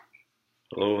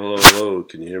Hello, hello, hello.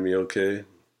 Can you hear me okay?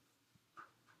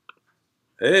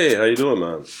 Hey, how you doing,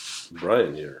 man?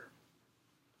 Brian here.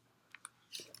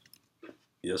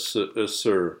 Yes, sir. Yes,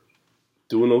 sir.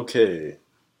 Doing okay.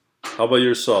 How about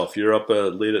yourself? You're up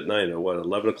late at night, or what,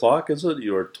 11 o'clock, is it?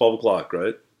 You're 12 o'clock,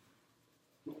 right?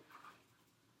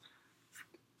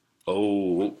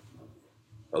 Oh,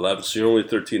 11. So you're only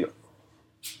 13.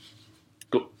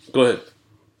 Go ahead.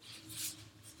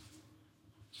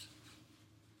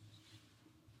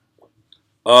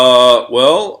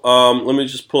 Let me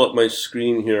just pull up my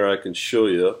screen here. I can show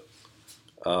you.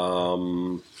 Let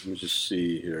me just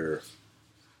see here.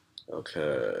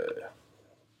 Okay.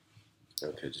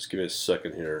 Okay, just give me a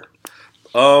second here.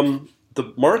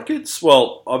 The markets,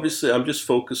 well, obviously, I'm just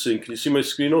focusing. Can you see my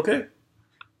screen okay?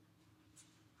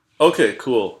 Okay,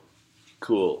 cool.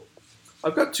 Cool.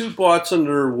 I've got two bots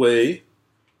underway.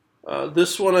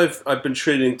 This one I've been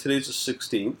trading. Today's the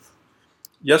 16th.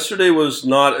 Yesterday was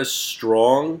not as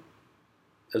strong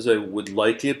as I would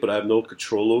like it, but I have no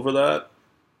control over that.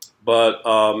 But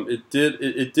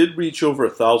it did reach over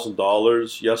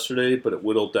 $1,000 yesterday, but it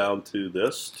whittled down to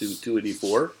this to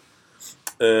 284.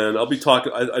 And I'll be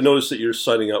talking. I noticed that you're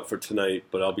signing up for tonight,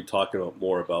 but I'll be talking about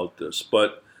more about this.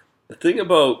 But the thing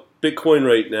about Bitcoin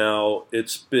right now,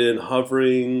 it's been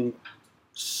hovering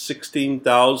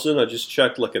 16,000. I just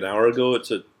checked like an hour ago.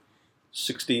 It's at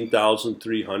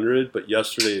 16,300, but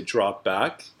yesterday it dropped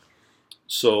back.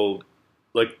 So,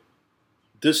 like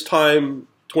this time,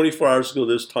 24 hours ago,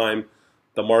 this time,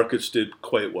 the markets did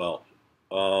quite well.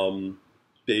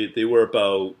 They were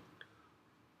about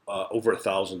over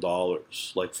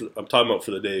 $1,000. I'm talking about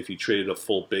for the day if you traded a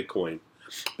full Bitcoin,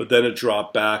 but then it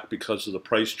dropped back because of the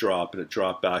price drop, and it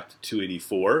dropped back to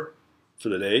 284 for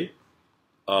the day.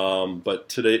 But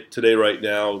today, right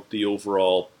now, the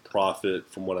overall profit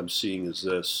from what I'm seeing is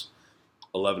this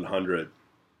 1,100.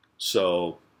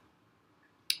 So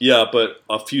yeah, but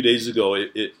a few days ago,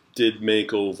 it did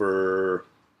make over,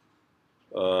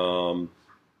 um,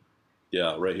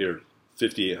 yeah, right here,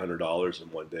 $5,800 in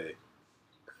one day.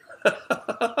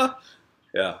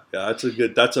 Yeah, yeah,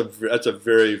 that's a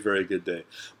very, very good day.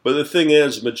 But the thing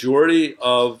is, majority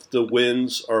of the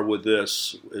wins are with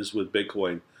this is with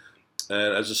Bitcoin.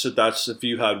 And as I said, that's if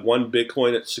you had one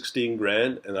Bitcoin at 16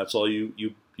 grand, and that's all you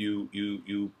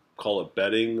call it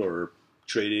betting or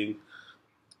trading.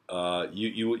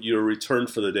 Your return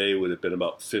for the day would have been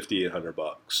about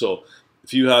 $5,800. So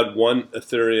if you had one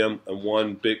Ethereum and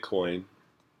one Bitcoin,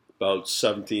 about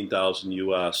 17,000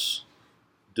 US,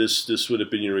 this would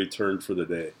have been your return for the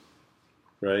day,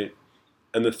 right?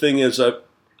 And the thing is, I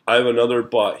have another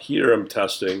bot here. I'm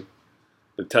testing.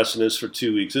 Been testing this for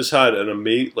 2 weeks. This had an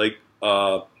amazing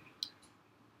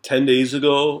 10 days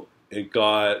ago. It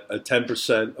got a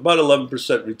 10%, about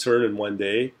 11% return in one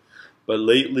day. But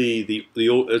lately,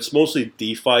 it's mostly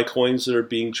DeFi coins that are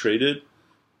being traded.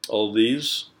 All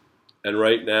these, and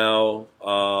right now,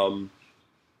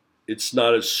 it's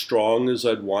not as strong as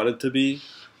I'd want it to be.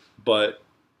 But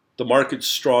the market's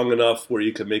strong enough where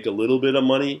you can make a little bit of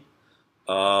money.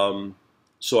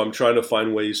 So I'm trying to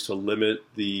find ways to limit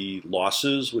the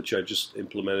losses, which I just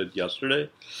implemented yesterday.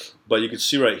 But you can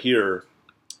see right here,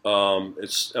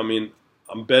 it's. I mean,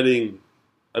 I'm betting.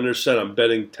 Understand, I'm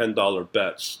betting $10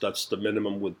 bets. That's the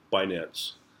minimum with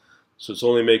Binance. So it's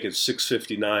only making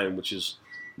 659, which is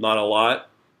not a lot,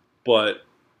 but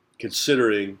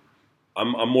considering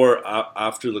I'm more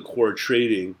after the core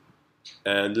trading,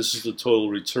 and this is the total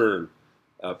return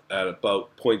at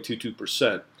about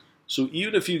 0.22%. So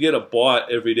even if you get a bot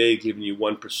every day giving you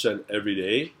 1% every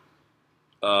day,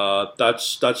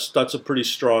 that's a pretty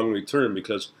strong return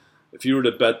because if you were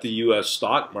to bet the U.S.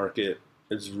 stock market,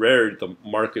 it's rare the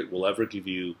market will ever give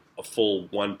you a full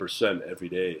 1% every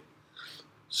day.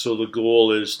 So the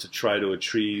goal is to try to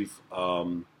achieve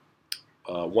 1%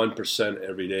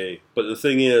 every day. But the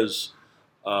thing is,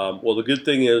 the good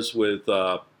thing is with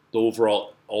the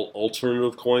overall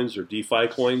alternative coins or DeFi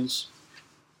coins,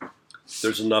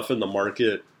 there's enough in the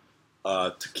market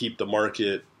to keep the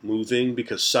market moving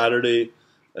because Saturday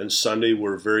and Sunday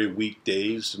were very weak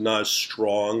days, not as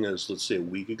strong as, let's say, a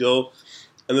week ago.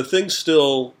 And the thing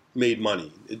still made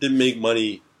money. It didn't make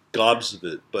money, gobs of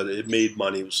it, but it made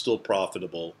money. It was still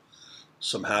profitable.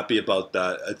 So I'm happy about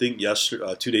that. I think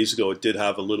 2 days ago, it did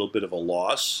have a little bit of a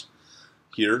loss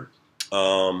here.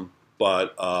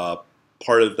 But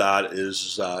part of that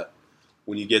is that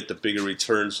when you get the bigger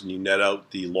returns and you net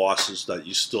out the losses that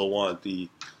you still want the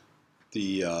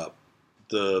uh,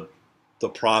 the the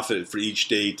profit for each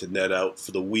day to net out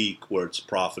for the week where it's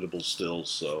profitable still.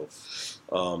 So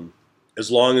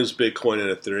as long as Bitcoin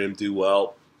and Ethereum do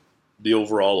well, the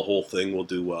whole thing will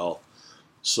do well.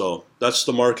 So that's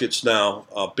the markets now.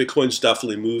 Bitcoin's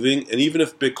definitely moving, and even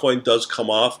if Bitcoin does come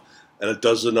off and it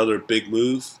does another big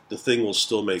move, the thing will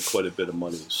still make quite a bit of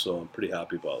money. So I'm pretty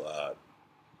happy about that.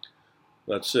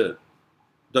 That's it.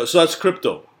 So that's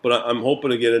crypto, but I'm hoping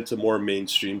to get into more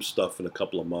mainstream stuff in a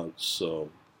couple of months. So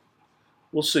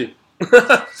we'll see.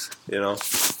 you know,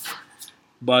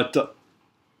 but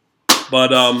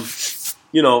but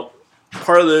you know,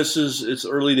 part of this is it's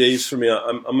early days for me.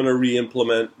 I'm going to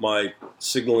re-implement my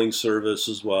signaling service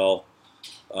as well,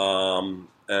 and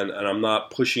I'm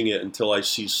not pushing it until I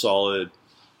see solid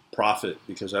profit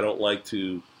because I don't like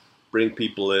to bring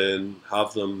people in,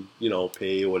 have them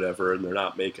pay whatever, and they're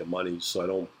not making money. So I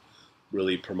don't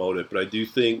really promote it. But I do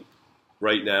think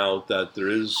right now that there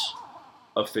is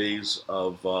a phase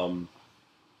of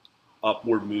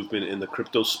upward movement in the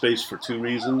crypto space for two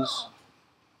reasons.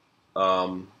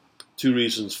 Um, Two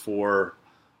reasons for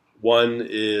one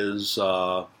is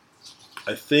I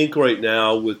think right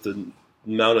now with the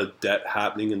amount of debt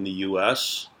happening in the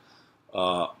U.S.,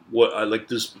 what I like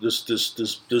this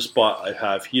bot I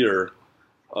have here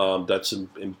that's in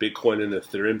Bitcoin and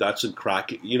Ethereum that's in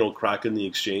Kraken the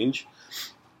exchange.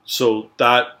 So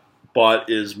that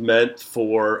bot is meant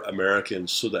for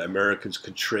Americans so that Americans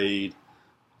can trade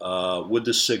with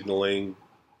the signaling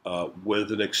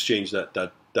with an exchange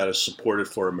that is supported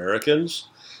for Americans.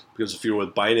 Because if you're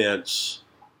with Binance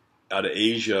out of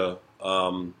Asia,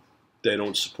 they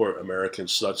don't support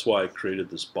Americans. So that's why I created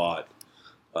this bot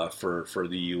for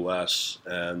the U.S.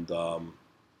 And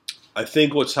I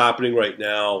think what's happening right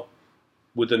now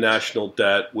with the national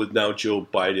debt, with now Joe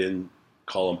Biden,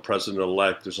 call him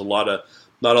president-elect, there's not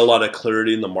a lot of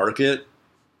clarity in the market.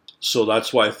 So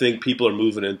that's why I think people are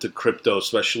moving into crypto,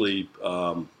 especially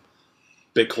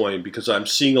Bitcoin, because I'm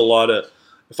seeing a lot of.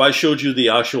 If I showed you the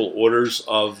actual orders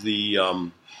of the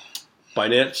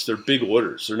Binance, they're big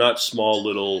orders. They're not small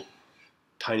little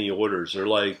tiny orders. They're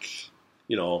like,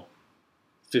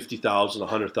 $50,000,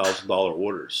 $100,000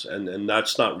 orders, and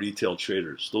that's not retail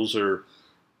traders. Those are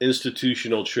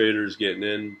institutional traders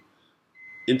getting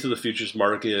into the futures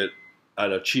market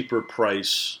at a cheaper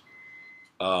price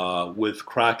with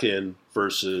Kraken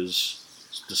versus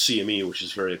the CME, which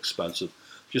is very expensive.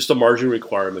 Just the margin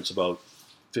requirement's about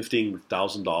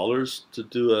 $15,000 to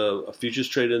do a futures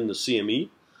trade in the CME.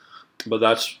 But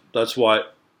that's why,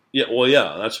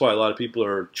 that's why a lot of people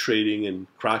are trading in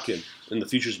Kraken in the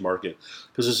futures market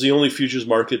because it's the only futures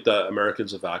market that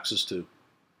Americans have access to.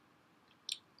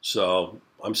 So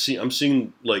I'm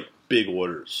seeing like big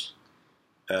orders,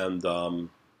 and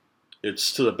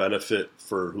it's to the benefit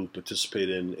for who participate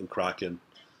in Kraken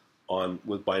on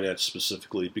with Binance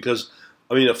specifically because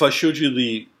I mean if I showed you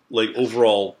the like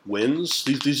overall wins,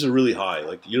 these are really high.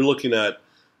 Like you're looking at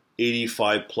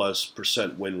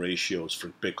 85+% win ratios for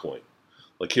Bitcoin.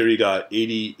 Like here you got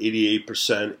 80,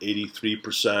 88%,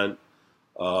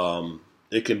 83%.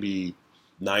 It can be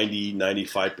 90,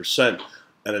 95%.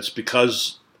 And it's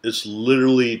because it's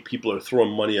literally people are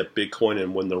throwing money at Bitcoin,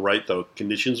 and when the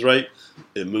conditions right,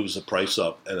 it moves the price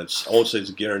up. And I won't say it's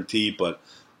a guarantee, but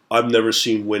I've never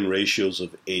seen win ratios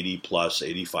of 80 plus,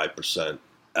 85%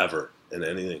 ever in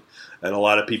anything. And a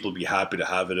lot of people be happy to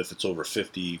have it if it's over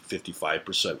 50,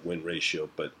 55% win ratio.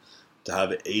 But to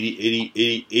have it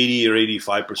 80 or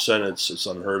 85%, it's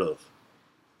unheard of.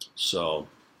 So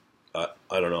I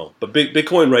don't know. But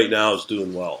Bitcoin right now is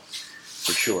doing well,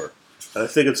 for sure. And I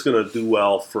think it's going to do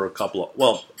well for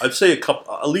I'd say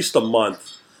at least a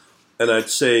month. And I'd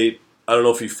say, I don't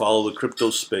know if you follow the crypto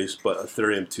space, but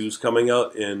Ethereum 2 is coming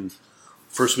out in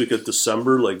first week of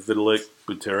December. Like Vitalik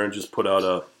Buterin just put out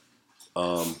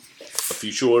a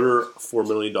future order, $4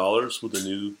 million with a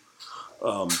new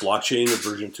blockchain,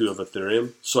 version 2 of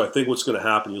Ethereum. So I think what's going to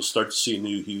happen, you'll start to see a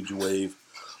new huge wave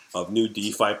of new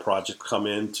DeFi projects come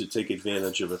in to take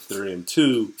advantage of Ethereum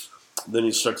 2. Then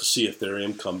you start to see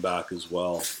Ethereum come back as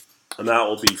well. And that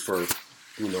will be for,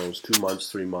 who knows, 2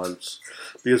 months, 3 months.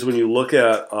 Because when you look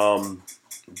at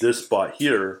this bot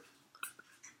here,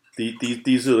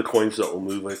 these are the coins that will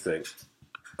move, I think,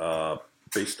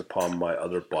 based upon my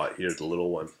other bot here, the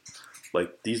little one.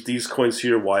 Like these coins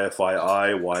here,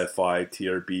 YFII, YFI,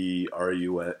 TRB,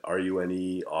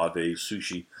 RUNE, Aave,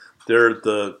 Sushi. They're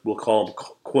we'll call them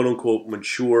quote unquote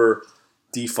mature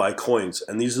DeFi coins,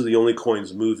 and these are the only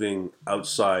coins moving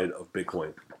outside of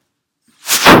Bitcoin.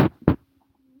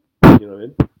 You know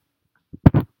what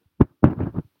I mean?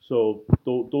 So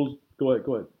those, go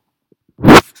ahead.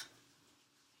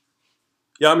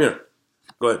 Yeah, I'm here.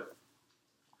 Go ahead.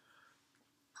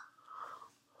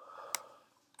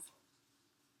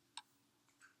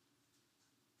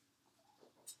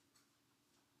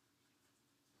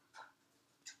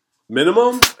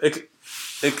 Minimum,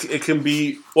 it can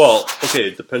be, well, okay,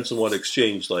 it depends on what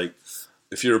exchange. Like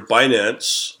if you're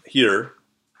Binance here,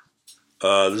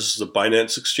 this is the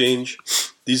Binance exchange.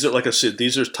 These are, like I said,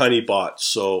 these are tiny bots,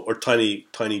 so, or tiny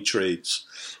trades.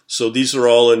 So these are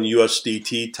all in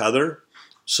USDT Tether.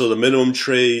 So the minimum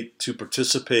trade to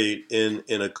participate in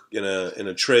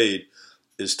a trade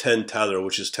is 10 Tether,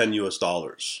 which is 10 US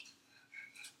dollars.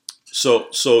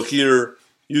 So here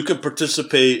you can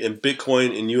participate in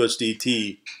Bitcoin and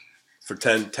USDT for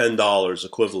 $10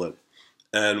 equivalent.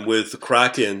 And with the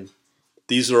Kraken,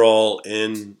 these are all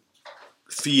in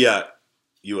fiat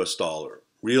US dollar,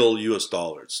 real US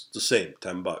dollar. It's the same,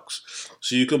 $10.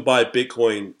 So you can buy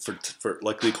Bitcoin for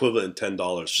like the equivalent in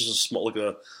 $10, just a small, like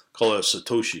a, call it a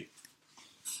Satoshi.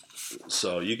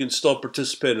 So you can still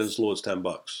participate in as low as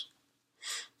 $10.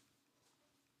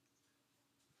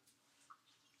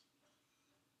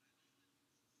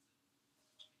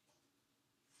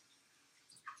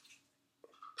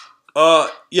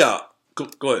 Yeah, go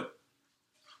ahead.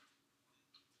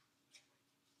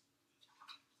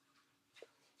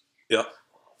 Yeah,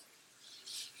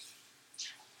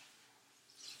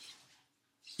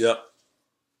 yeah,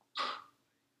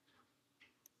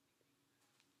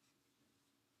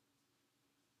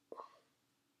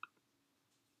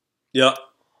 yeah.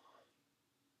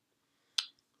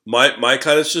 My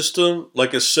kind of system,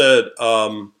 like I said,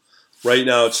 right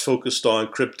now it's focused on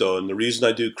crypto, and the reason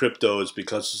I do crypto is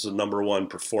because it's the number one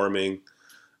performing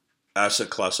asset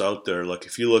class out there. Like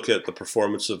if you look at the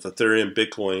performance of Ethereum,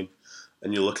 Bitcoin,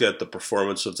 and you look at the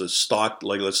performance of the stock,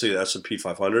 like let's say the S&P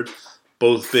 500,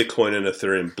 both Bitcoin and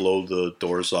Ethereum blow the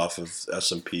doors off of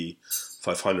S&P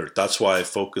 500. That's why I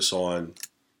focus on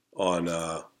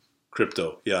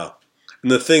crypto. Yeah,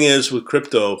 and the thing is with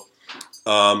crypto,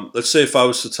 let's say if I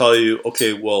was to tell you,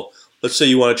 okay, well, let's say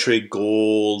you want to trade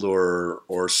gold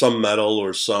or some metal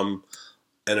or some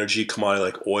energy commodity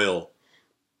like oil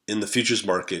in the futures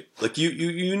market. Like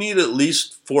you need at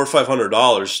least $400 or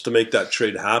 $500 to make that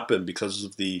trade happen because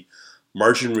of the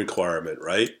margin requirement,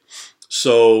 right?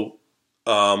 So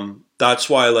that's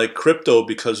why I like crypto,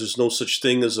 because there's no such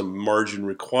thing as a margin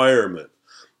requirement.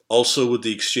 Also, with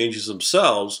the exchanges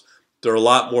themselves, they're a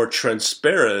lot more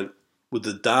transparent with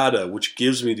the data, which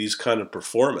gives me these kind of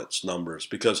performance numbers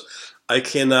because I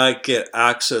cannot get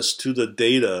access to the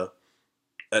data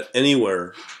at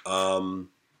anywhere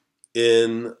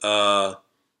in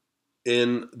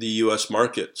in the U.S.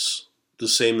 markets, the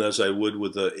same as I would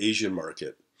with the Asian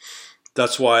market.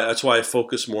 That's why I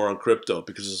focus more on crypto,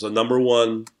 because it's the number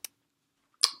one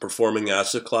performing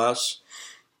asset class.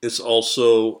 It's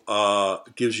also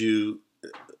gives you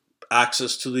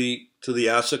access to the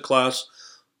asset class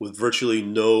with virtually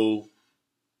no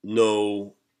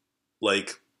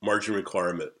like margin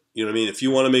requirement. You know what I mean? If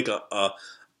you want to make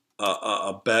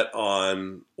a bet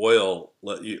on oil,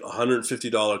 let you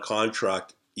 $150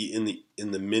 contract in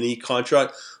the mini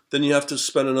contract, then you have to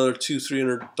spend another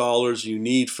 $200-300 you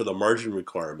need for the margin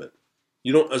requirement.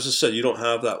 You don't, as I said, you don't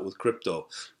have that with crypto.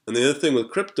 And the other thing with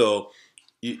crypto,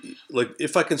 like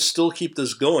if I can still keep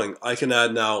this going, I can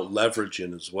add now leverage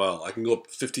in as well. I can go up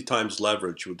 50 times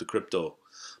leverage with the crypto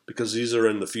because these are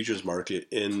in the futures market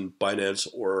in Binance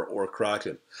or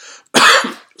Kraken.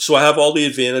 So I have all the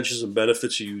advantages and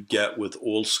benefits you get with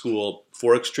old school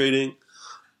forex trading.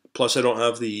 Plus, I don't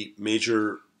have the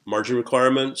major margin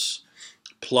requirements.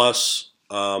 Plus,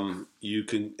 you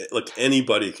can, like,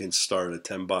 anybody can start at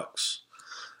 $10.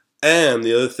 And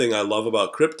the other thing I love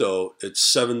about crypto, it's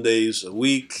 7 days a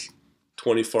week,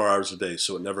 24 hours a day,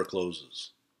 so it never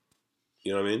closes.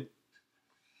 You know what I mean?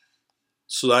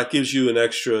 So that gives you an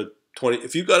extra 20.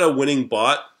 If you got a winning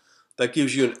bot, that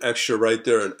gives you an extra right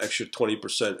there, an extra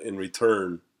 20% in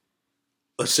return.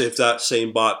 Let's say if that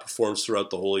same bot performs throughout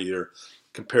the whole year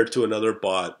compared to another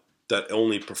bot that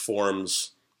only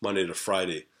performs Monday to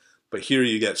Friday. But here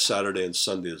you get Saturday and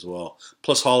Sunday as well,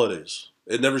 plus holidays.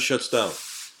 It never shuts down.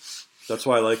 That's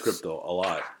why I like crypto a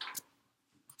lot.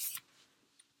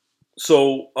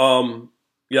 So,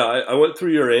 yeah, I went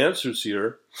through your answers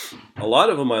here. A lot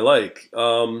of them I like.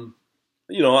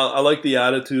 I like the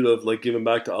attitude of like giving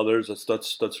back to others.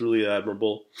 That's really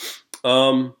admirable.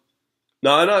 Um,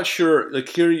 Now I'm not sure. Like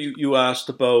here, you asked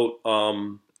about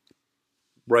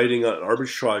writing an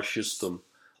arbitrage system.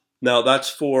 Now that's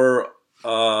for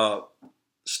uh,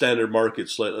 standard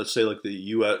markets, like let's say like the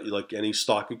U.S., like any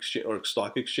stock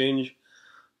exchange,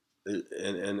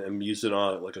 and use it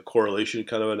on like a correlation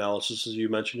kind of analysis as you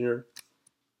mentioned here.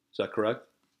 Is that correct?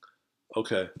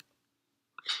 Okay.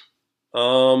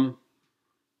 Um.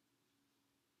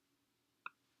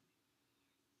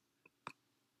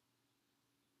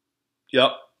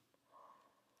 Yep.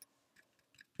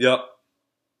 Yep.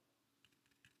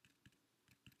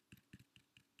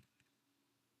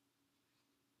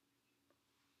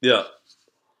 Yeah.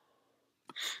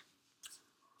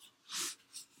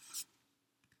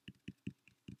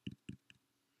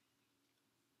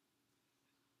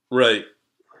 Right.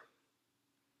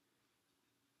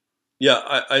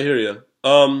 Yeah, I hear you.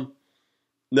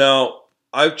 Now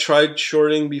I've tried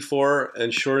shorting before,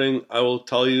 and shorting, I will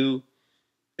tell you,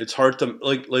 it's hard to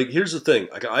like. Here's the thing: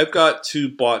 like, I've got two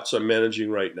bots I'm managing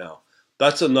right now.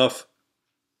 That's enough.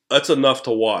 That's enough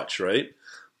to watch, right?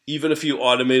 Even if you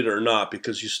automate it or not,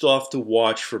 because you still have to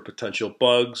watch for potential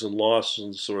bugs and losses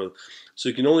and sort of. So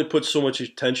you can only put so much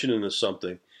attention into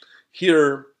something.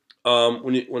 Here,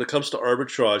 when it comes to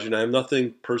arbitrage, and I have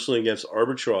nothing personally against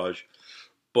arbitrage,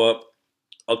 but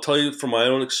I'll tell you from my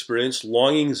own experience,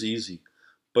 longing is easy,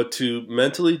 but to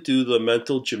mentally do the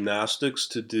mental gymnastics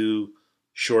to do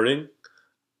shorting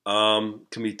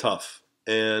can be tough.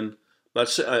 And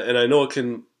and I know it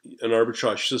can, an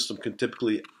arbitrage system can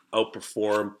typically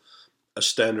outperform a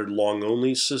standard long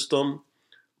only system,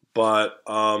 but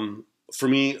for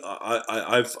me,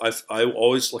 I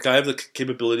always like, I have the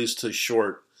capabilities to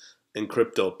short in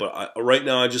crypto, but right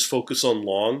now I just focus on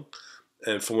long.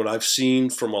 And from what I've seen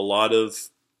from a lot of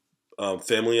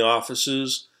family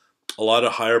offices, a lot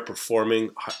of higher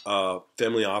performing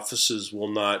family offices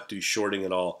will not do shorting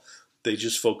at all. They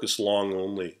just focus long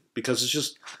only, because it's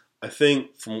just, I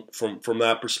think from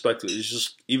that perspective, it's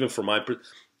just, even from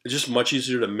it's just much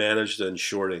easier to manage than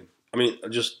shorting. I mean,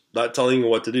 I'm just not telling you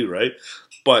what to do, right?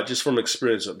 But just from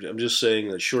experience, I'm just saying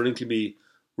that shorting can be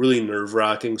really nerve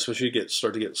wracking, especially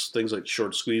start to get things like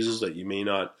short squeezes that you may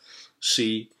not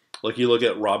see. Like, you look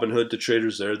at Robinhood, the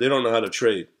traders there, they don't know how to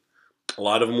trade. A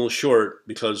lot of them will short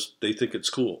because they think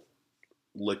it's cool.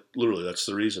 Like, literally, that's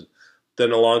the reason.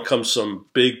 Then along comes some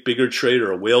bigger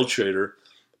trader, a whale trader,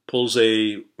 pulls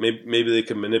a, maybe they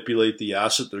can manipulate the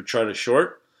asset they're trying to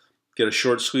short, get a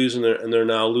short squeeze, and they're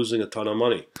now losing a ton of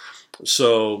money.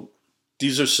 So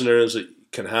these are scenarios that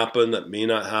can happen, that may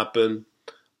not happen.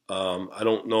 I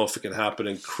don't know if it can happen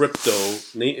in crypto.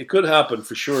 It could happen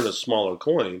for sure in a smaller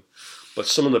coin, but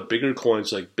some of the bigger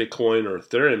coins like Bitcoin or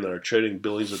Ethereum that are trading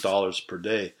billions of dollars per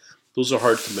day, those are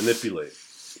hard to manipulate.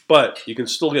 But you can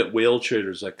still get whale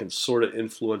traders that can sort of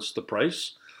influence the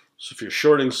price. So if you're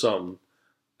shorting something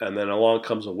and then along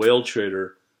comes a whale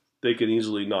trader, they can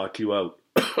easily knock you out.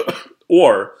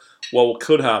 Or what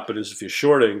could happen is, if you're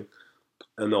shorting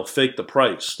and they'll fake the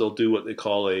price, they'll do what they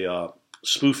call a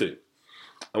spoofing.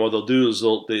 And what they'll do is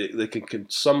they can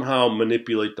somehow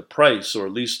manipulate the price, or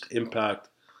at least impact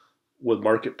with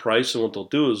market price. And what they'll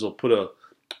do is they'll put a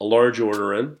large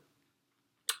order in,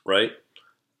 right?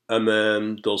 And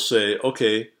then they'll say,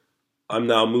 okay, I'm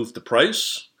now moved the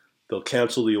price. They'll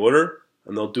cancel the order,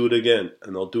 and they'll do it again,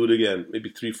 and they'll do it again, maybe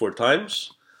 3, 4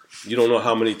 times. You don't know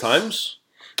how many times.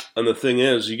 And the thing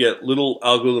is, you get little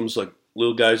algorithms, like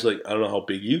little guys like, I don't know how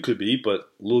big you could be, but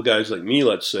little guys like me,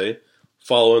 let's say,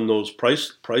 following those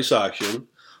price action.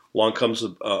 Along comes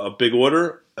a big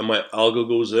order, and my algo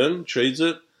goes in, trades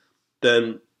it,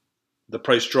 then the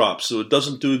price drops. So it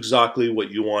doesn't do exactly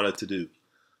what you want it to do.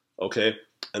 Okay?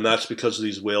 And that's because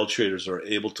these whale traders are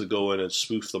able to go in and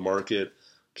spoof the market,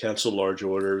 cancel large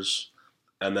orders,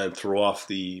 and then throw off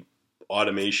the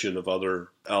automation of other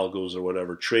algos or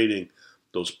whatever trading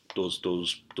those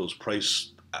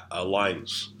price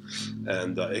lines.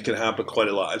 And it can happen quite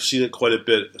a lot. I've seen it quite a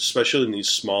bit, especially in these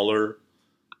smaller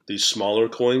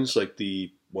coins like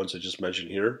the ones I just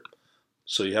mentioned here.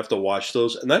 So you have to watch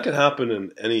those, and that can happen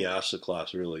in any asset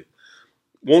class, really.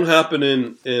 Won't happen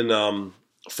in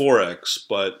forex,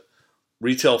 but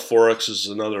retail forex is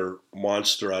another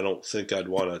monster. I don't think I'd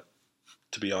want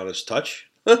to be honest, touch,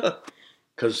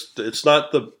 because it's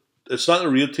not the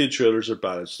retail traders are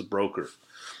bad. It's the broker,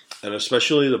 and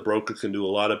especially the broker can do a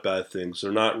lot of bad things.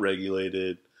 They're not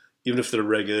regulated. Even if they're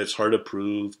regulated, it's hard to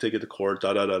prove. Take it to court,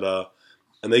 da da da da,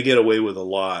 and they get away with a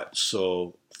lot.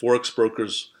 So forex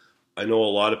brokers, I know a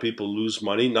lot of people lose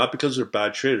money, not because they're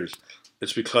bad traders.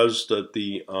 It's because that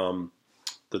the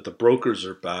brokers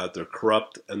are bad. They're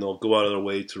corrupt, and they'll go out of their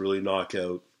way to really knock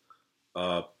out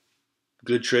uh,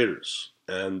 good traders.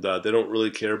 And they don't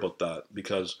really care about that,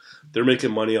 because they're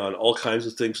making money on all kinds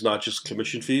of things, not just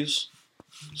commission fees.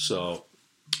 So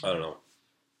I don't know.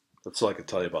 That's all I can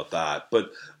tell you about that.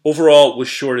 But overall, with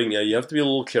shorting, yeah, you have to be a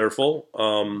little careful.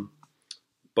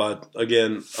 But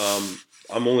again,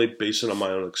 I'm only basing on my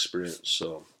own experience.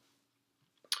 So,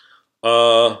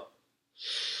 uh,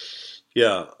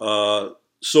 yeah.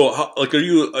 So, like, are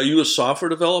you a software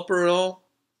developer at all?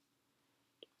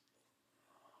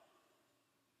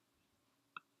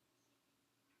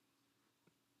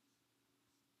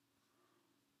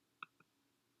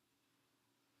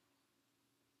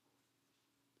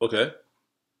 Okay.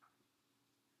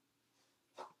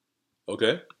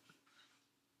 Okay.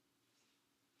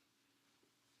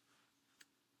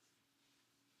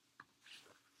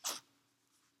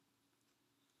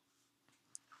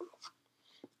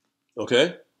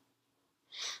 Okay.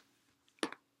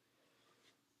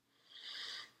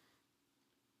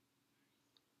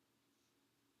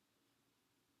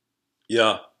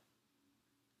 Yeah.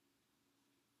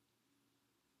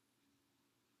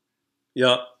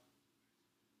 Yeah.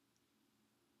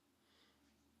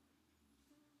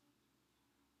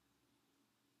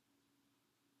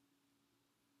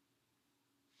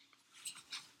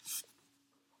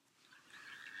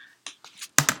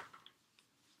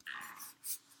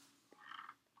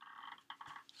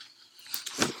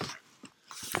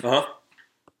 Uh huh.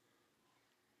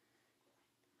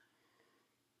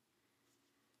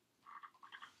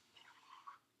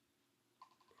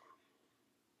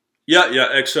 Yeah. Yeah.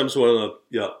 XM's one of the.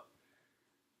 Yeah.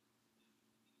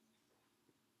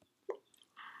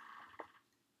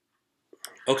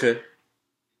 Okay.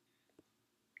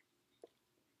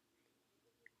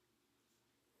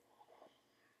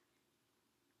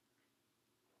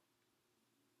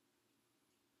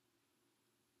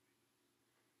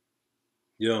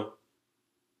 Yeah.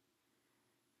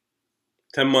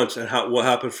 10 months, and how? What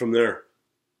happened from there?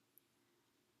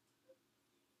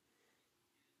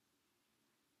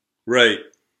 Right.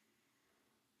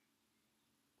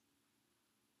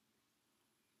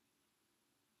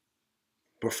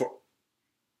 Before.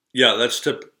 Yeah. That's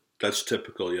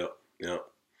typical. Yeah. Yeah.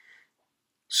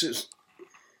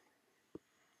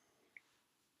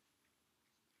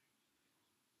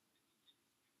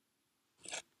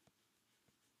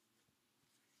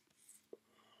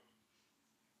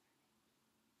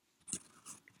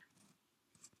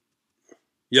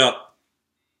 Yeah.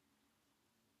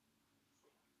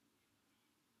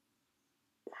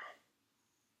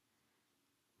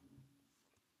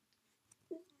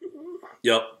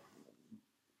 Yeah.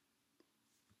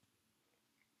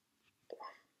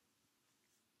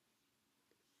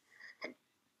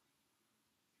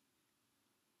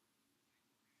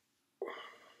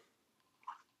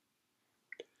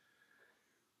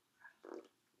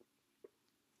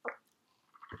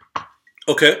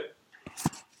 Okay.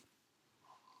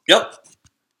 Yep.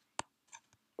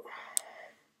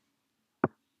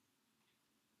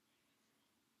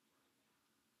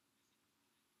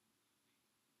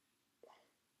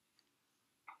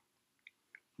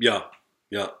 Yeah.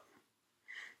 Yeah.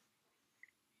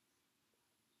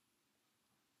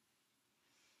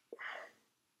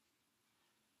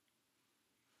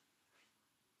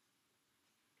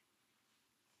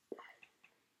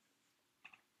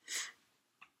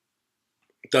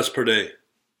 That's per day.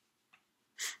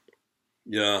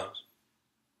 Yeah.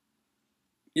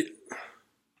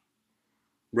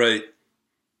 Right.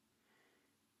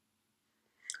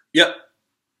 Yeah.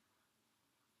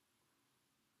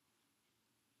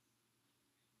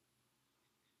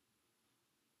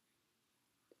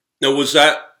 Now, was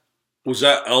that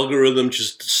algorithm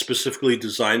just specifically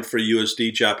designed for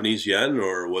USD Japanese yen,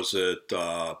 or was it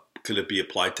could it be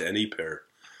applied to any pair?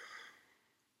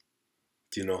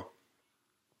 Do you know?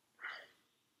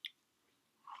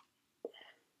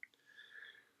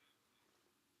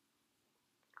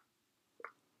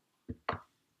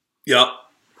 Yeah.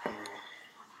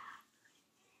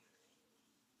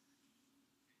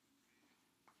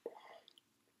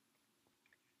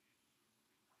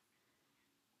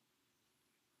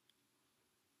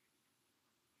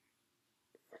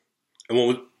 And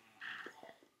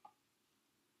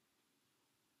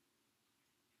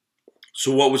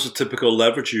what was the typical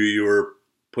leverage you were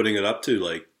putting it up to,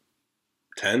 like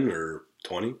 10 or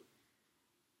 20?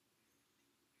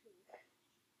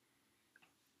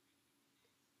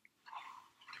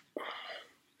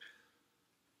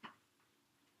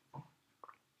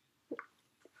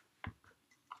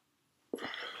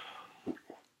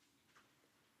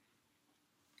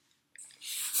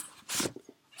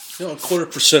 You know, a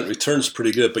 1/4% return's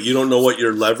pretty good, but you don't know what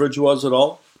your leverage was at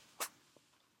all.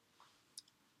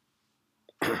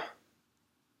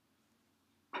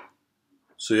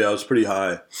 So yeah, it was pretty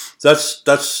high. That's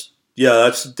yeah,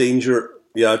 that's the danger.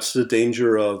 Yeah, it's the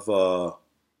danger of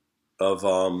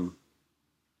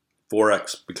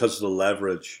forex because of the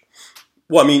leverage.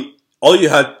 Well, I mean, all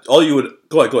you would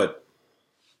go ahead, go ahead.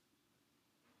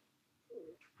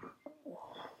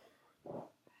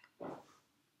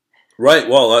 Right.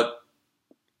 Well,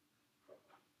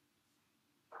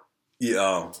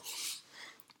 yeah,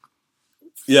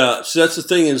 yeah. So that's the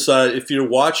thing is, if you're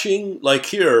watching like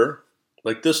here,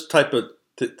 like this type of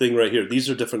thing right here,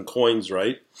 these are different coins,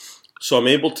 right? So I'm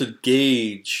able to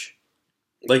gauge.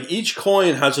 Like each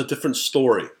coin has a different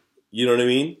story. You know what I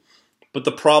mean? But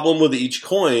the problem with each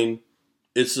coin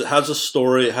is it has a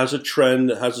story, it has a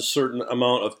trend, it has a certain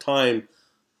amount of time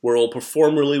where it'll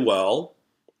perform really well,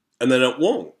 and then it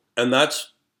won't. And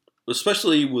that's,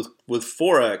 especially with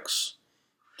Forex,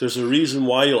 there's a reason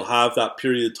why you'll have that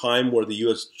period of time where the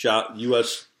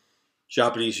US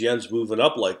Japanese yen's moving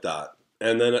up like that.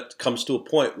 And then it comes to a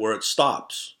point where it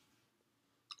stops.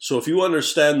 So if you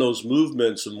understand those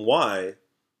movements and why,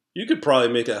 you could probably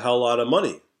make a hell lot of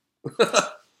money.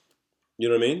 You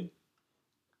know what I mean?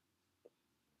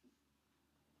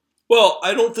 Well,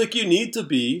 I don't think you need to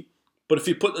be, but if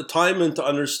you put the time in to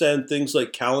understand things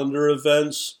like calendar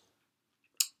events,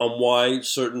 on why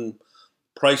certain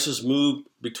prices move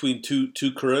between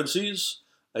two currencies,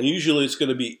 and usually it's going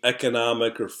to be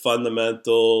economic or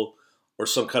fundamental or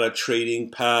some kind of trading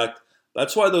pact.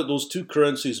 That's why those two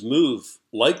currencies move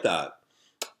like that.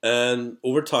 And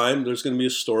over time, there's going to be a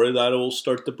story that will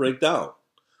start to break down.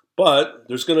 But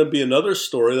there's going to be another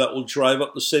story that will drive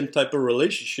up the same type of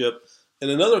relationship in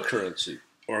another currency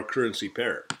or a currency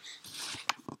pair.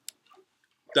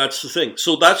 That's the thing.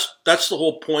 So that's the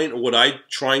whole point of what I'm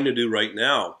trying to do right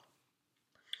now.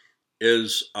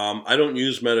 Is I don't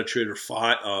use MetaTrader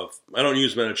 5. I don't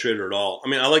use MetaTrader at all. I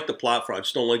mean, I like the platform. I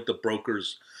just don't like the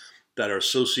brokers that are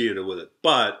associated with it.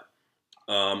 But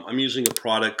I'm using a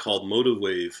product called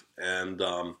MotiveWave, and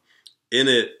in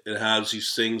it has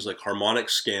these things like harmonic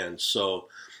scans. So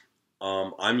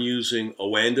I'm using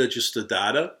Oanda, just the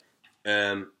data,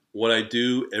 and what I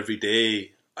do every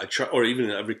day, I try, or even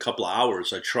every couple of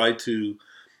hours, I try to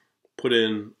put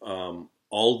in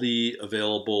all the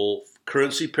available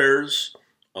currency pairs.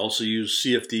 I also use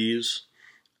CFDs,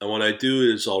 and what I do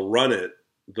is I'll run it,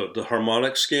 the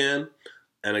harmonic scan,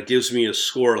 and it gives me a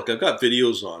score. Like I've got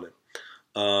videos on it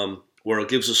where it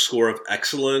gives a score of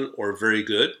excellent or very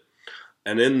good,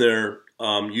 and in there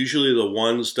usually the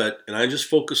ones that, and I just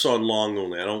focus on long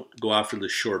only. I don't go after the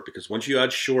short, because once you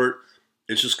add short,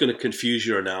 it's just going to confuse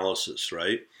your analysis,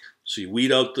 right? So you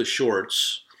weed out the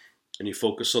shorts and you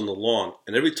focus on the long.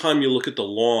 And every time you look at the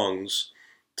longs,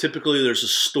 typically there's a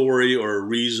story or a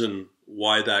reason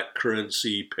why that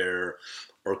currency pair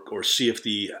or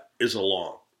CFD is a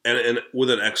long, and with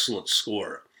an excellent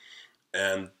score.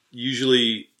 And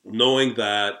usually knowing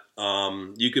that,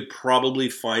 you could probably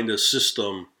find a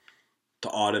system to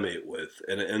automate with.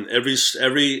 And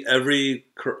every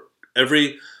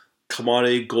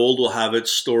commodity, gold will have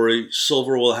its story,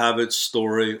 silver will have its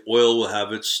story, oil will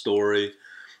have its story.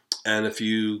 And if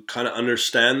you kind of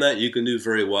understand that, you can do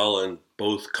very well in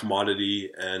both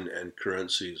commodity and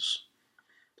currencies,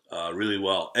 really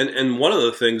well. And one of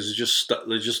the things is just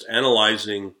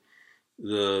analyzing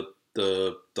the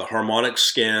harmonic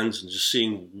scans and just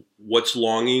seeing what's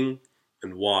longing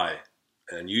and why.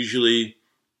 And usually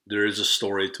there is a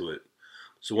story to it.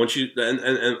 So once you, and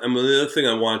the other thing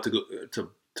I wanted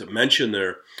to mention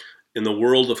there, in the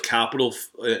world of capital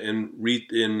in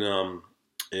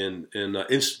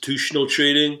institutional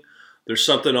trading, there's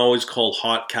something always called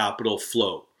hot capital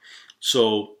flow.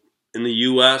 So in the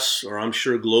U.S., or I'm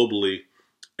sure globally,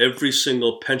 every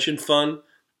single pension fund,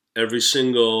 every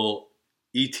single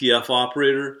ETF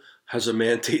operator has a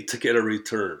mandate to get a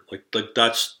return. Like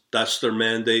that's their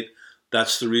mandate.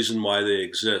 That's the reason why they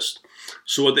exist.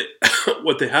 So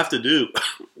what they have to do,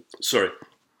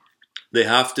 they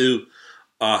have to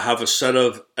have a set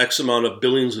of X amount of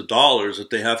billions of dollars that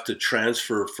they have to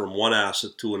transfer from one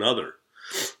asset to another.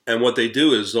 And what they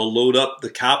do is they'll load up the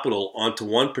capital onto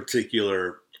one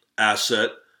particular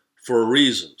asset for a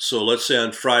reason. So let's say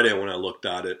on Friday when I looked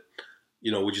at it,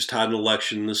 we just had an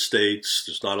election in the States.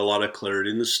 There's not a lot of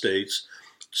clarity in the States.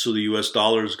 So the US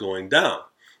dollar is going down.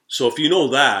 So if you know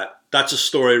that, that's a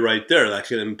story right there that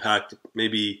can impact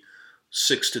maybe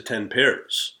 6 to 10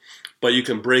 pairs. But you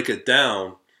can break it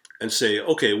down and say,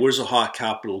 okay, where's the hot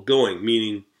capital going?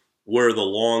 Meaning, where are the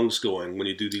longs going when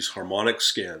you do these harmonic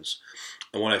scans?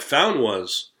 And what I found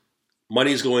was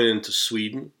money's going into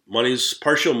Sweden,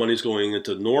 partial money's going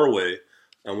into Norway.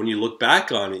 And when you look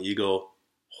back on it, you go,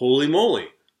 holy moly,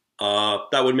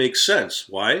 that would make sense.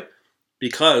 Why?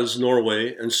 Because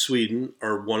Norway and Sweden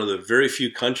are one of the very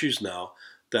few countries now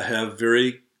that have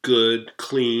very good,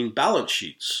 clean balance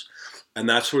sheets. And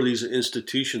that's where these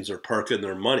institutions are parking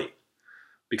their money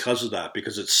because of that,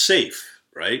 because it's safe,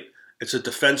 right? It's a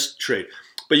defense trade.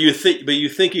 But you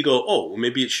go, oh, well,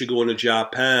 maybe it should go into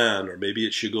Japan, or maybe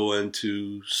it should go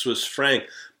into Swiss franc,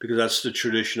 because that's the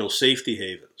traditional safety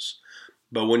havens.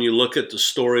 But when you look at the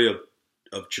story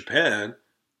of Japan,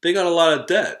 they got a lot of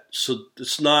debt. So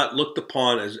it's not looked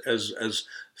upon as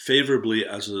favorably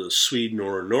as a Sweden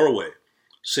or a Norway.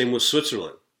 Same with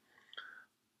Switzerland.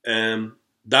 And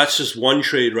that's just one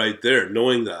trade right there,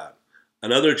 knowing that.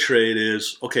 Another trade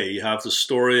is, okay, you have the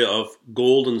story of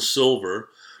gold and silver,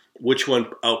 which one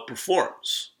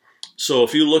outperforms. So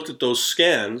if you looked at those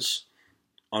scans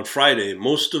on Friday,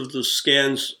 most of the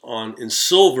scans on in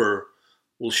silver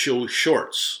will show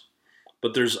shorts.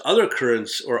 But there's other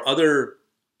currencies or other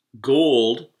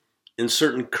gold in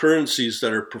certain currencies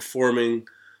that are performing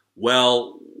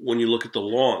well when you look at the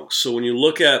longs. So when you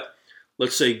look at,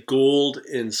 let's say, gold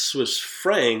in Swiss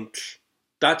franc,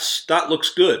 that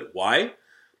looks good. Why?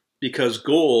 Because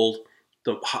gold,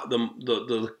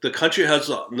 the country has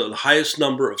the highest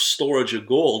number of storage of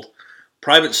gold,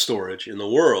 private storage in the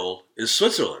world is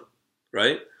Switzerland,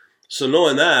 right? So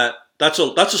knowing that, that's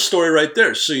a story right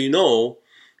there. So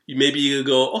maybe you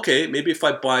go, okay, maybe if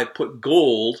I put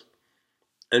gold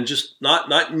and just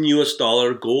not in US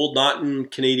dollar, gold not in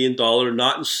Canadian dollar,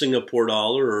 not in Singapore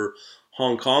dollar or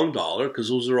Hong Kong dollar, because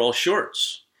those are all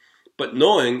shorts. But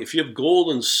knowing if you have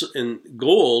gold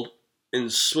in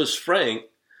Swiss franc,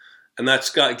 and that's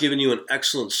given you an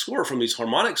excellent score from these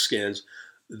harmonic scans,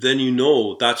 then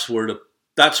that's where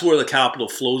the capital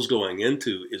flows going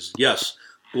into is, yes,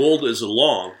 gold is a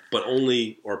long, but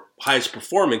only, or highest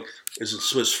performing is in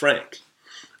Swiss franc.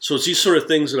 So it's these sort of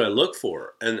things that I look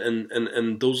for,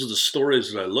 and those are the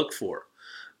stories that I look for,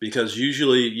 because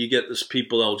usually you get this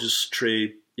people that will just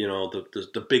trade,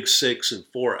 the big six and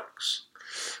forex,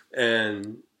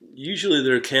 and usually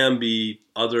there can be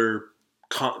other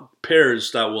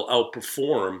pairs that will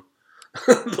outperform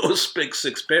those big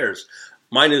six pairs,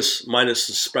 minus the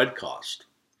spread cost,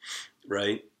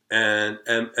 right? And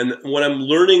what I'm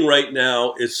learning right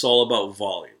now, it's all about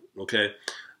volume. Okay,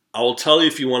 I will tell you,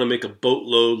 if you want to make a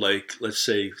boatload, like let's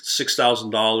say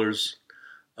 $6,000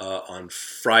 on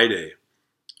Friday,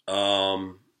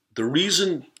 the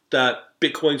reason that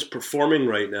Bitcoin's performing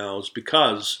right now is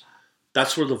because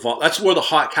that's where the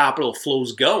hot capital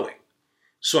flow's going.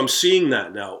 So I'm seeing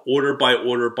that now, order by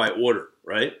order by order,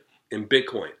 right, in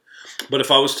Bitcoin. But if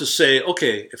I was to say,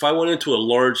 okay, if I went into a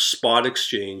large spot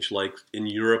exchange, like in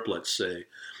Europe, let's say,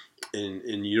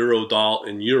 in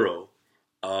euro,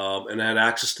 and had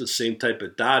access to the same type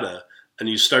of data, and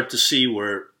you start to see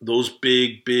where those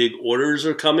big orders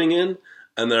are coming in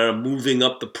and they're moving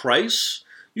up the price,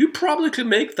 you probably could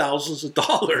make thousands of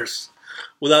dollars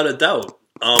without a doubt.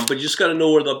 But you just got to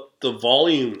know where the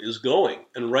volume is going.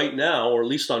 And right now, or at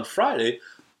least on Friday,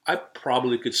 I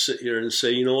probably could sit here and say,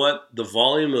 you know what, the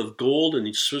volume of gold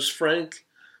and Swiss franc,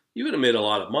 you would have made a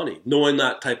lot of money knowing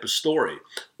that type of story.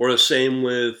 Or the same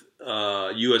with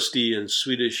USD and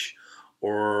Swedish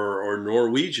or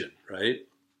Norwegian, right?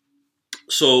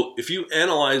 So if you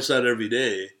analyze that every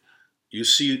day, you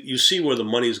see where the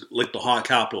money's, like the hot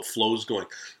capital flow is going.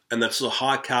 And that's the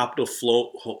hot capital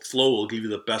flow will give you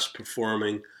the best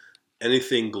performing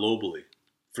anything globally,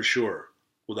 for sure,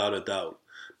 without a doubt.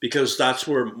 Because that's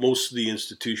where most of the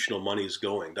institutional money is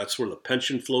going. That's where the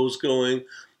pension flow is going.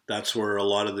 That's where a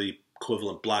lot of the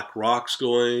equivalent BlackRock's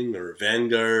going, or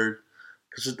Vanguard,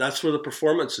 because that's where the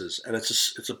performance is. And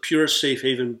it's a pure safe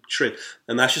haven trade.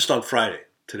 And that's just on Friday.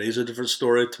 Today's a different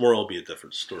story. Tomorrow will be a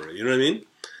different story. You know what I mean?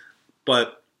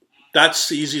 But that's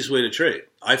the easiest way to trade,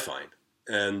 I find.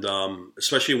 And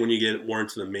especially when you get more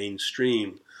into the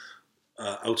mainstream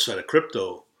outside of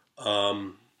crypto,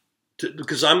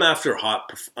 because I'm after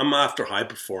high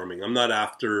performing. I'm not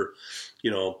after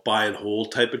buy and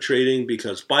hold type of trading,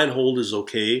 because buy and hold is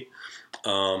okay.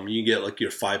 You get like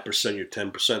your 5%, your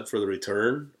 10% for the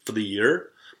return for the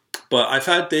year. But I've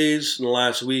had days in the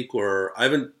last week where I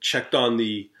haven't checked on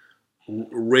the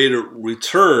rate of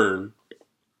return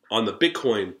on the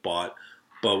Bitcoin bot,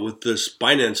 but with this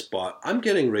Binance bot, I'm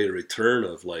getting rate of return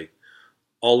of like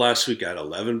all last week at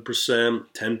 11%,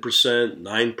 10%,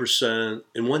 9%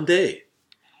 in one day.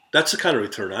 That's the kind of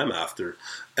return I'm after,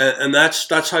 and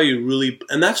that's how you really,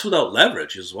 and that's without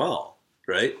leverage as well,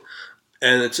 right?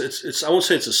 And it's I won't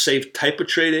say it's a safe type of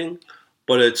trading,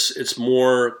 but it's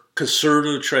more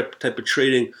conservative type of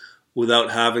trading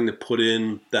without having to put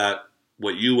in that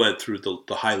what you went through,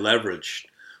 the high leverage.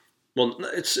 Well,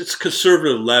 it's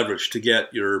conservative leverage to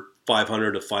get your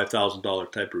 $500 to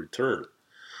 $5,000 type of return,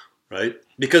 right?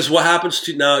 Because what happens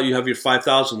to now you have your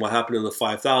 5,000? What happened to the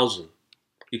 5,000?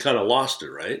 You kind of lost it,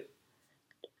 right?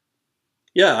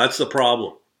 Yeah, that's the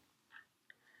problem.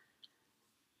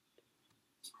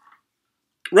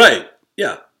 Right?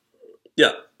 Yeah,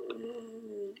 yeah,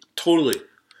 totally.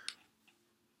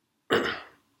 But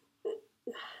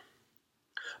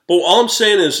all I'm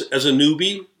saying is, as a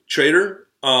newbie trader,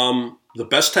 the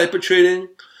best type of trading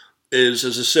is,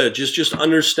 as I said, just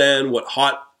understand what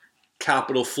hot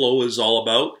capital flow is all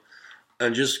about,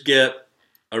 and just get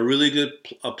a really good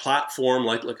a platform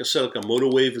like I said, like a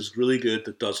MotoWave is really good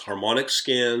that does harmonic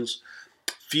scans,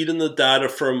 feeding the data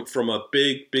from a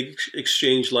big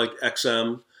exchange like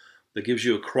XM that gives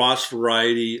you a cross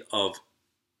variety of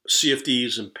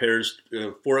CFDs and pairs,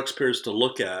 forex pairs to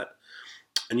look at,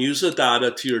 and use the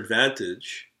data to your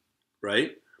advantage,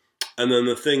 right? And then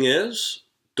the thing is,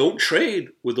 don't trade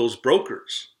with those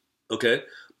brokers, okay?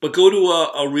 But go to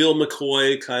a real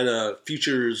McCoy kind of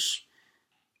futures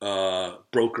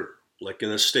broker. Like in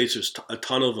the States, there's a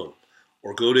ton of them.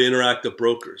 Or go to Interactive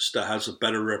Brokers that has a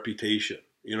better reputation.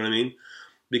 You know what I mean?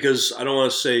 Because I don't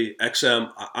want to say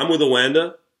XM. I'm with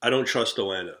Oanda. I don't trust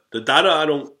Oanda. The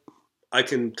data I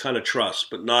can kind of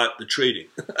trust, but not the trading.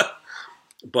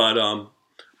 but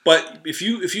if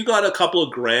you got a couple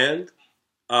of grand,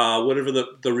 whatever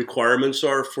the requirements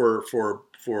are for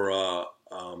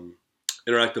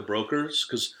Interactive Brokers,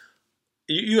 because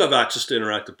you have access to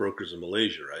Interactive Brokers in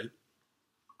Malaysia, right?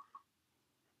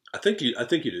 I think you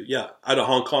do. Yeah, out of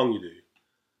Hong Kong you do.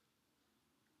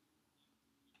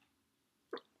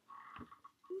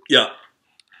 Yeah.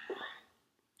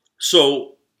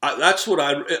 So that's what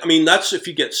I mean. That's if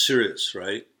you get serious,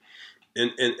 right?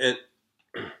 And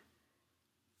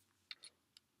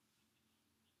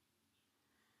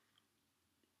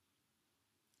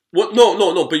what?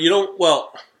 No. But you don't.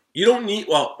 Well, you don't need.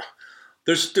 Well,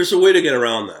 there's a way to get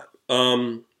around that.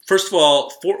 First of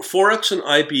all, forex and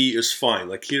IB is fine.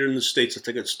 Like here in the States, I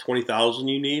think it's 20,000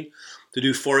 you need to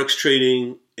do forex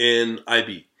trading in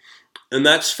IB, and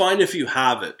that's fine if you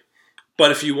have it.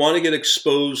 But if you want to get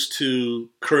exposed to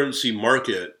currency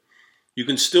market, you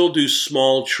can still do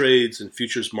small trades in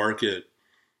futures market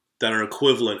that are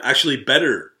equivalent, actually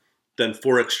better than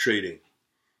forex trading.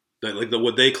 Like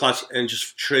what they class and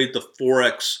just trade the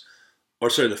forex,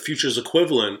 or sorry, the futures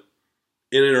equivalent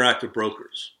in Interactive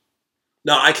Brokers.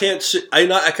 Now I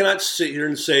cannot sit here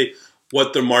and say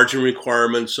what the margin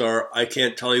requirements are. I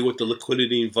can't tell you what the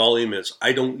liquidity and volume is.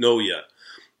 I don't know yet.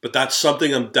 But that's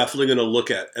something I'm definitely going to look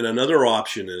at. And another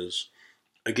option is,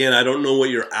 again, I don't know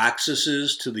what your access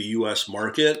is to the US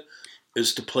market,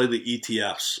 is to play the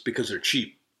ETFs because they're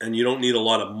cheap and you don't need a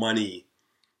lot of money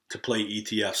to play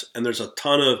ETFs. And there's a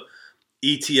ton of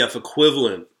ETF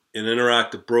equivalent in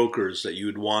Interactive Brokers that you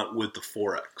would want with the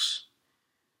Forex.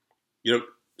 You know,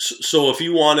 so if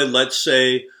you wanted, let's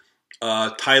say,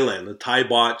 Thailand, the Thai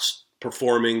bot's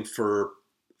performing for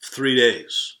 3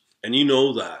 days, and you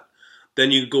know that, then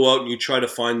you go out and you try to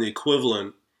find the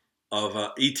equivalent of an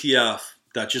ETF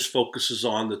that just focuses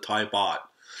on the Thai baht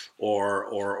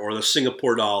or the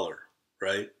Singapore dollar,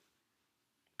 right?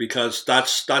 Because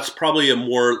that's probably a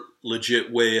more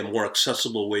legit way, a more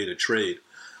accessible way to trade,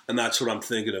 and that's what I'm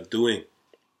thinking of doing.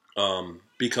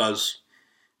 Because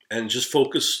and just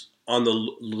focus on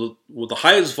with the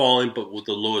highest volume, but with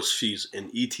the lowest fees in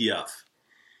ETF,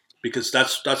 because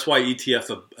that's why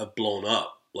ETF have blown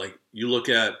up. Like you look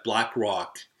at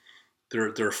BlackRock, they're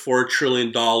a $4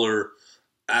 trillion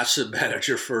asset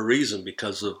manager for a reason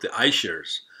because of the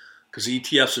iShares. Because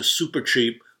ETFs are super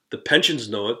cheap. The pensions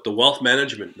know it. The wealth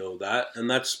management know that, and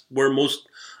that's where most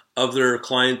of their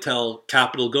clientele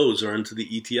capital goes, are into the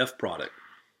ETF product.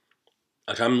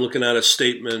 Like I'm looking at a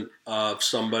statement of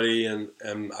somebody, and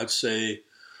I'd say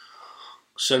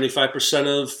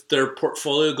 75% of their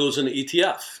portfolio goes into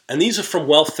ETF. And these are from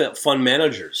wealth fund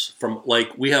managers. From,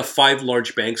 like, we have 5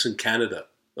 large banks in Canada,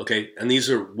 okay? And these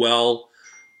are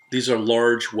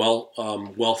large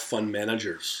wealth fund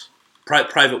managers,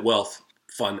 private wealth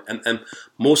fund. And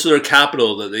most of their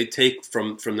capital that they take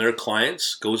from their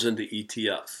clients goes into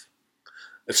ETF,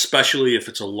 especially if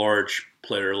it's a large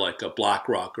player like a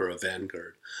BlackRock or a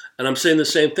Vanguard. And I'm saying the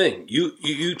same thing.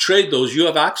 You trade those, you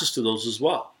have access to those as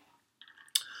well,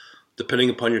 depending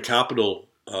upon your capital,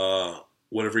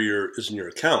 whatever is in your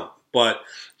account. But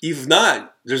if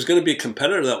not, there's going to be a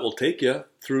competitor that will take you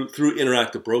through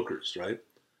Interactive Brokers, right?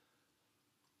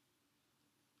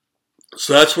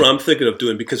 So that's what I'm thinking of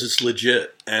doing, because it's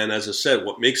legit. And as I said,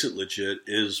 what makes it legit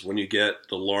is when you get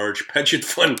the large pension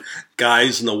fund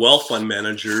guys and the wealth fund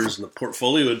managers and the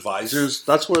portfolio advisors.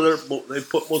 That's where they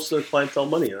put most of their clientele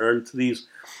money, are into these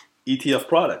ETF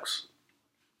products.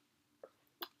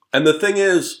 And the thing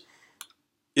is,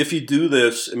 if you do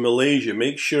this in Malaysia,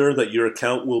 make sure that your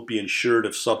account will be insured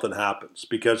if something happens.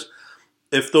 Because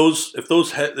if those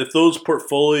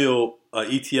portfolio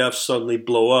ETFs suddenly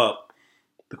blow up,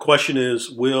 the question is,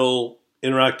 will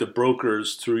Interactive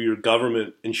Brokers through your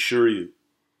government insure you,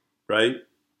 right?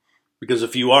 Because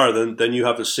if you are, then you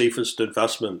have the safest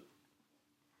investment.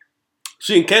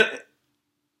 See, in Canada,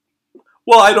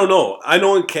 well, I don't know. I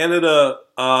know in Canada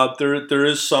there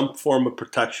is some form of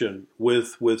protection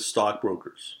with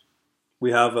stockbrokers.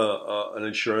 We have an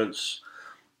insurance.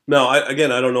 Now,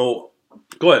 again, I don't know.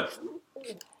 Go ahead.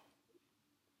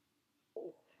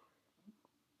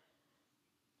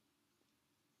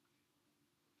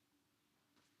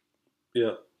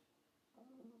 Yeah.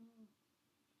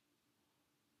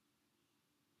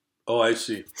 Oh, I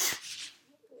see.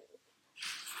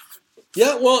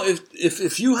 Yeah, well,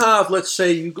 if you have, let's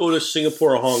say, you go to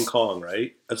Singapore or Hong Kong,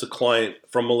 right, as a client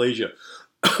from Malaysia,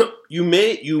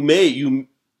 you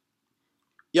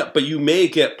yeah, but you may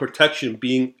get protection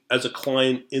being as a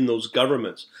client in those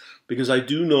governments, because I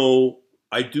do know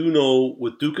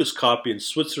with Dukas Copy in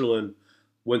Switzerland,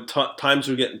 when times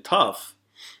are getting tough,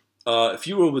 if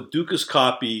you were with Dukas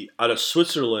Copy out of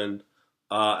Switzerland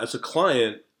as a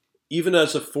client, even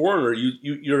as a foreigner,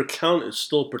 your account is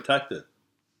still protected.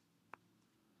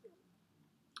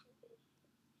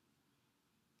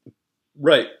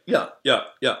 Right. Yeah. Yeah.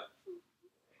 Yeah.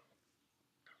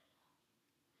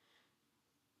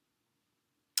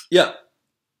 Yeah.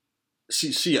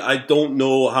 I don't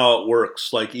know how it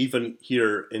works, like even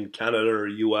here in Canada or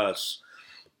US,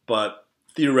 but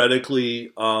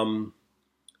theoretically,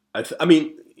 I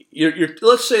mean,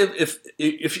 let's say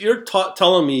if you're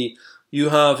telling me you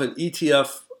have an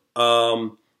ETF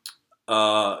um,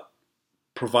 uh,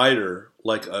 provider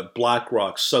like a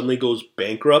BlackRock suddenly goes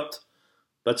bankrupt,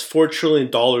 that's $4 trillion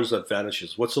that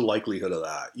vanishes. What's the likelihood of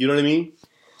that? You know what I mean?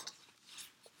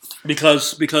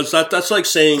 Because that's like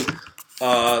saying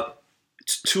uh,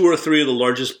 two or three of the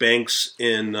largest banks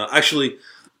in actually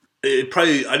it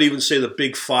probably I'd even say the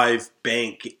big five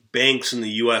banks in the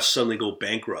U.S. suddenly go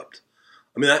bankrupt.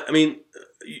 I mean,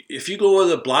 if you go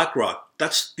with a BlackRock,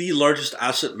 that's the largest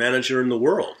asset manager in the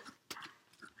world.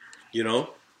 You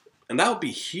know, and that would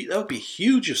be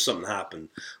huge if something happened.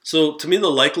 So to me, the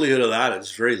likelihood of that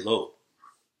is very low.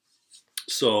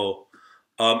 So,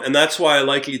 and that's why I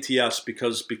like ETFs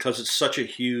because it's such a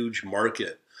huge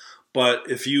market. But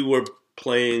if you were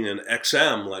playing an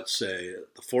XM, let's say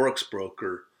the forex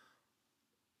broker,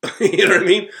 you know what I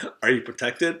mean? Are you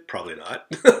protected? Probably not.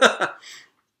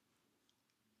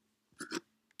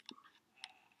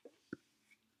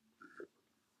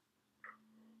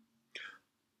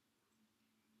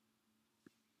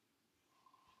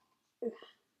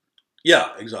 Yeah,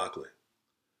 exactly.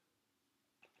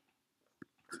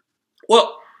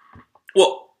 Well,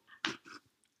 well,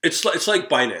 it's like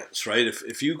Binance, right?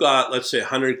 If you got let's say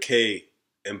 100K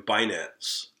in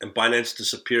Binance and Binance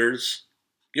disappears,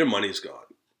 your money's gone.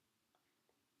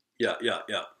 Yeah, yeah,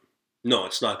 yeah. No,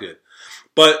 it's not good.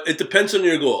 But it depends on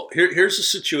your goal. Here's the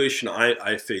situation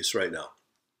I face right now.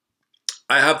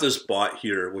 I have this bot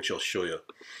here, which I'll show you.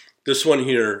 This one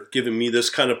here giving me this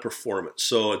kind of performance.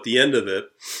 So at the end of it,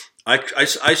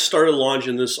 I started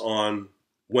launching this on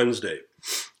Wednesday.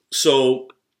 So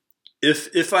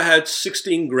if I had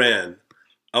 16 grand,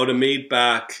 I would have made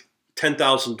back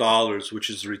 $10,000, which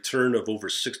is a return of over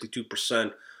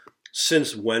 62%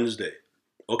 since Wednesday.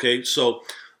 Okay, so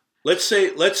let's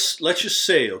just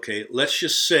say let's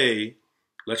just say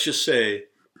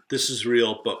this is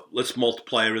real, but let's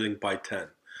multiply everything by 10.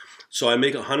 So I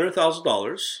make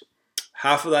 $100,000.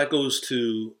 Half of that goes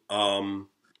to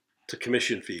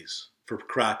commission fees for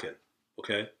Kraken.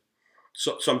 Okay,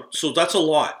 so that's a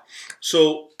lot.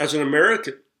 So as an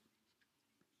American,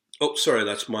 oh sorry,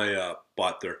 that's my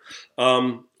bot there.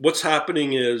 What's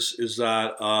happening is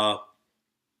that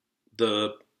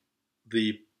the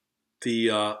the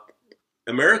the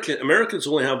Americans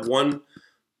only have one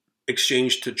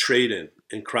exchange to trade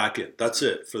in Kraken. That's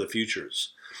it for the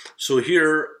futures. So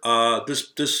here,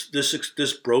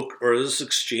 this broke or this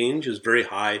exchange is very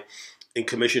high in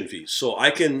commission fees. So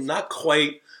I can not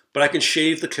quite, but I can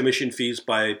shave the commission fees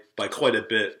by quite a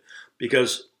bit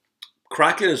because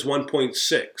Kraken is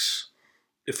 1.6.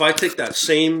 If I take that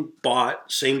same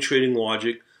bot, same trading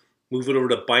logic, move it over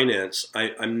to Binance,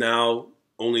 I'm now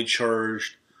only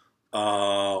charged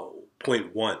zero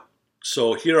point 0.1.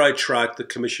 So here I track the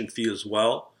commission fee as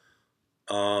well.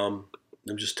 I'm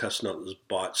just testing out this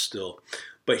bot still.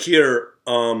 But here,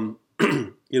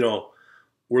 you know,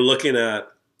 we're looking at,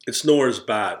 it's nowhere as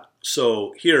bad.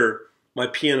 So here, my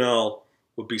P&L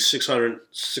would be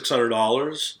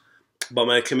 $600, but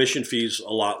my commission fee is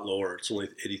a lot lower. It's only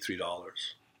 $83.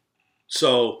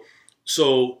 So,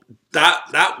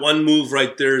 that one move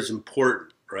right there is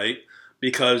important, right?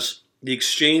 Because the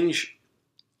exchange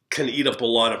can eat up a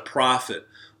lot of profit.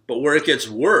 But where it gets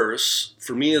worse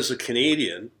for me as a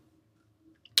Canadian,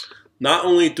 not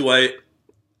only do I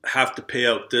have to pay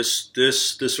out this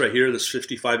right here, this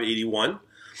 55.81,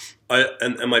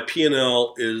 and my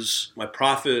P&L is my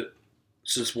profit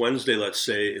since Wednesday, let's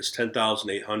say, is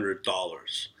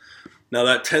 $10,800. Now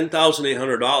that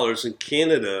 $10,800 in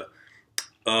Canada,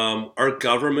 our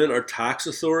government, our tax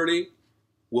authority,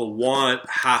 will want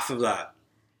half of that.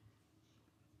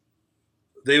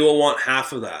 They will want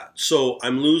half of that. So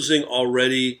I'm losing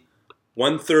already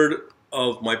 1/3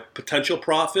 of my potential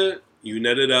profit. You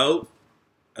net it out,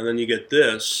 and then you get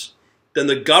this. Then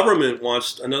the government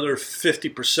wants another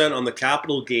 50% on the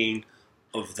capital gain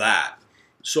of that.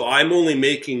 So I'm only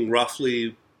making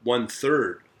roughly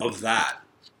 1/3 of that.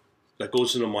 That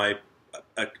goes into my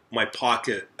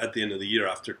pocket at the end of the year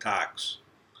after tax.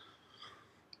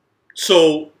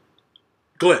 So,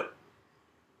 go ahead.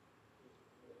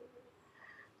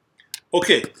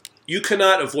 Okay, you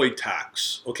cannot avoid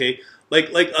tax. Okay,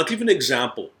 like I'll give you an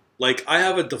example. Like I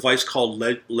have a device called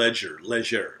Ledger.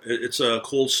 It's a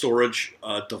cold storage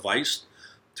device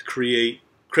to create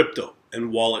crypto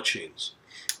and wallet chains.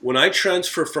 When I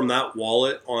transfer from that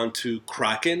wallet onto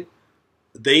Kraken,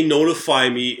 they notify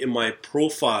me in my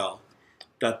profile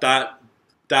that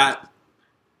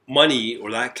money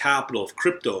or that capital of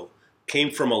crypto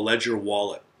came from a Ledger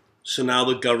wallet. So now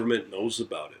the government knows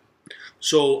about it.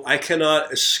 So I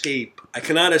cannot escape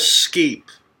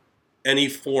any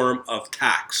form of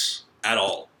tax at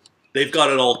all. They've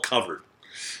got it all covered.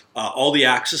 All the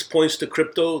access points to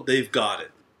crypto, they've got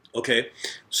it. Okay?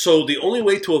 So the only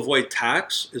way to avoid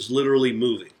tax is literally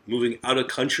moving out of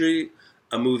country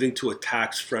and moving to a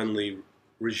tax-friendly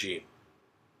regime.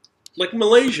 Like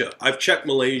Malaysia. I've checked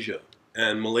Malaysia,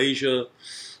 and Malaysia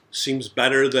seems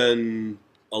better than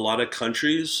a lot of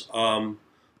countries.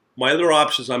 My other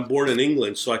options, I'm born in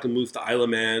England, so I can move to Isle of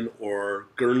Man or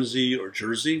Guernsey or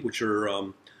Jersey, which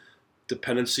are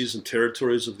dependencies and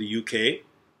territories of the UK.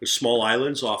 They're small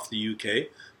islands off the UK.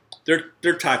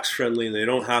 They're tax friendly and they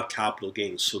don't have capital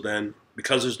gains. So then,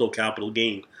 because there's no capital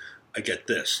gain, I get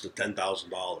this, the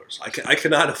 $10,000. I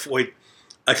cannot avoid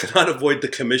the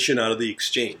commission out of the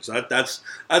exchange. That's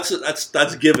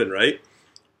given, right?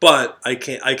 But I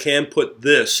can put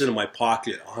this in my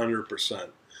pocket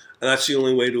 100%. And that's the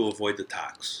only way to avoid the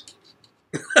tax.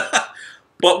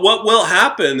 But what will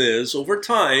happen is, over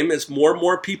time, as more and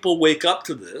more people wake up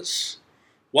to this,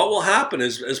 what will happen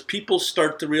is, as people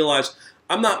start to realize,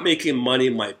 I'm not making money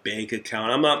in my bank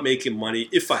account, I'm not making money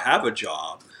if I have a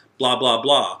job, blah, blah,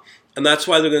 blah. And that's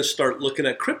why they're going to start looking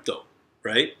at crypto,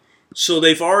 right? So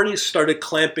they've already started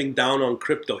clamping down on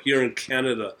crypto here in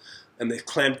Canada, and they've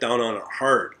clamped down on it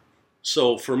hard.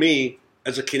 So for me,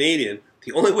 as a Canadian,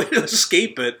 the only way to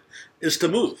escape it is to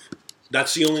move.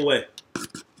 That's the only way.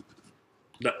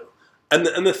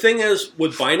 And the thing is,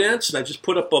 with Binance, and I just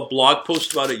put up a blog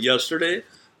post about it yesterday,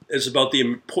 is about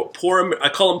the poor, I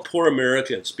call them poor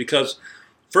Americans, because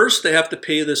first they have to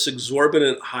pay this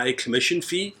exorbitant high commission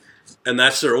fee, and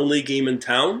that's their only game in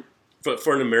town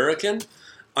for an American.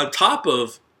 On top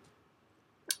of,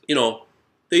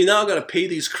 they now got to pay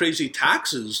these crazy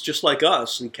taxes, just like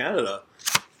us in Canada,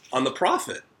 on the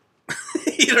profit.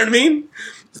 You know what I mean?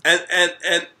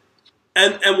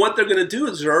 And what they're going to do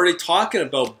is they're already talking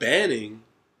about banning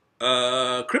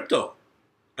crypto.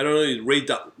 I don't know. I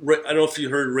don't know if you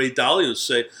heard Ray Dalio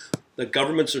say that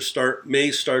governments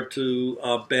may start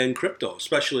to ban crypto,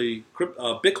 especially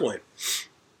Bitcoin.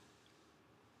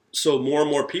 So more and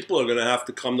more people are going to have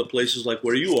to come to places like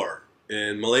where you are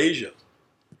in Malaysia,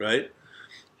 right?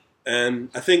 And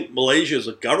I think Malaysia as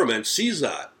a government sees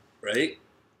that, right?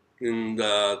 And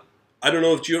I don't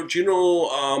know if do you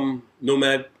know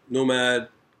Nomad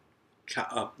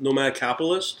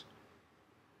Capitalist?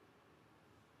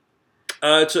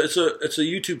 It's a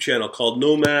YouTube channel called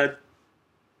Nomad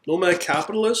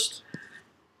Capitalist.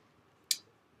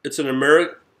 It's an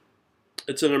American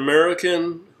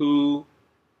who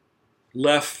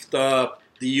left the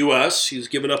U.S. He's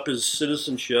given up his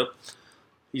citizenship.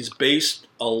 He's based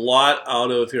a lot out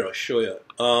of here. I'll show you.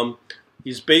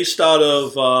 He's based out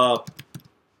of.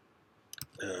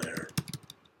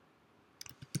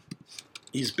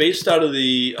 He's based out of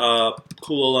the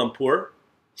Kuala Lumpur,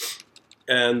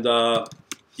 and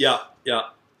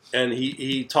and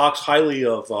he talks highly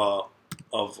of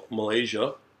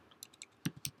Malaysia.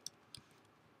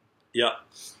 Yeah.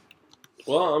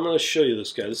 Well, I'm going to show you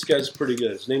this guy. This guy's pretty good.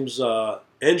 His name's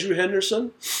Andrew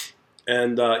Henderson,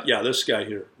 and this guy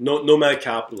here, Nomad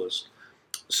Capitalist.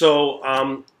 So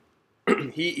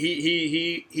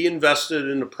he invested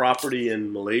in a property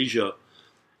in Malaysia,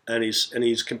 and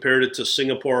he's compared it to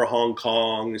Singapore or Hong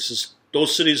Kong.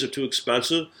 Those cities are too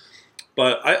expensive.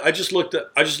 But I just looked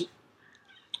at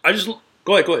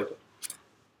go ahead.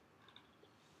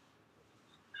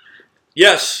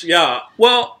 Yes, yeah.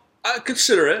 Well, I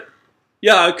consider it.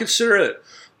 Yeah, I consider it.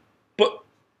 But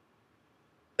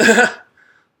the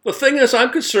thing is,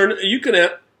 I'm concerned. You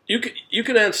you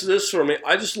can answer this for me.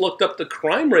 I just looked up the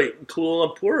crime rate in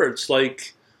Kuala Lumpur. It's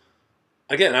like,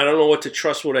 again, I don't know what to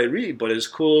trust what I read, but is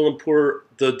Kuala Lumpur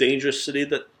the dangerous city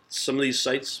that some of these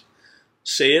sites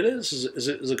say it is?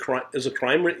 Is a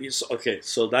crime rate? Okay,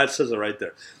 so that says it right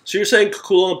there. So you're saying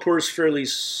Kuala Lumpur is fairly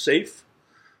safe?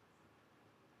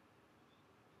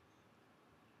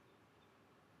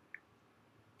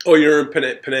 Oh, you're in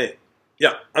Penang. Penang.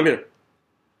 Yeah, I'm here.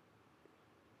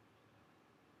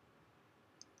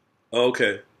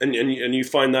 Okay, and you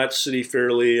find that city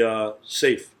fairly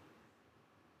safe.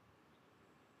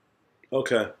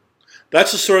 Okay,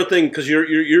 that's the sort of thing because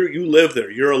you live there.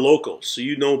 You're a local, so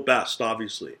you know best,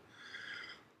 obviously.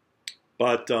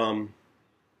 But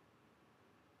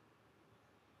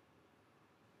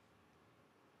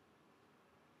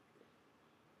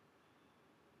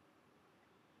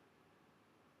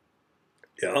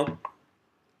yeah.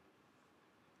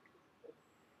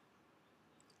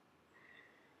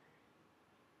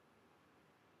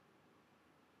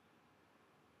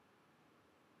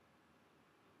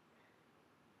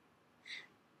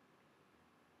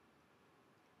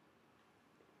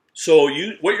 So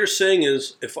what you're saying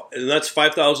is if and that's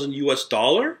 5,000 US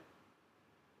dollar.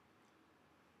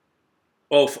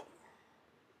 Oh,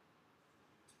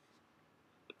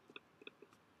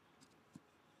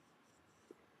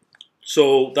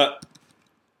 so that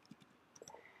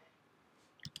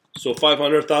so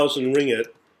 500,000 ringgit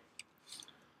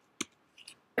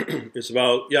is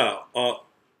about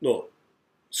no,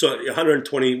 so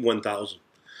 121,000.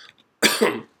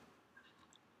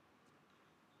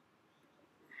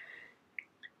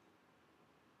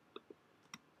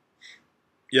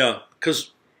 Yeah,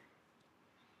 because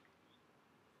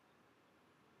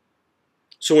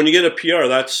so when you get a PR,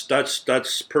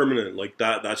 that's permanent. Like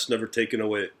that's never taken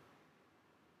away.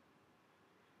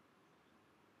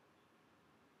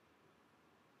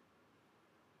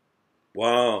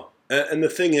 Wow. And the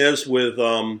thing is with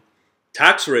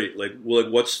tax rate, like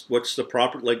what's the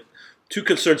proper like two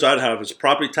concerns I'd have is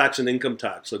property tax and income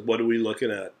tax. Like what are we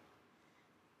looking at?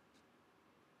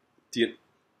 Do you,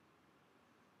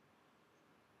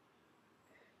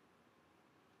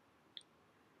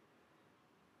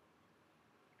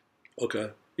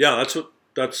 okay. Yeah, that's what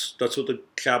the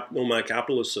nomad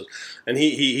capitalist says. And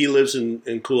he lives in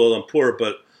Kuala Lumpur,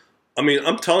 but I mean,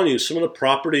 I'm telling you, some of the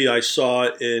property I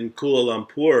saw in Kuala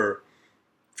Lumpur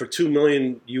for 2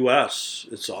 million US,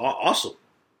 it's awesome.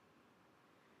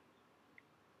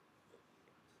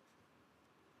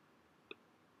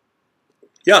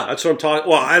 Yeah, that's what I'm talking.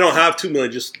 Well, I don't have 2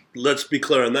 million. Just let's be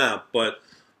clear on that. But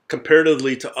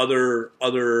comparatively to other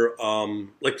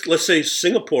like let's say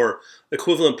Singapore,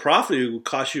 equivalent property would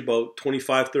cost you about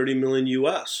 25-30 million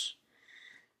US.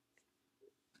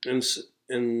 In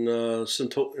in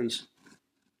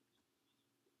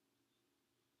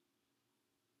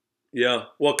yeah,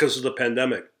 well, because of the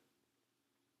pandemic.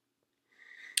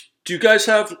 Do you guys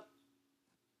have?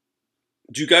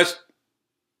 Do you guys?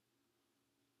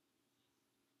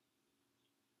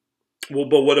 Well,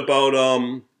 but what about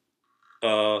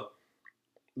uh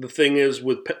the thing is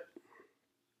with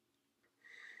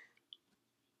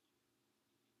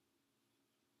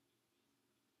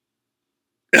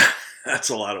that's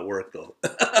a lot of work though.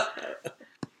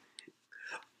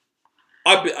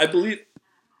 I believe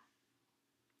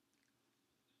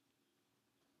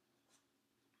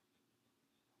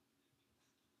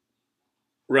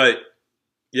right.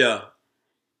 Yeah,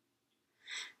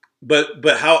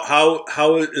 but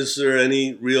how is there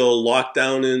any real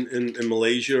lockdown in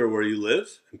Malaysia or where you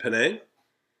live in Penang?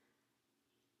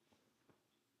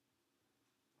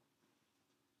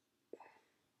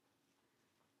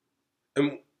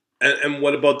 And and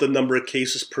what about the number of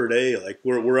cases per day? Like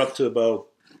we're up to about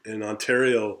in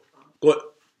Ontario.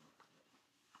 What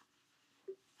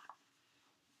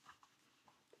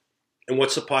and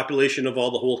what's the population of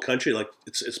all the whole country? Like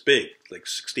it's big, like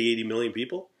 60-80 million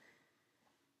people.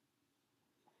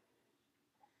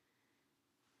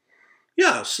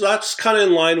 Yeah, so that's kind of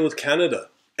in line with Canada.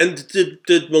 And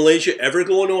did Malaysia ever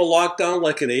go into a lockdown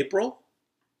like in April?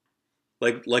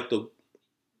 Like the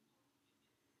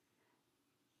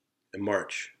in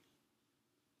March?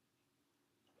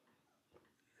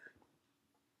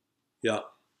 Yeah,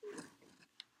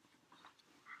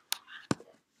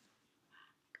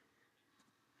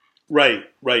 right,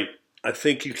 right. I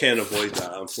think you can't avoid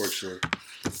that, unfortunately.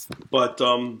 But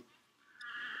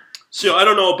so I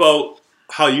don't know about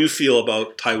how you feel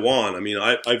about Taiwan. I mean,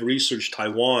 I've researched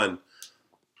Taiwan.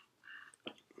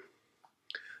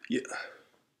 Yeah,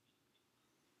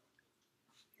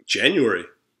 January.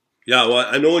 Yeah, well,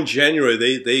 I know in January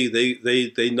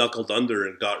they knuckled under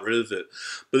and got rid of it.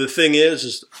 But the thing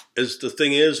is the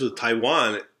thing is with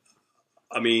Taiwan.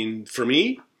 I mean, for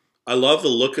me, I love the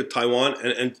look of Taiwan,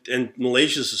 and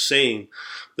Malaysia's the same.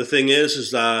 The thing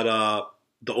is that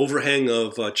the overhang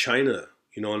of China,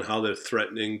 and how they're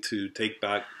threatening to take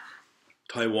back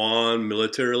Taiwan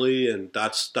militarily, and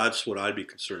that's what I'd be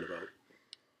concerned about.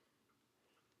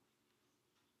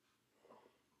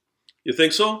 You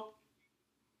think so?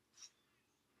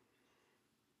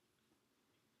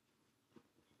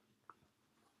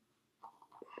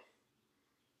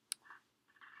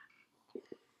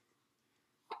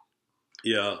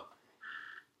 Yeah,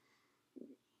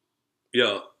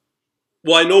 yeah.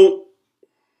 Well, I know.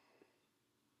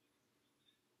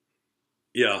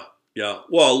 Yeah, yeah.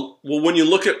 Well, when you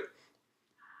look at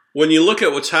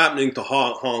what's happening to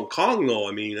Hong Kong, though,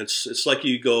 I mean, it's like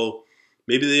you go,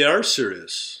 maybe they are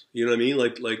serious. You know what I mean?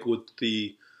 With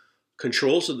the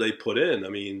controls that they put in. I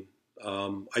mean,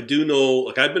 I do know.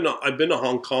 Like I've been to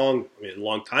Hong Kong. I mean, a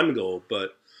long time ago,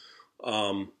 but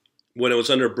when it was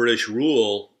under British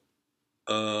rule,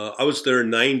 I was there in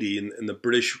 '90, and the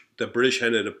British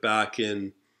handed it back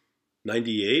in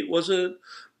 '98, was it?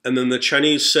 And then the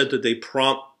Chinese said that they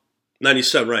prompt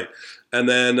 '97, right? And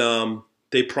then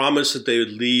they promised that they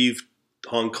would leave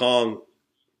Hong Kong.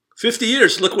 50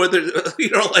 years. Look where they're,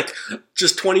 like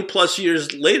just 20 plus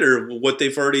years later, what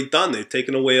they've already done. They've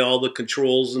taken away all the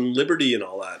controls and liberty and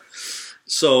all that.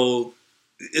 So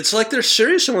it's like they're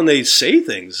serious when they say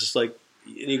things. It's like,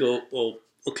 and you go, well,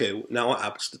 okay, now what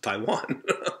happens to Taiwan?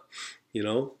 you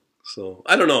know? So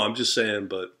I don't know. I'm just saying,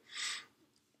 but,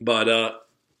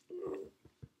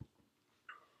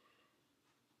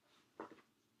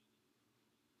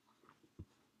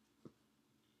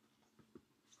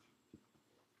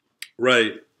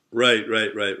 right, right,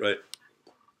 right, right, right,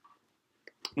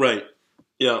 right.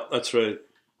 Yeah, that's right.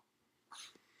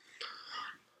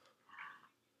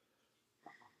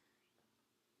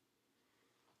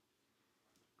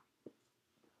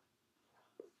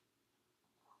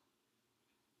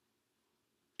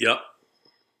 Yeah,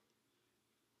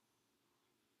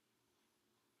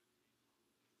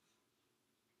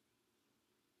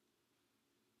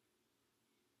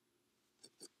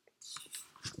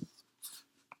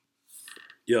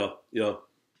 yeah, yeah.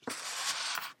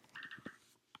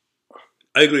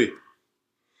 I agree.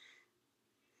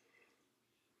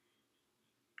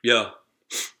 Yeah,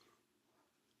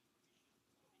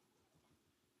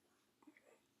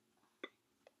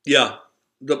 yeah.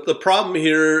 The problem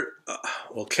here,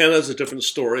 well, Canada's a different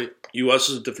story. U.S.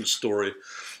 is a different story.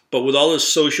 But with all this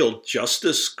social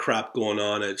justice crap going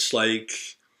on, it's like,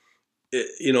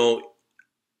 it, you know,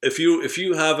 if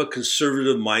you have a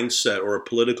conservative mindset or a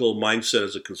political mindset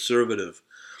as a conservative,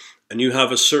 and you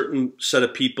have a certain set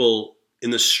of people in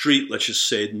the street, let's just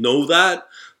say, know that,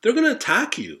 they're going to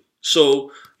attack you.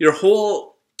 So your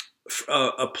whole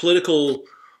a political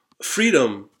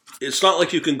freedom, it's not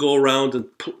like you can go around and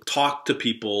talk to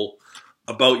people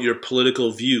about your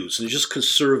political views and you're just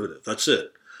conservative. That's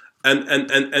it.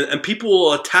 And people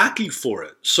will attack you for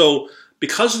it. So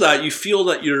because of that, you feel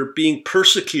that you're being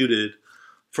persecuted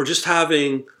for just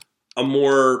having a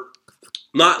more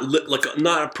not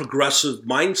a progressive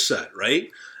mindset,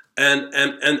 right? And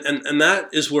that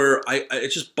is where it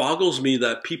just boggles me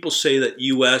that people say that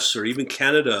U.S. or even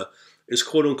Canada is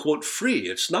quote unquote free.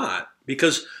 It's not,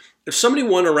 because if somebody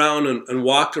went around and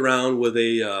walked around with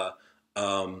a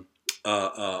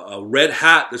red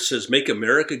hat that says "Make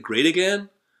America Great Again,"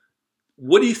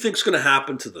 what do you think's going to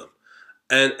happen to them?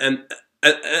 And and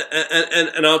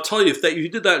and I'll tell you, if you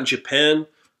did that in Japan,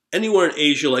 anywhere in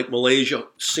Asia like Malaysia,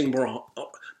 Singapore,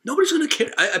 nobody's going to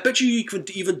care. I bet you could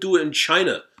even do it in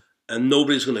China, and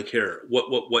nobody's going to care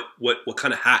what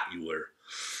kind of hat you wear.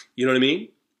 You know what I mean?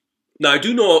 Now I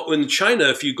do know in China,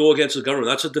 if you go against the government,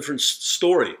 that's a different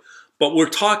story. But we're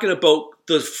talking about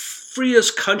the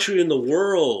freest country in the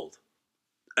world,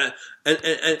 and and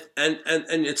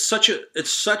it's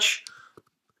such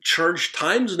charged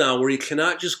times now where you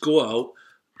cannot just go out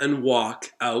and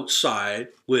walk outside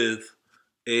with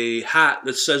a hat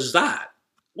that says that.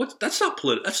 What? That's not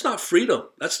political. That's not freedom.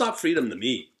 That's not freedom to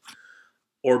me.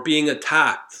 Or being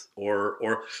attacked.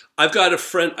 Or I've got a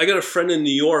friend. I got a friend in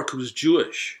New York who's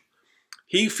Jewish.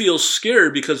 He feels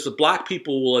scared because the black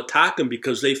people will attack him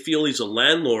because they feel he's a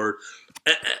landlord.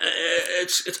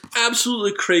 It's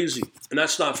absolutely crazy, and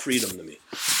that's not freedom to me.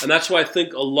 And that's why I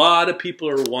think a lot of people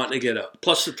are wanting to get out.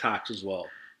 Plus the tax as well.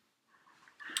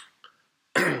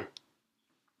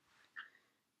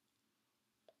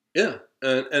 Yeah,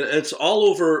 and it's all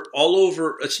over. All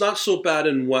over. It's not so bad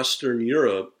in Western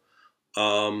Europe.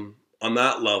 on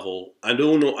that level. I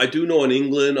don't know. I do know in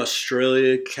England,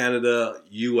 Australia, Canada,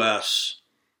 U.S.,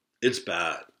 it's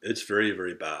bad. It's very,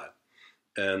 very bad,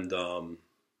 and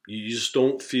you just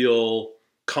don't feel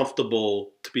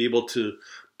comfortable to be able to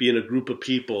be in a group of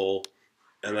people,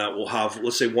 and that will have,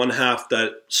 let's say, one half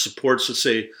that supports, let's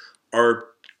say, our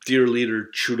dear leader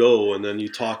Trudeau, and then you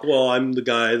talk, well, I'm the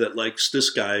guy that likes this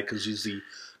guy because he's the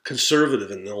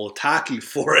conservative, and they'll attack you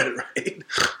for it, right?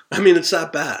 I mean, it's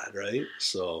that bad, right?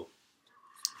 So,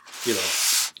 you know,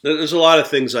 there's a lot of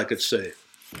things I could say,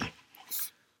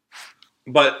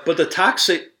 but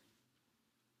the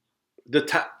the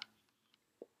ta-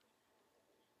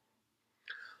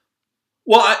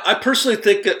 well, I personally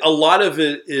think that a lot of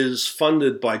it is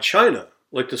funded by China,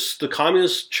 like the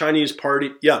Communist Chinese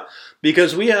Party. Yeah,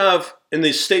 because we have in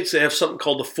the States they have something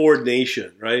called the Ford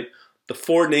Nation, right? The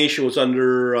Ford Nation was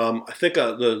under I think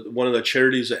the one of the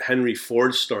charities that Henry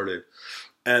Ford started,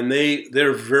 and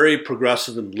they're very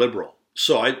progressive and liberal.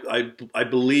 So I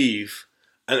believe,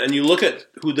 and you look at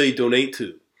who they donate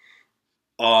to.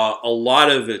 A lot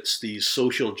of it's these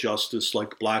social justice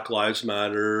like Black Lives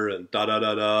Matter and da da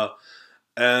da da.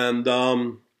 And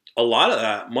a lot of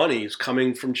that money is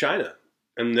coming from China,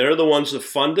 and they're the ones that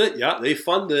fund it. Yeah, they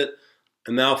fund it,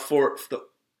 and now the Ford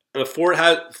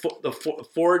had the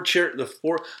Ford chair the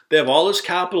Ford they have all this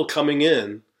capital coming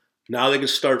in. Now they can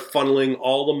start funneling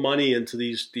all the money into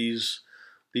these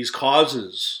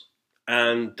causes,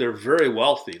 and they're very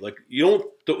wealthy. Like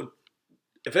you don't.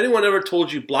 If anyone ever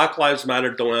told you Black Lives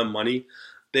Matter don't have money,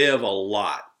 they have a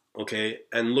lot. Okay,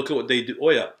 and look at what they do.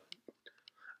 Oh yeah,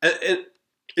 and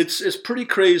it's pretty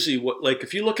crazy. What like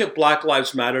if you look at Black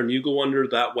Lives Matter and you go under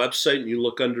that website and you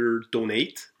look under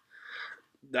donate,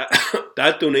 that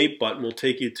that donate button will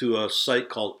take you to a site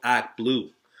called ActBlue,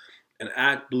 and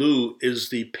ActBlue is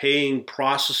the paying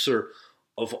processor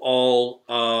of all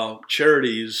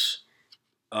charities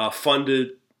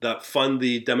funded that fund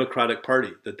the Democratic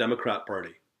Party, the Democrat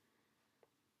Party.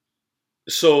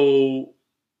 So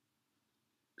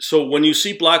so when you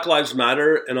see Black Lives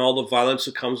Matter and all the violence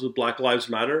that comes with Black Lives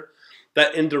Matter,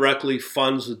 that indirectly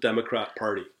funds the Democrat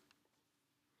Party.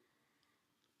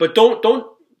 But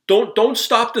don't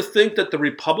stop to think that the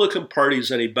Republican Party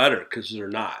is any better because they're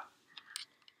not.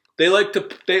 They like to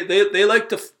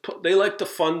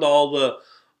fund all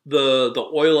the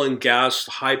oil and gas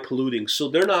high polluting, so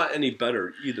they're not any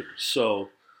better either. So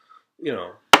you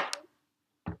know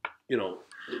you know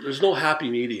there's no happy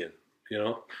median. You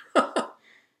know.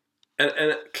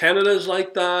 And Canada's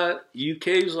like that.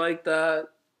 UK's like that.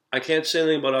 I can't say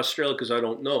anything about Australia because I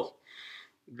don't know.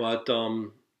 But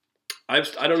I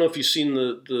don't know if you've seen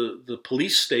the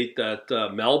police state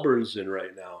that Melbourne's in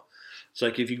right now. It's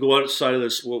like if you go outside of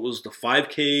this, what was the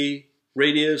 5K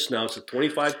radius? Now it's a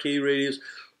 25K radius.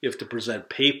 You have to present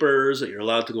papers that you're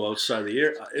allowed to go outside the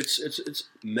area. It's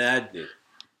maddening,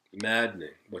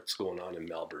 maddening what's going on in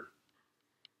Melbourne.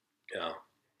 Yeah,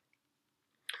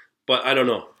 but I don't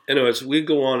know. Anyways, we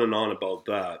go on and on about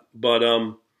that. But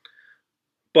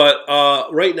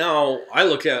right now, I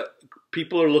look at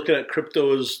people are looking at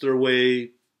crypto as their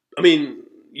way. I mean,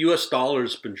 U.S.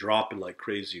 dollar's been dropping like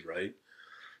crazy, right?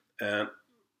 And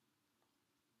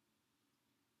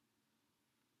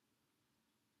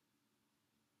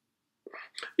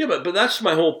yeah, but that's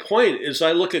my whole point. Is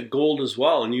I look at gold as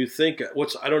well, and you think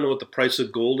what's I don't know what the price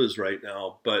of gold is right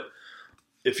now, but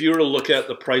if you were to look at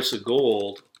the price of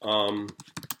gold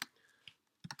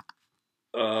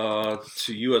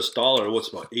to U.S. dollar, what's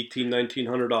about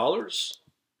 $1,900?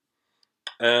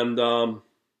 And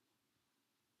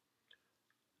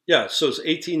yeah, so it's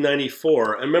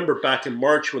 1894. I remember back in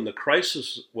March when the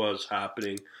crisis was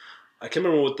happening. I can't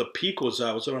remember what the peak was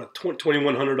at. Was it around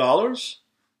 $2,100?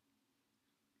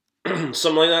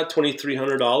 Something like that,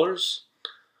 $2,300.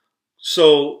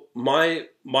 So my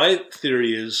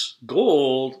theory is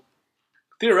gold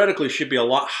theoretically should be a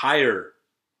lot higher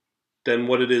than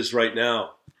what it is right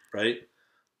now, right?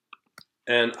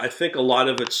 And I think a lot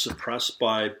of it's suppressed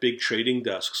by big trading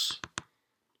desks.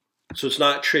 So it's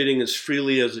not trading as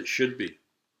freely as it should be.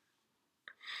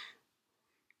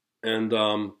 And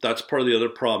that's part of the other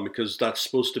problem because that's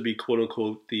supposed to be quote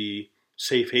unquote the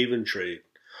safe haven trade.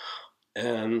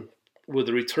 And with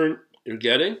the return you're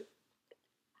getting,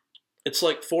 it's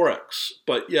like Forex.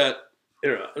 But yet,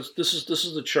 you know, this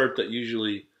is the chart that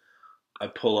usually I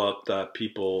pull up that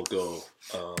people go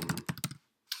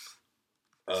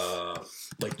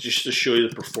like just to show you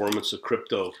the performance of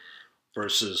crypto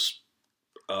versus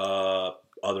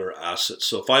other assets.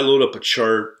 So if I load up a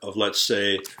chart of let's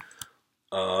say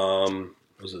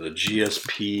was it a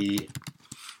GSP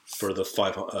for the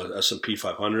S&P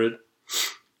 500?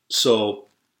 So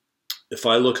if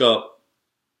I look up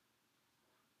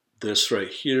this right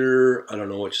here, I don't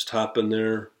know what just happened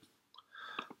there.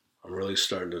 I'm really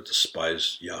starting to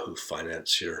despise Yahoo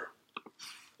Finance here.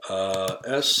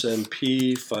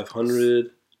 S&P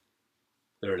 500.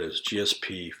 There it is,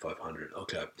 GSP 500.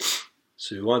 Okay.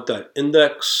 So you want that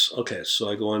index. Okay, so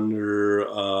I go under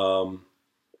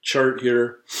chart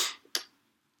here.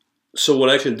 So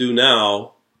what I can do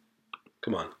now,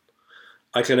 come on,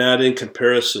 I can add in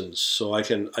comparisons. So I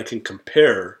can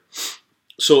compare.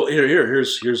 So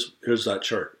here's that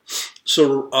chart.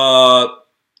 So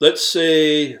let's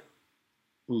say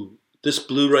this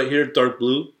blue right here, dark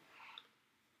blue,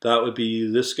 that would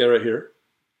be this guy right here.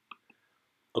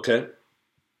 Okay.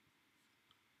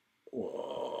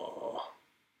 Whoa.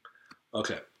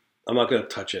 Okay. I'm not going to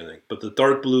touch anything, but the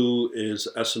dark blue is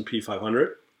S&P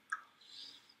 500.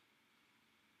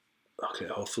 Okay,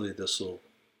 hopefully this will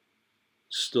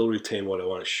still retain what I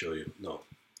want to show you. No.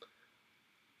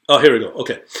 Oh, here we go.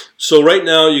 Okay. So right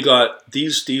now you got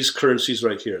these currencies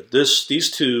right here.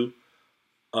 These two,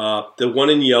 the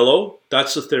one in yellow,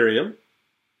 that's Ethereum.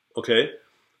 Okay.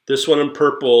 This one in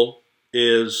purple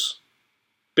is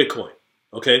Bitcoin.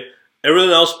 Okay.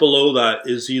 Everything else below that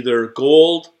is either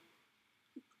gold,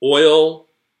 oil,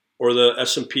 or the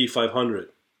S&P 500,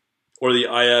 or the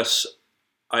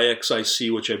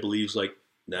IXIC, which I believe is like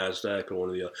NASDAQ or one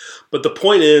of the other. But the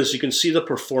point is, you can see the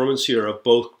performance here of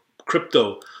both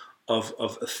crypto, of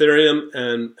Ethereum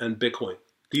and Bitcoin.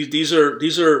 These are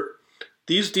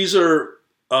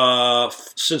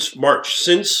since March,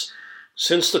 since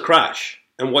the crash,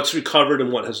 and what's recovered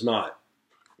and what has not.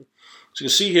 So you can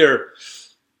see here.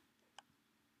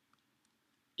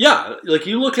 Yeah, like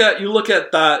you look at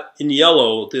that in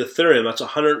yellow, the Ethereum, that's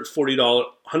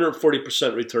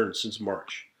 $140% return since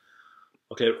March.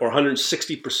 Okay, or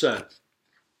 160%.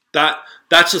 That's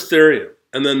Ethereum.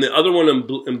 And then the other one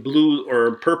in blue or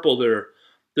in purple there,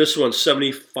 this one's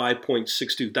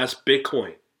 75.62. That's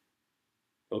Bitcoin.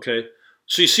 Okay?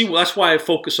 So you see, that's why I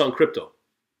focus on crypto.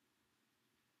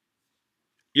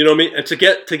 You know what I mean? And to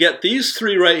get these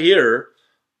three right here,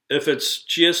 if it's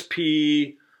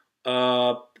GSP,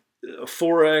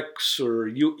 Forex, or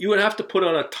you would have to put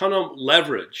on a ton of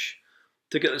leverage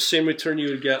to get the same return you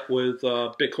would get with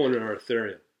Bitcoin or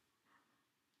Ethereum.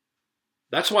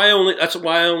 That's why I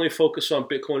only focus on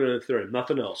Bitcoin and Ethereum,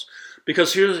 nothing else.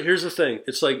 Because here's the thing: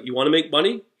 it's like you want to make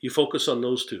money, you focus on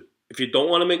those two. If you don't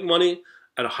want to make money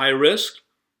at a high risk,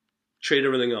 trade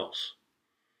everything else.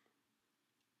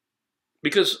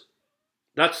 Because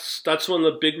that's one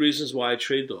of the big reasons why I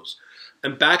trade those.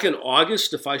 And back in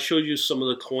August, if I showed you some of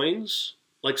the coins,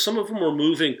 like some of them were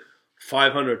moving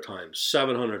 500 times,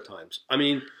 700 times. I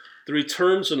mean, the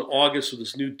returns in August with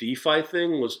this new DeFi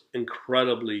thing was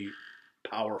incredibly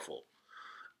powerful.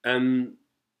 And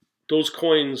those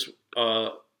coins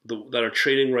that are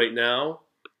trading right now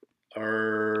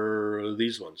are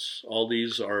these ones. All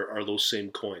these are those same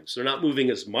coins. They're not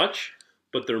moving as much,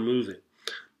 but they're moving.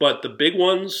 But the big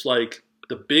ones, like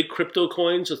the big crypto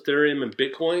coins, Ethereum and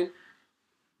Bitcoin,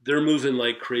 they're moving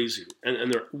like crazy.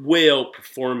 And they're way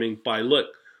outperforming by,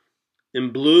 look,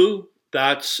 in blue,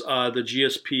 that's the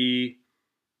GSP,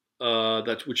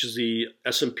 which is the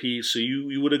S&P. So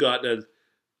you would have gotten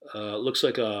looks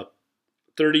like a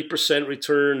 30%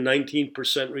 return,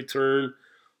 19% return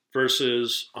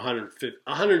versus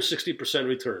 160%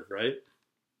 return, right?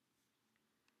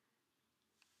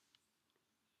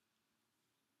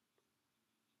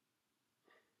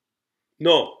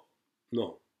 No.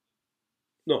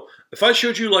 If I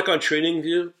showed you like on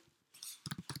TradingView,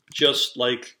 just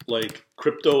like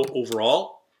crypto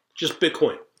overall, just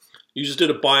Bitcoin. You just did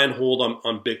a buy and hold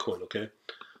on Bitcoin, okay?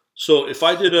 So if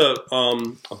I did a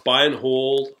buy and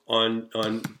hold on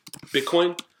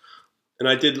Bitcoin, and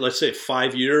I did, let's say, a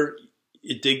 5-year,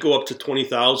 it did go up to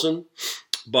 20,000,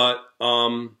 but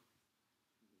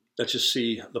let's just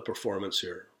see the performance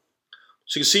here.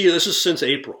 So you can see this is since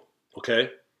April,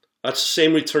 okay? That's the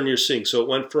same return you're seeing. So it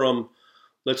went from,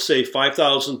 let's say,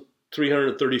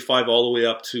 5,335 all the way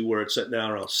up to where it's at now,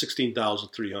 around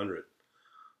 16,300.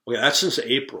 Okay, that's since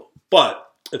April.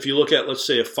 But if you look at, let's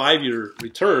say, a 5-year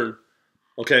return,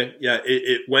 okay, yeah,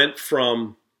 it went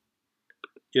from,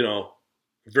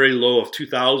 very low of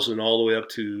 2,000 all the way up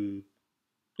to,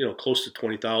 close to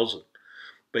 20,000.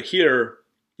 But here,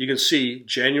 you can see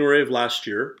January of last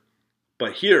year,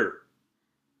 but here,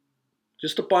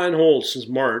 just a buy and hold since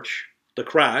March, the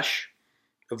crash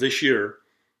of this year,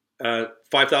 at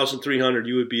 5,300,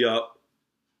 you would be up,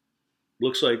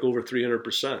 looks like over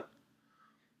 300%.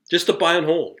 Just a buy and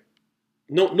hold.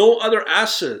 No other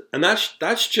asset. And that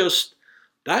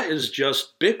is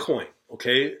just Bitcoin,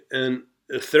 okay? And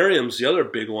Ethereum's the other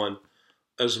big one.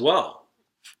 as well.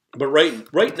 But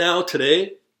right now,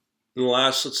 today, in the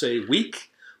last, let's say,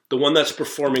 week, the one that's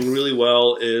performing really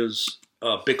well is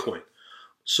Bitcoin.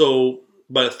 So,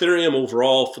 but Ethereum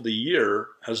overall for the year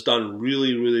has done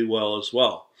really, really well as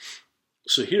well.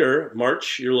 So here,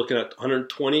 March, you're looking at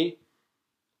 120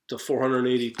 to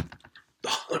 $480.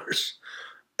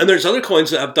 And there's other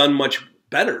coins that have done much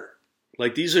better.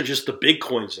 Like these are just the big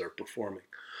coins that are performing.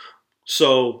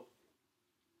 So,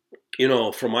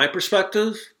 from my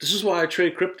perspective, this is why I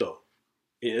trade crypto.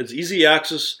 It's easy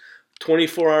access,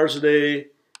 24 hours a day.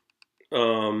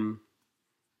 And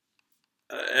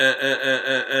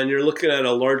you're looking at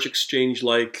a large exchange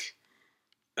a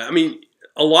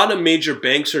lot of major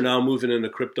banks are now moving into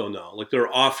crypto now. Like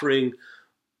they're offering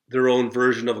their own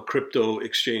version of a crypto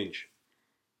exchange.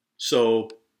 So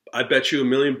I bet you $1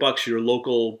 million your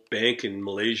local bank in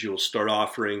Malaysia will start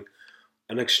offering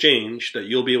an exchange that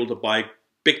you'll be able to buy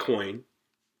Bitcoin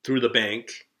through the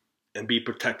bank and be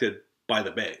protected by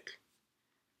the bank.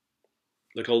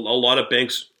 Like a lot of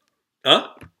banks, huh?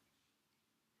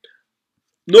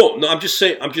 No, I'm just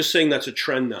saying that's a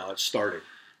trend now. It's starting.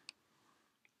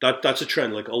 That's a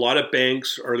trend. Like a lot of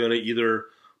banks are going to either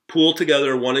pool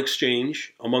together one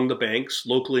exchange among the banks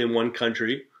locally in one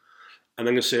country, and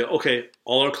I'm going to say, okay,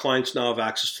 all our clients now have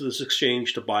access to this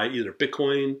exchange to buy either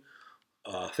Bitcoin,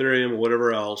 Ethereum, or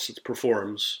whatever else it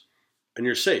performs, and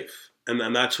you're safe.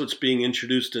 And that's what's being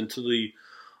introduced into the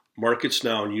markets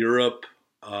now in Europe.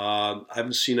 I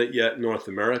haven't seen it yet in North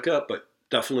America, but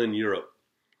definitely in Europe.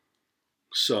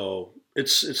 So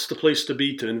it's the place to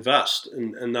be to invest,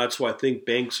 and that's why I think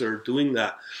banks are doing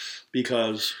that,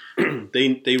 because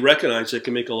they recognize they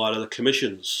can make a lot of the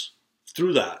commissions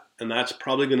through that, and that's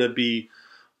probably going to be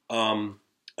a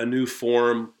new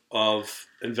form of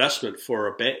investment for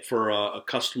a bank, for a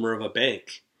customer of a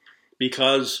bank,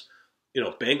 because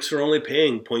banks are only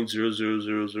paying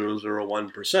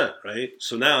 0.0000001%, right?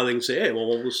 So now they can say, hey, well,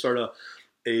 we'll start a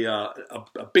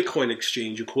Bitcoin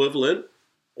exchange equivalent,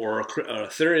 or a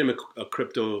Ethereum a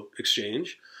crypto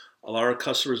exchange. Allow our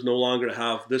customers no longer to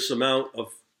have this amount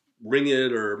of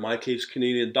ringgit, or in my case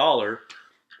Canadian dollar,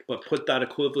 but put that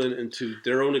equivalent into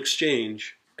their own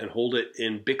exchange and hold it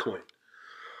in Bitcoin.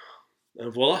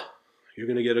 And voila, you're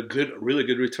going to get a really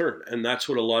good return. And that's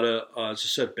what a lot of, as I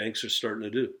said, banks are starting to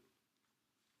do.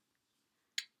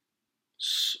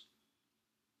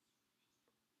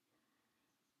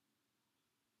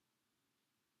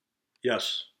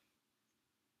 Yes.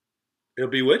 It'll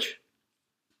be which?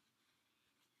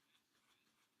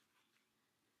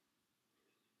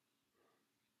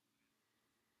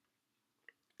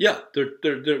 Yeah,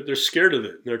 they're scared of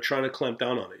it. They're trying to clamp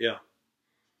down on it. Yeah.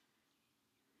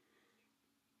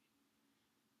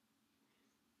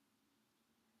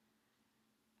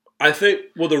 I think,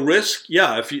 well, the risk,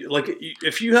 yeah. If you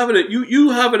have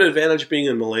you have an advantage being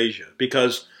in Malaysia,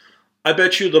 because I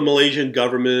bet you the Malaysian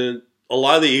government, a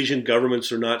lot of the Asian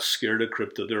governments are not scared of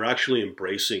crypto. They're actually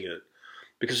embracing it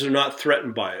because they're not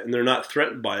threatened by it, and they're not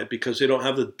threatened by it because they don't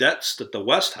have the debts that the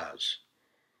West has,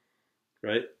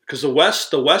 right? Because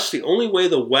the only way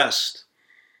the West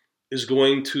is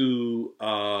going to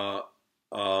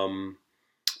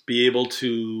be able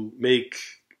to make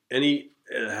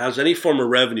has any form of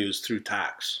revenues through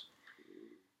tax.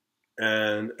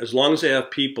 And as long as they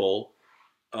have people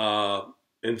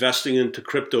investing into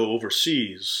crypto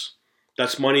overseas,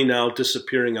 that's money now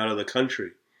disappearing out of the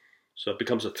country. So it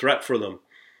becomes a threat for them.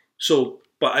 So,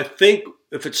 but I think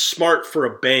if it's smart for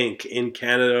a bank in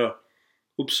Canada,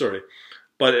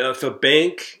 but if a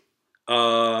bank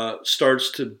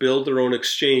starts to build their own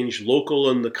exchange local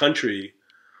in the country,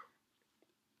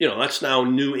 that's now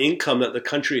new income that the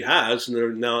country has, and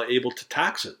they're now able to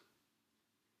tax it.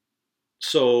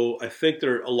 So I think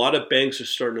a lot of banks are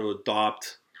starting to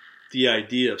adopt the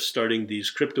idea of starting these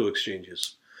crypto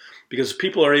exchanges, because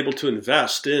people are able to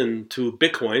invest into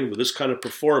Bitcoin with this kind of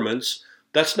performance.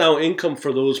 That's now income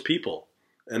for those people,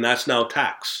 and that's now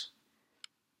tax,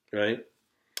 right?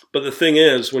 But the thing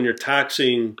is, when you're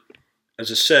taxing,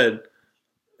 as I said,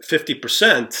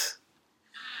 50%,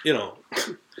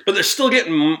 but they're still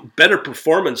getting better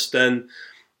performance than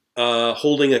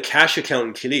holding a cash account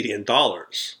in Canadian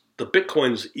dollars. The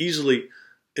Bitcoin is easily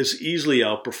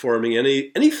outperforming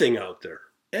anything out there.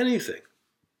 Anything.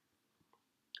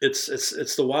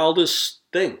 It's the wildest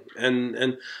thing.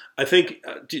 And I think,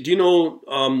 do you know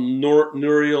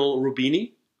Nouriel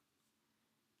Roubini?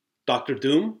 Dr.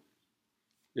 Doom?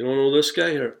 You don't know this guy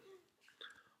here?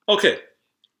 Okay.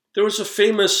 There was a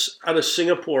famous, out of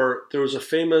Singapore,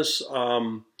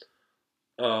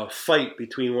 fight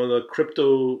between one of the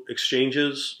crypto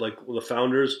exchanges, like the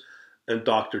founders, and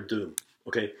Dr. Doom.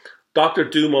 Okay, Dr.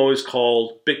 Doom always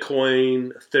called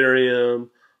Bitcoin, Ethereum,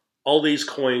 all these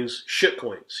coins shit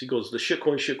coins. He goes, the shit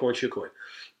coin, shit coin, shit coin.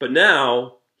 But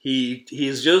now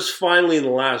he's just finally in the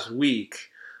last week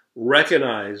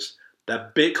recognized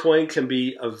that Bitcoin can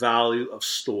be a value of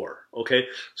store. Okay,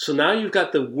 so now you've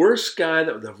got the worst guy,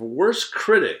 the worst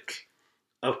critic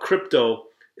of crypto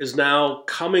is now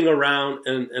coming around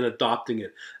and adopting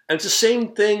it. And it's the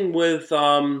same thing with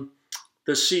the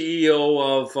CEO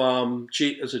of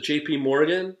is it JP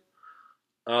Morgan?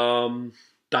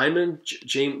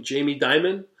 Jamie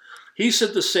Dimon. He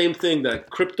said the same thing, that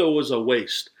crypto was a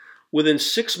waste. Within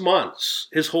 6 months,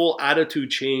 his whole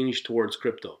attitude changed towards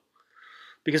crypto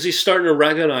because he's starting to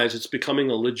recognize it's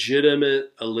becoming a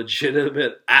legitimate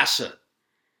asset,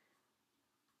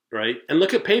 right? And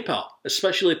look at PayPal,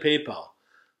 especially PayPal.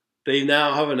 They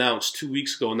now have announced 2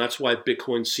 weeks ago, and that's why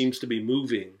Bitcoin seems to be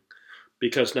moving,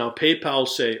 because now PayPal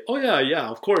say, oh yeah,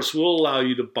 of course, we'll allow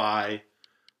you to buy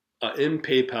in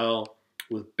PayPal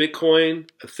with Bitcoin,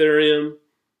 Ethereum,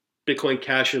 Bitcoin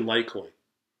Cash, and Litecoin.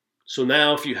 So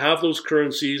now if you have those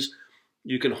currencies,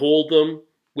 you can hold them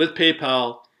with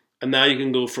PayPal, and now you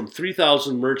can go from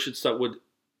 3,000 merchants that would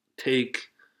take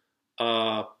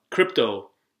crypto,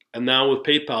 and now with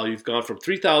PayPal, you've gone from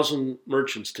 3,000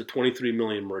 merchants to 23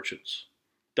 million merchants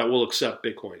that will accept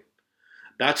Bitcoin.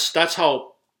 That's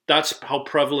how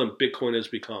prevalent Bitcoin has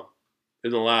become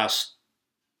in the last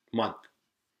month,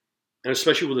 and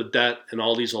especially with the debt and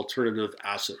all these alternative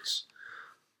assets.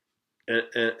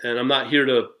 And I'm not here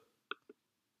to,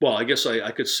 well, I guess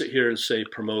I could sit here and say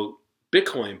promote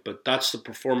Bitcoin, but that's the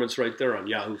performance right there on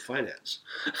Yahoo Finance,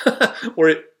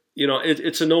 or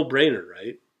it's a no-brainer,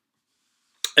 right?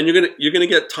 And you're gonna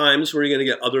get times where you're gonna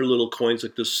get other little coins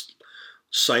like this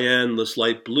cyan, this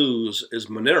light blue is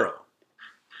Monero,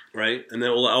 right? And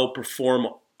that will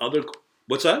outperform other.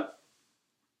 What's that?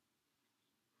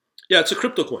 Yeah, it's a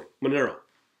crypto coin, Monero,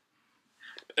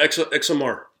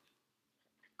 XMR.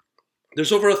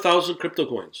 There's over 1,000 crypto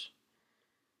coins.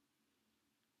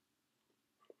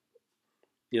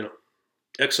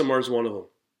 XMR is one of them.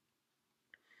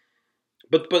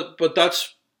 But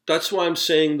that's why I'm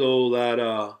saying though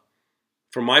that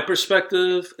from my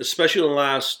perspective, especially in the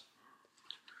last,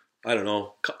 I don't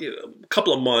know,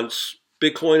 couple of months,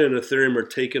 Bitcoin and Ethereum are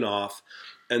taking off,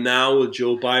 and now with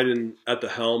Joe Biden at the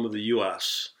helm of the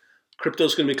U.S., crypto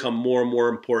is going to become more and more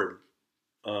important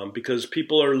because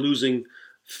people are losing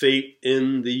faith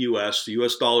in the U.S. The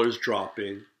U.S. dollar is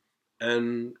dropping,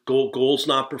 and gold's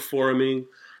not performing,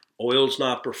 oil's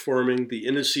not performing. The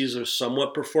indices are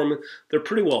somewhat performing. They're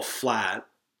pretty well flat.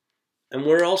 And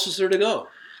where else is there to go?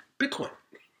 Bitcoin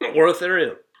or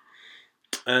Ethereum.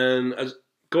 And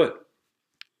go ahead.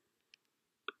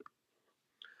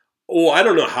 Oh, I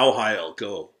don't know how high it'll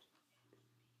go.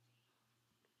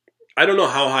 I don't know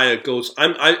how high it goes.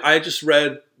 I just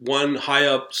read one high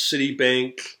up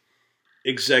Citibank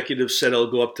executive said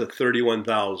it'll go up to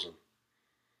 31,000.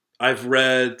 I've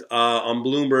read on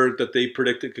Bloomberg that they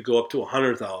predict it could go up to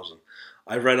 100,000.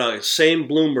 I've read on same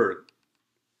Bloomberg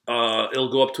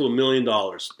it'll go up to $1 million.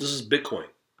 This is Bitcoin.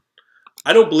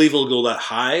 I don't believe it'll go that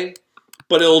high,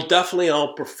 but it'll definitely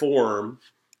outperform.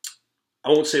 I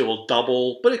won't say it will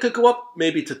double, but it could go up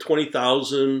maybe to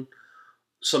 20,000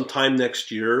 sometime next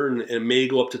year, and it may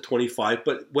go up to 25.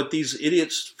 But what these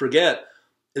idiots forget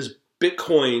is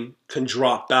Bitcoin can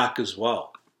drop back as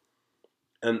well,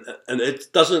 and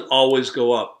it doesn't always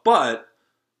go up. But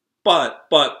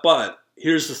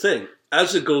here's the thing: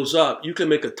 as it goes up, you can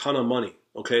make a ton of money.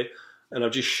 Okay, and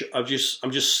I'm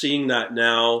just seeing that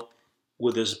now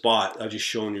with this bot. I've just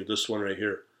shown you this one right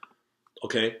here.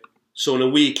 Okay, so in a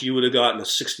week you would have gotten a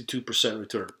 62%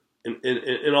 return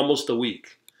in almost a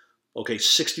week. Okay,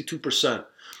 62%.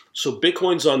 So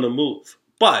Bitcoin's on the move.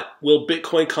 But will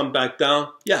Bitcoin come back down?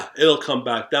 Yeah, it'll come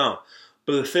back down.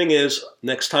 But the thing is,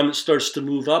 next time it starts to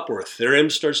move up or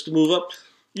Ethereum starts to move up,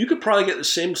 you could probably get the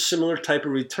same similar type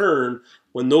of return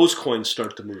when those coins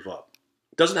start to move up.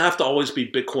 It doesn't have to always be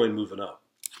Bitcoin moving up.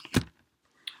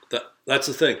 That's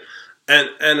the thing.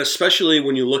 And especially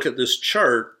when you look at this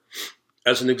chart,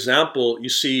 as an example, you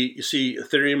see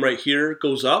Ethereum right here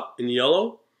goes up in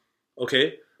yellow,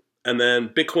 okay? And then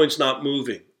Bitcoin's not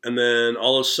moving. And then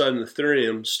all of a sudden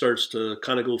Ethereum starts to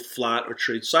kind of go flat or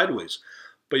trade sideways.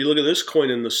 But you look at this coin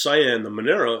in the cyan, the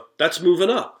Monero, that's moving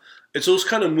up. It's those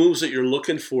kind of moves that you're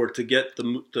looking for to get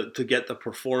the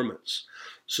performance.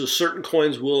 So certain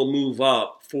coins will move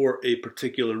up for a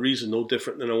particular reason, no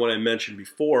different than what I mentioned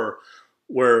before,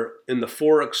 where in the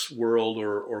Forex world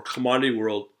or commodity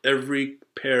world, every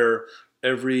pair,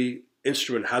 every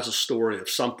instrument has a story of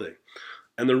something.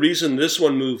 And the reason this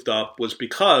one moved up was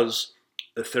because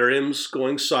Ethereum's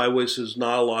going sideways. There's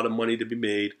not a lot of money to be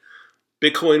made.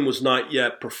 Bitcoin was not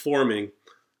yet performing.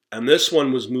 And this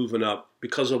one was moving up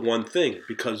because of one thing.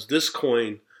 Because this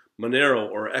coin, Monero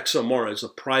or XMR, is a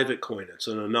private coin. It's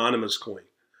an anonymous coin.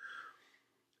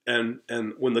 And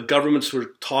when the governments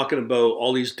were talking about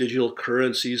all these digital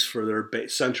currencies for their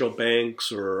central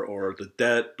banks or the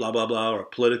debt, blah, blah, blah, or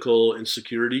political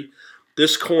insecurity,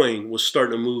 this coin was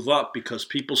starting to move up because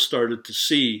people started to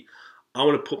see, I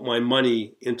want to put my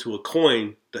money into a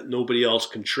coin that nobody else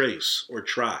can trace or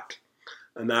track.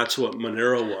 And that's what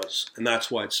Monero was. And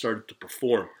that's why it started to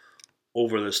perform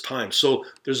over this time. So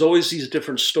there's always these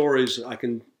different stories I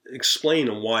can explain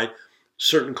on why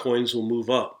certain coins will move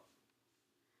up.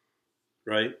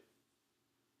 Right?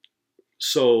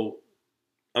 So,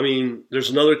 I mean, there's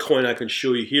another coin I can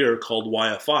show you here called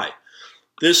YFI.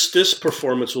 This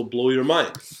performance will blow your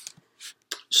mind.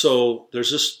 So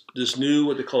there's this new,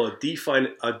 what they call a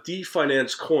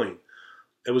definance coin.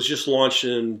 It was just launched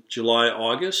in July,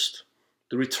 August.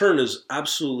 The return is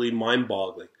absolutely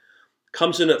mind-boggling.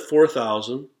 Comes in at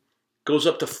 $4,000, goes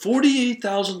up to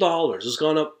 $48,000. It's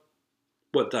gone up,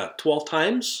 12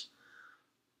 times?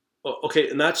 Okay,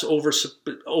 and that's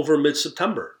over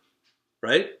mid-September,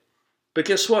 right? But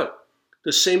guess what?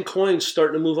 The same coin's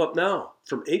starting to move up now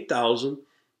from 8,000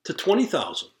 to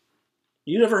 20,000.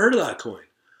 You never heard of that coin,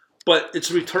 but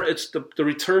the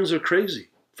returns are crazy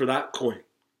for that coin,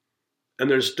 and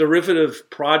there's derivative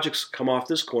projects come off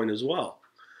this coin as well.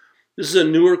 This is a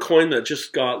newer coin that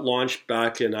just got launched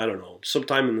back in, I don't know,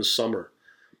 sometime in the summer.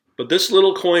 But this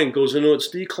little coin goes into its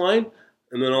decline,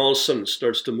 and then all of a sudden it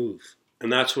starts to move.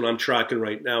 And that's what I'm tracking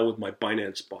right now with my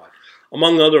Binance bot.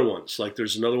 Among other ones, like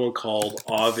there's another one called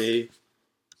Aave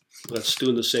that's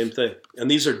doing the same thing. And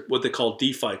these are what they call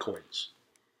DeFi coins.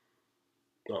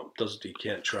 No, you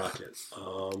can't track it.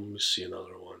 Let me see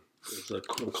another one. There's a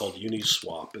one called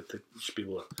Uniswap. I think you should be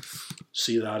able to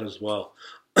see that as well.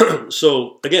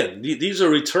 So again, these are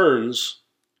returns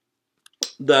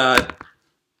that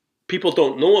people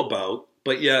don't know about,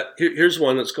 but yet here's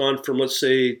one that's gone from, let's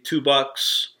say,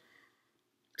 $2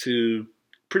 to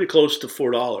pretty close to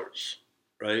 $4,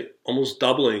 right? Almost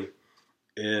doubling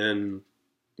in,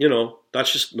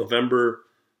 that's just November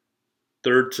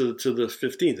 3rd to the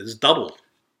 15th. It's doubled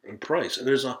in price. And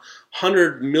there's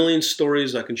 100 million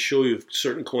stories I can show you of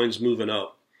certain coins moving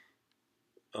up.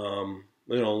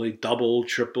 They double,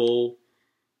 triple,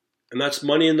 and that's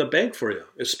money in the bank for you,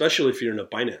 especially if you're in a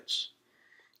Binance.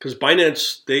 Because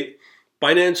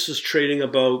Binance is trading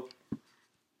about,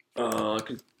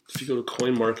 if you go to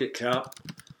CoinMarketCap,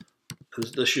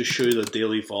 this should show you the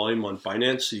daily volume on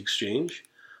Binance, the exchange.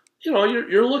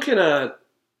 You're looking at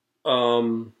let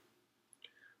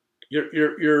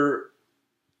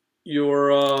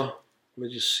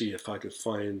me just see if I could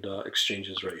find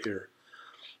exchanges right here.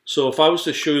 So if I was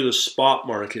to show you the spot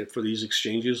market for these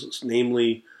exchanges,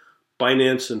 namely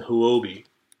Binance and Huobi,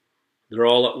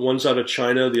 one's out of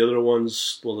China, the other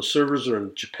one's, the servers are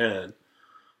in Japan.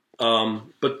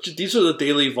 But these are the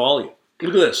daily volume.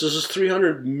 Look at this. This is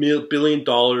 $300 billion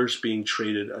being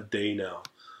traded a day now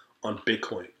on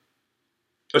Bitcoin.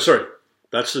 Oh, sorry.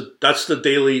 That's the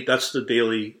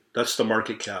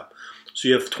market cap. So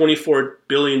you have $24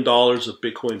 billion of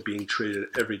Bitcoin being traded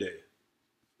every day,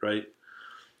 right?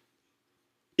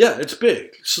 Yeah, it's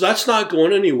big. So that's not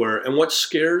going anywhere. And what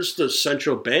scares the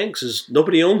central banks is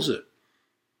nobody owns it.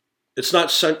 It's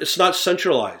not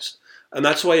centralized. And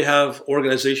that's why you have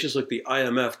organizations like the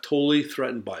IMF totally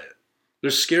threatened by it.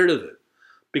 They're scared of it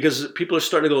because people are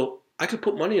starting to go, I could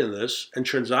put money in this and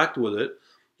transact with it,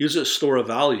 use it as store of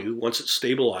value once it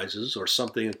stabilizes or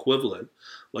something equivalent,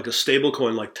 like a stable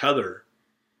coin like Tether.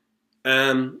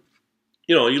 And,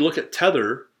 you look at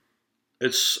Tether,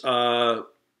 it's,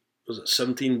 was it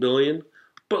 17 billion?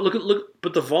 But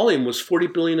the volume was 40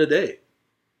 billion a day.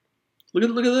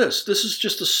 Look at this. This is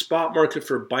just a spot market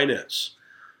for Binance.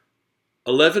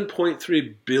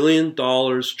 $11.3 billion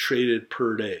traded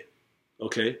per day,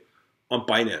 okay, on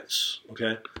Binance,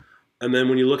 okay? And then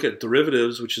when you look at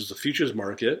derivatives, which is the futures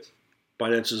market,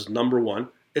 Binance is number one,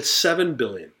 it's $7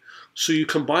 billion. So you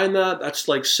combine that, that's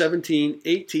like 17,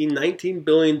 18, 19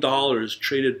 billion dollars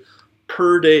traded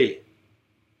per day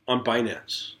on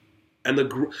Binance. And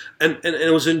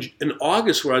it was in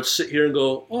August where I'd sit here and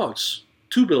go, oh, it's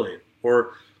 2 billion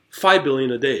or 5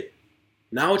 billion a day.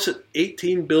 Now it's at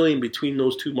 18 billion between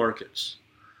those two markets,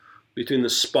 between the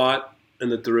spot and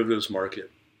the derivatives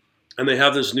market. And they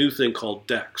have this new thing called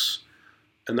DEX,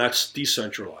 and that's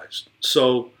decentralized.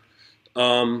 So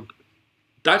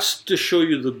that's to show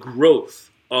you the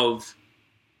growth of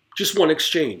just one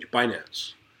exchange,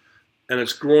 Binance. And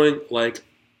it's growing like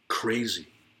crazy.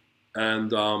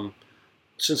 And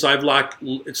since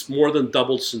it's more than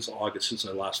doubled since August, since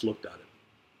I last looked at it.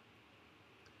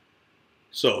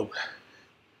 So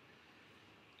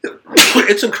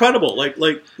it's incredible. Like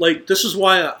this is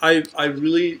why I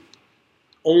really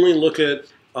only look at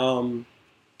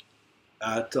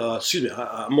excuse me.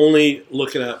 I'm only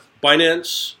looking at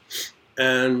Binance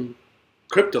and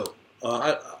crypto.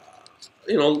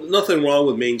 Nothing wrong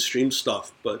with mainstream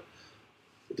stuff, but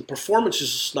the performance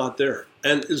is just not there.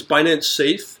 And is Binance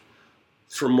safe?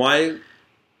 From my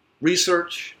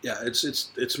research, yeah,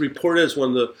 it's reported as one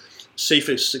of the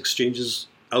safest exchanges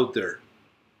out there.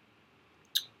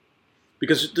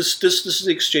 Because this is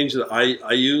the exchange that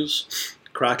I use,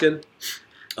 Kraken,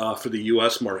 for the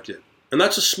U.S. market, and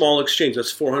that's a small exchange.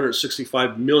 That's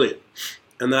 465 million,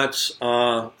 and that's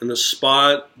in the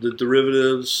spot, the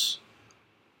derivatives.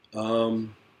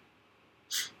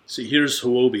 See, here's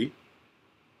Huobi,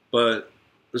 but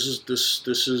this is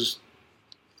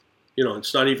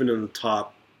it's not even in the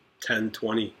top 10,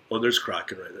 20. Oh, there's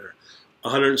Kraken right there.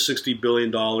 $160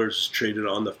 billion traded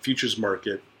on the futures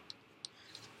market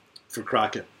for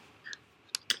Kraken.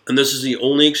 And this is the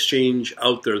only exchange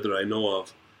out there that I know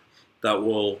of that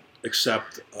will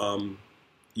accept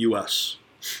U.S.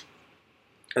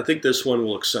 I think this one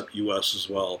will accept U.S. as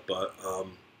well, but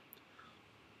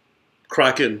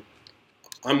Kraken,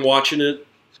 I'm watching it,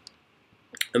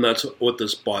 and that's what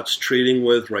this bot's trading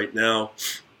with right now.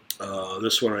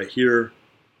 This one right here,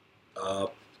 and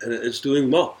it's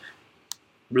doing well,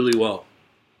 really well,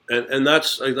 and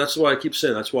that's why I keep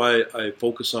saying that's why I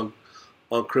focus on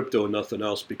crypto and nothing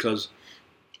else, because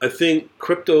I think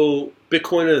crypto,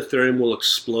 Bitcoin and Ethereum will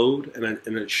explode, and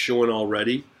it's showing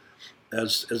already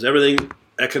as everything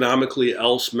economically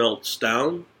else melts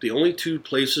down. The only two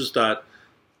places that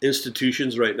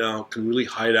institutions right now can really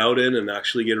hide out in and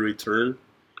actually get a return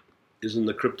is in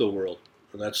the crypto world,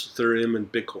 and that's Ethereum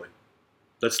and Bitcoin.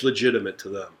 That's legitimate to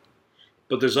them.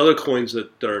 But there's other coins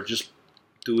that are just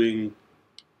doing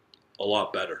a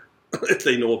lot better if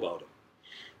they know about them.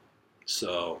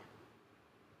 So,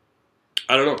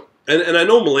 I don't know. And I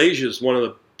know Malaysia is one of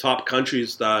the top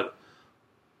countries that,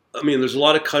 there's a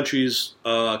lot of countries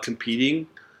competing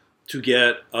to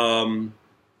get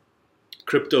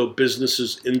crypto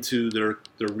businesses into their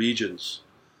regions.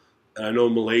 And I know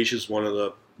Malaysia is one of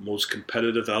the most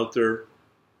competitive out there.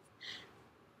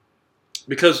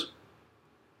 Because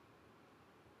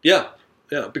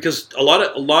because a lot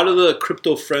of the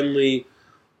crypto friendly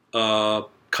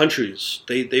countries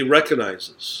they recognize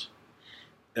this,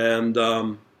 and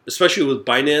especially with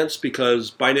Binance,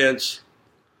 because Binance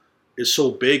is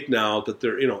so big now that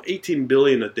they're 18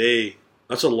 billion a day.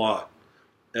 That's a lot,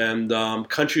 and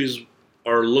countries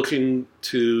are looking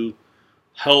to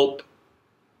help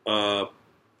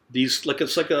these like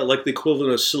the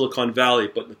equivalent of Silicon Valley,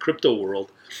 but in the crypto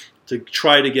world, to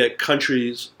try to get try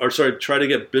to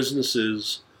get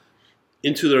businesses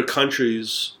into their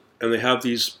countries, and they have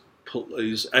these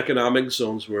economic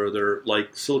zones where they're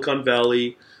like Silicon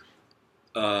Valley,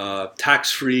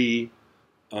 tax-free.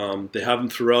 They have them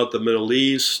throughout the Middle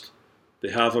East. They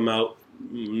have them out,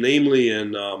 namely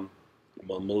in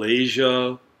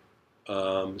Malaysia,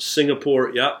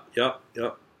 Singapore. Yep.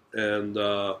 And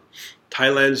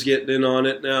Thailand's getting in on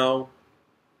it now.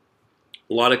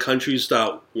 A lot of countries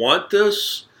that want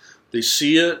this, they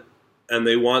see it, and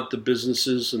they want the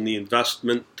businesses and the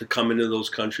investment to come into those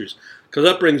countries, because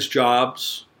that brings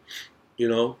jobs.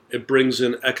 It brings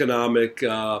in economic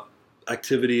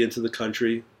activity into the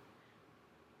country,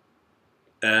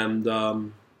 and I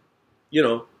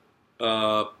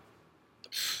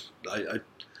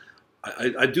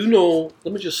do know.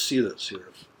 Let me just see this here.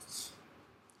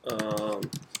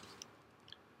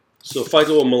 So if I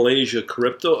go to Malaysia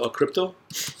crypto,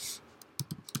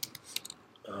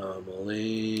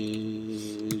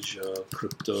 Malaysia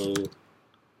crypto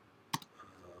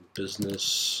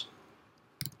business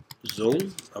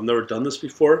zone. I've never done this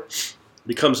before.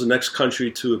 Becomes the next country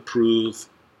to approve.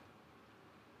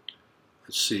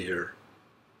 Let's see here.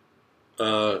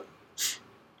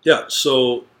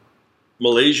 So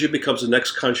Malaysia becomes the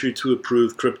next country to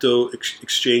approve crypto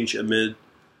exchange amid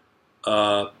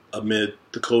the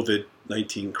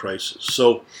COVID-19 crisis.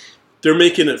 So they're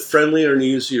making it friendlier and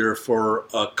easier for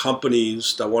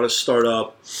companies that want to start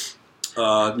up,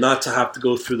 not to have to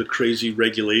go through the crazy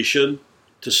regulation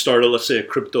to start, let's say, a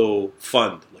crypto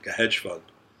fund, like a hedge fund,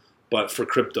 but for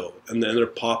crypto. And then they're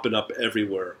popping up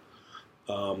everywhere,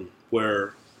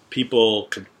 where people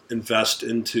can invest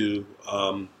into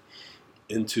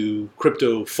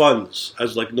crypto funds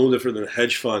as like no different than a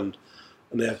hedge fund.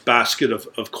 And they have a basket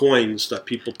of coins that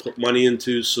people put money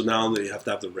into. So now they have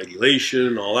to have the regulation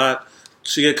and all that.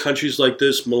 So you get countries like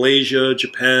this, Malaysia,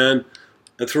 Japan,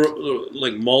 and through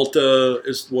like Malta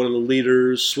is one of the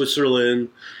leaders, Switzerland.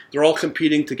 They're all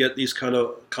competing to get these kind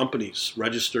of companies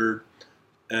registered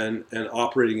and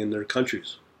operating in their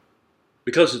countries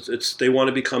because it's they want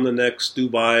to become the next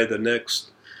Dubai, the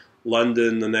next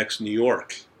London, the next New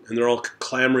York, and they're all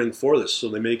clamoring for this. So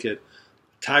they make it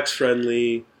tax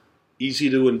friendly, easy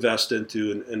to invest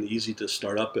into, and easy to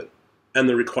start up in, and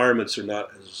the requirements are not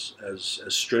as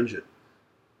stringent.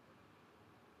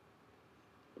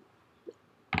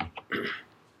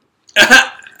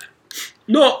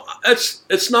 No,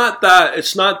 it's not that.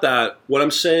 It's not that. What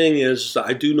I'm saying is that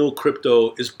I do know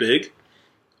crypto is big.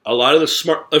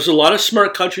 There's a lot of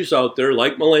smart countries out there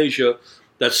like Malaysia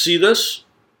that see this.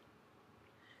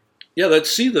 Yeah, that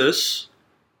see this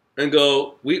and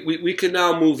go. We can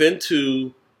now move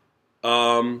into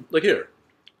like here,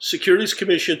 Securities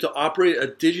Commission to operate a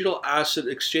digital asset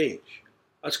exchange.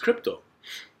 That's crypto.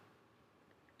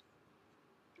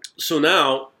 So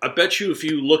now, I bet you if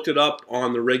you looked it up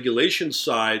on the regulation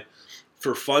side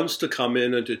for funds to come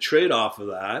in and to trade off of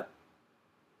that,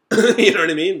 you know what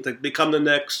I mean? To become the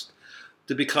next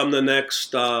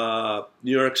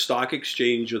New York Stock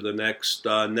Exchange or the next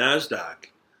Nasdaq.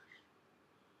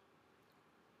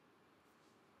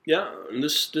 Yeah, and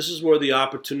this is where the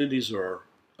opportunities are.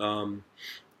 And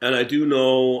I do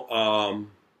know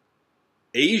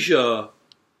Asia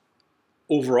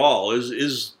overall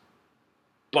is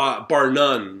bar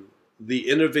none the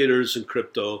innovators in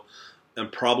crypto,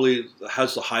 and probably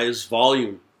has the highest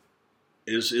volume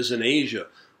is in Asia,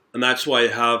 and that's why I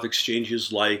have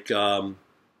exchanges like what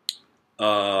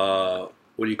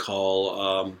do you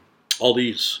call all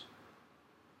these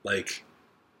like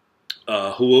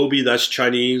Huobi, that's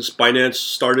Chinese. Binance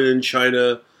started in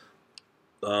China.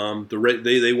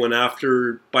 They went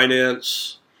after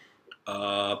Binance,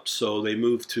 so they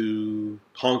moved to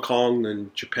Hong Kong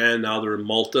and Japan. Now they're in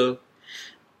Malta.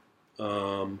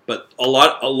 But a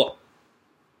lot.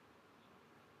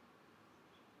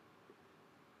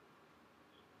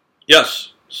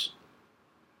 Yes,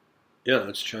 yeah,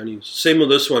 it's Chinese. Same with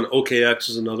this one. OKX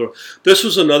is another. This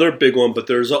was another big one, but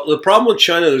the problem with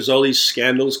China. There's all these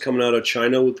scandals coming out of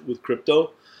China with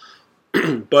crypto.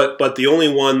 But the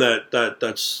only one that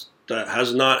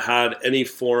has not had any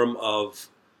form of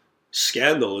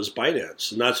scandal is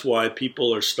Binance, and that's why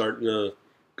people are starting to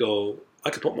go.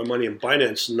 I could put my money in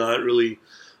Binance and not really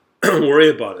worry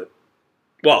about it.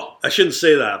 Well, I shouldn't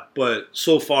say that, but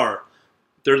so far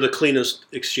they're the cleanest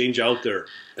exchange out there.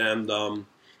 And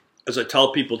as I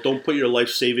tell people, don't put your life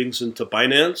savings into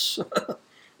Binance.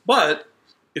 But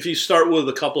if you start with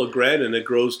a couple of grand and it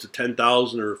grows to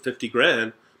 10,000 or 50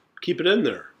 grand, keep it in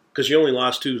there because you only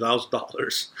lost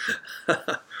 $2,000.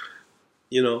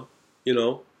 you know,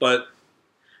 But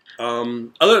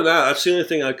other than that, that's the only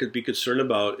thing I could be concerned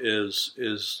about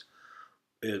is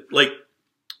it, like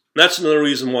that's another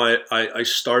reason why I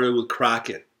started with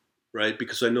Kraken, right?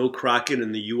 Because I know Kraken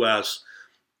in the U.S.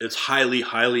 it's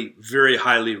very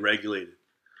highly regulated,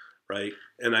 right?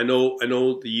 And I know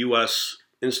the U.S.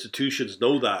 institutions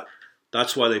know that.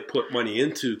 That's why they put money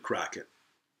into Kraken,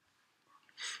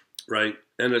 right?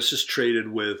 And it's just traded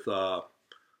with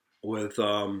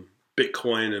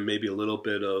Bitcoin and maybe a little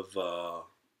bit of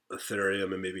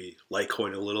Ethereum and maybe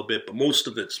Litecoin a little bit, but most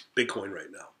of it's Bitcoin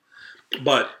right now.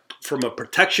 But from a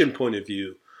protection point of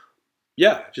view,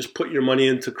 yeah, just put your money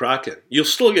into Kraken. You'll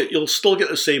still get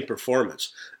the same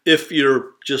performance if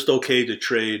you're just okay to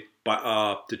trade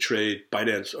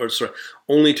Binance or sorry,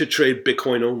 only to trade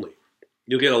Bitcoin only.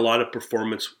 You'll get a lot of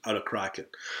performance out of Kraken.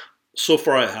 So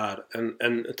far, I had,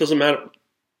 and it doesn't matter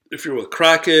if you're with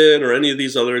Kraken or any of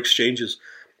these other exchanges.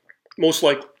 Most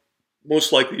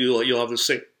likely you'll have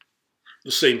the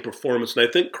same performance, and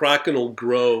I think Kraken will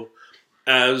grow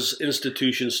as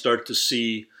institutions start to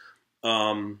see.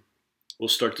 We'll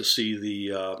start to see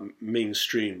the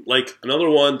mainstream. Like another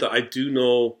one that I do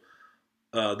know,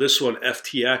 this one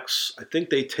FTX. I think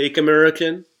they take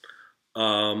American,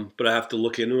 but I have to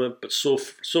look into it. But so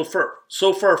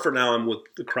far for now, I'm with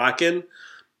the Kraken.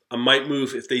 I might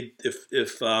move if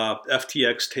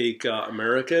FTX take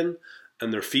American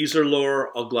and their fees are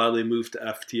lower. I'll gladly move to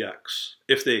FTX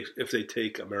if they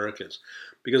take Americans,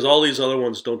 because all these other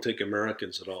ones don't take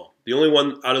Americans at all. The only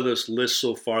one out of this list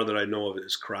so far that I know of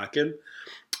is Kraken,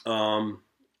 and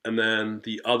then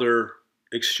the other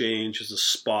exchange is a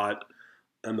Spot,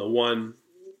 and the one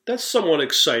that's somewhat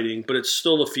exciting, but it's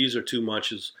still the fees are too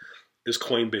much is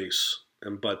Coinbase,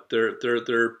 but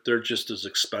they're just as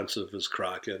expensive as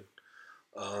Kraken.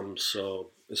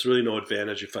 So it's really no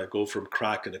advantage if I go from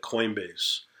Kraken to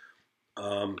Coinbase.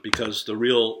 because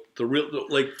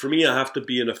like for me, I have to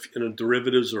be in a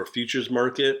derivatives or a futures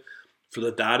market for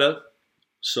the data.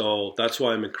 So that's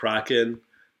why I'm in Kraken.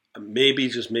 Maybe,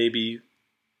 just maybe,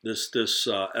 this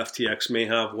FTX may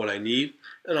have what I need,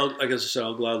 and like I said,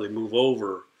 I'll gladly move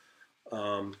over.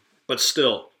 But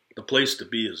still, the place to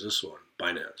be is this one,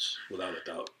 Binance, without a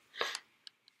doubt.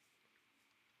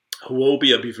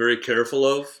 Huobi, I'll be very careful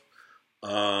of.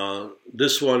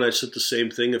 This one, I said the same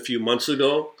thing a few months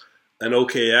ago, and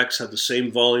OKX had the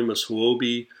same volume as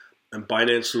Huobi and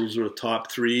Binance. Those were the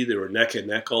top three. They were neck and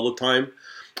neck all the time.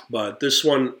 But this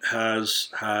one has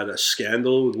had a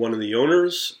scandal with one of the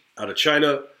owners out of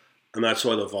China, and that's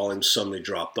why the volume suddenly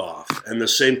dropped off. And the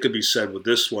same could be said with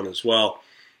this one as well,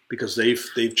 because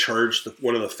they've charged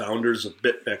one of the founders of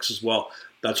BitMEX as well.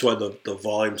 That's why the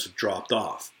volumes have dropped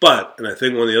off. But, and I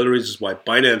think one of the other reasons why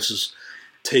Binance has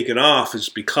taken off is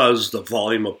because the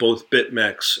volume of both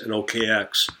BitMEX and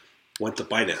OKX went to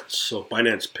Binance. So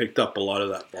Binance picked up a lot of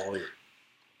that volume.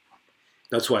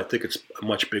 That's why I think it's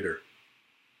much bigger.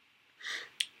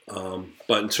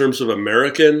 But in terms of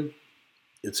American,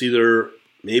 it's either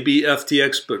maybe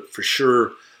FTX, but for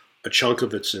sure a chunk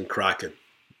of it's in Kraken.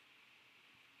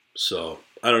 So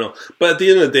I don't know. But at the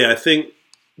end of the day, I think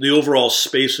the overall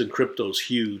space in crypto is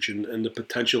huge, and the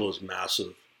potential is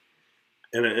massive,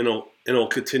 and it'll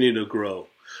continue to grow.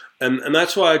 And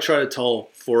that's why I try to tell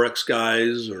Forex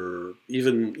guys, or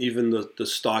even the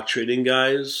stock trading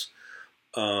guys,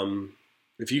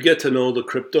 if you get to know the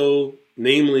crypto,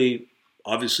 namely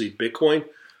obviously Bitcoin.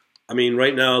 I mean,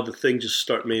 right now the thing just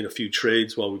made a few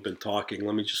trades while we've been talking.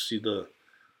 Let me just see the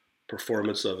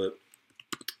performance of it.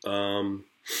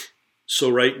 So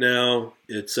right now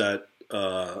it's at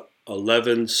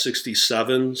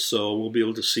 1167. So we'll be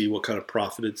able to see what kind of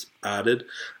profit it's added.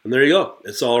 And there you go.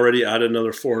 It's already added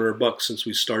another $400 since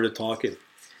we started talking.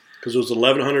 Because it was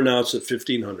 1100, now it's at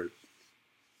 1500.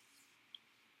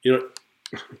 You know.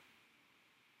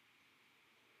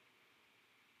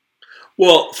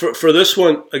 Well, for this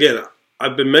one, again,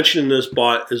 I've been mentioning this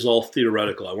bot is all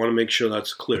theoretical. I want to make sure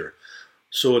that's clear.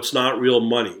 So it's not real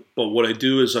money. But what I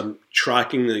do is I'm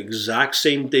tracking the exact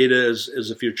same data as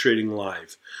if you're trading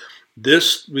live.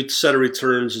 This set of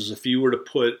returns is if you were to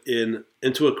put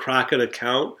into a Kraken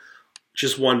account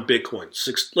just one Bitcoin,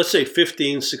 let's say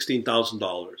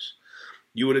 $16,000.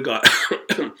 You would have got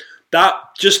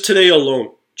that just today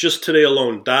alone. Just today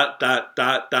alone,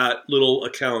 that little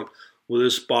account with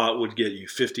this bot would get you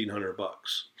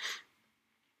 $1,500.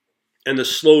 And the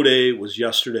slow day was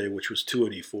yesterday, which was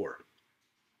 284.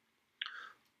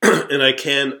 and I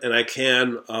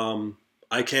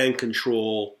can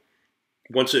control,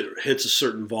 once it hits a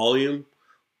certain volume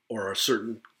or a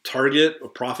certain target, a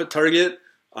profit target,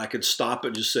 I can stop it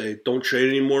and just say, don't trade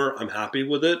anymore. I'm happy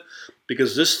with it,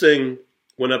 because this thing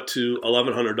went up to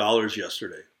 $1,100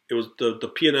 yesterday. It was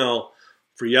the P&L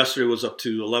for yesterday was up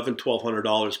to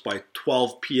 $1,200 by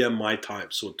 12 p.m. my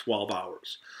time, so 12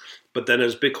 hours. But then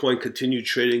as Bitcoin continued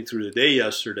trading through the day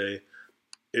yesterday,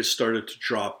 it started to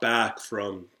drop back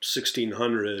from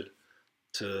 1,600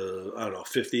 to, I don't know,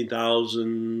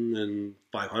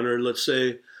 15,500, let's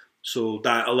say. So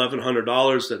that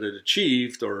 $1,100 that it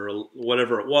achieved, or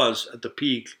whatever it was at the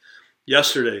peak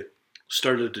yesterday,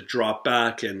 started to drop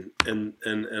back, and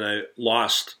I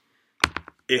lost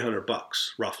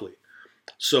 $800 roughly.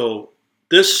 So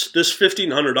this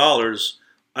 $1,500,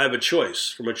 I have a choice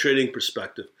from a trading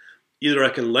perspective. Either I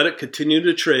can let it continue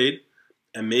to trade,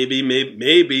 and maybe,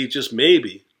 just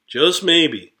maybe,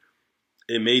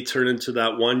 it may turn into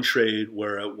that one trade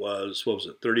where it was, what was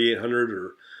it, $3,800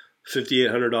 or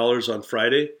 $5,800 on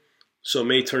Friday. So it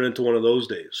may turn into one of those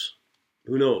days.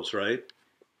 Who knows, right?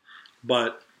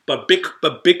 But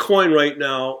Bitcoin right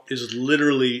now is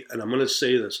literally, and I'm going to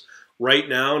say this, right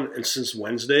now and since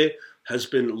Wednesday, has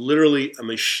been literally a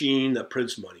machine that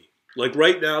prints money. Like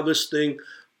right now, this thing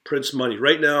prints money.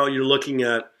 Right now, you're looking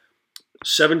at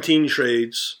 19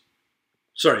 trades.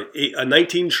 That's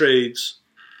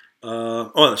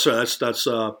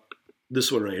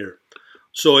this one right here.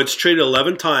 So it's traded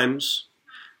 11 times,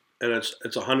 and it's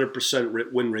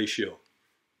 100% win ratio.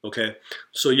 Okay,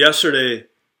 so yesterday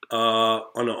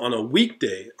on a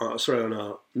weekday, on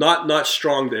a not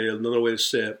strong day, another way to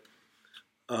say it,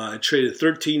 I traded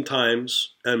 13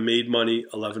 times and made money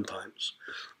 11 times.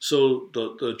 So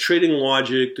the trading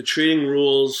logic, the trading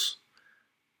rules,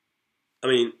 I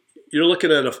mean, you're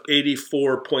looking at an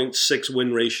 84.6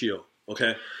 win ratio.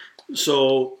 Okay,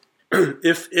 so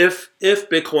if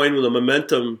Bitcoin with a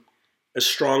momentum as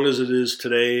strong as it is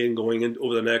today and going in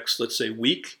over the next, let's say,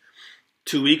 week,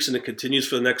 2 weeks, and it continues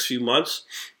for the next few months,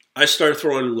 I start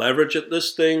throwing leverage at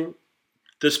this thing,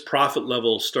 this profit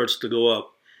level starts to go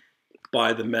up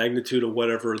by the magnitude of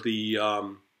whatever the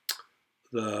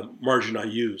margin I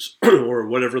use or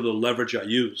whatever the leverage I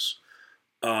use.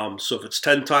 So if it's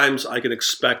 10 times, I can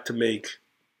expect to make,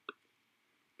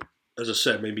 as I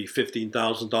said, maybe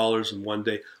 $15,000 in one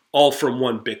day, all from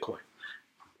one Bitcoin.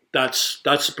 That's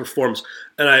the performance,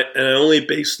 and I only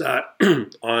base that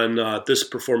on this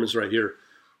performance right here.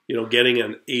 You know, getting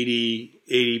an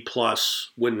 80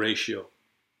 plus win ratio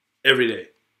every day.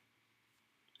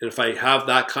 And if I have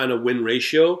that kind of win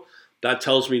ratio, that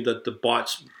tells me that the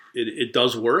bots, it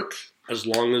does work. As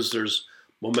long as there's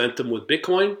momentum with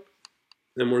Bitcoin,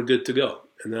 then we're good to go.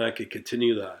 And then I could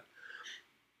continue that.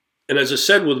 And as I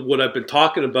said, with what I've been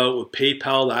talking about with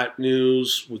PayPal, that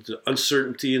news, with the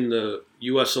uncertainty in the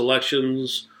U.S.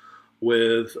 elections,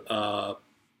 with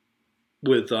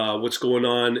what's going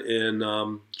on in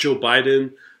Joe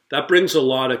Biden, that brings a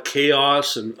lot of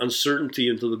chaos and uncertainty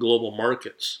into the global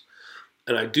markets.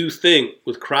 And I do think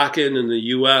with Kraken in the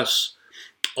U.S.,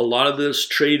 a lot of this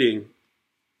trading,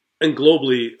 and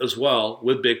globally as well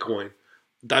with Bitcoin,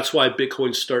 that's why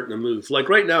Bitcoin's starting to move. Like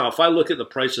right now, if I look at the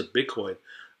price of Bitcoin,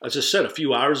 as I said a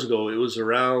few hours ago, it was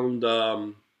around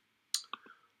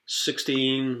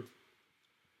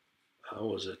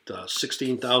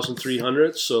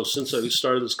 16,300. So since I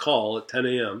started this call at 10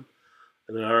 a.m.,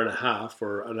 in an hour and a half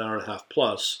or an hour and a half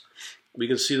plus, we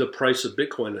can see the price of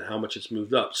Bitcoin and how much it's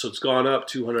moved up. So it's gone up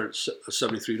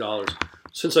 $273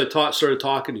 since I started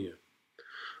talking to you.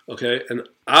 Okay, and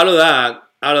out of that,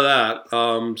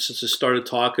 since I started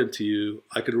talking to you,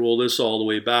 I could roll this all the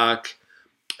way back,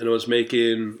 and I was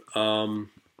making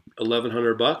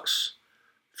 $1,100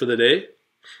 for the day.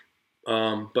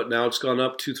 But now it's gone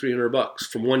up $200-300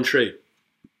 from one trade.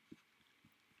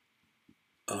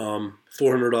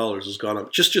 $400 has gone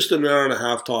up just an hour and a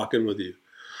half talking with you.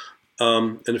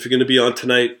 And if you're going to be on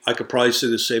tonight, I could probably say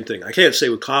the same thing. I can't say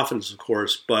with confidence, of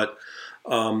course, but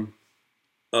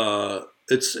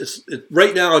it's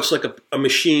right now it's like a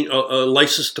machine, a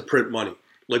license to print money,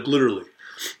 like literally.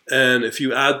 And if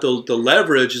you add the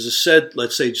leverage, as I said,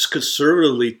 let's say just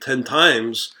conservatively 10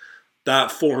 times, that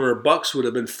 $400 would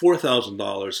have been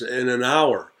 $4,000 in an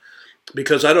hour.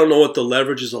 Because I don't know what the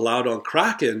leverage is allowed on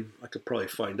Kraken. I could probably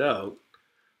find out.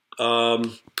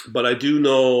 But I do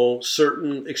know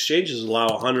certain exchanges allow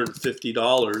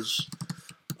 $150,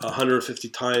 150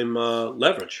 time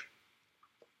leverage.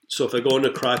 So if I go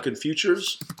into Kraken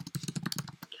futures,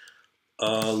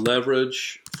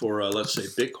 leverage for, let's say,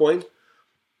 Bitcoin.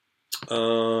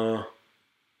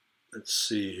 Let's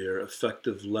see here,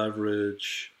 effective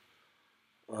leverage.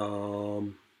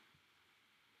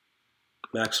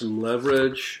 Maximum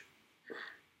leverage.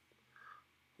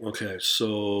 Okay,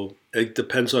 so it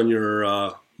depends on your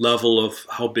level of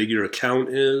how big your account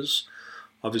is.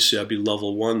 Obviously, I'd be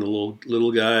level 1, the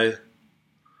little guy.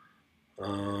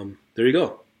 There you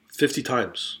go, 50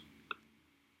 times.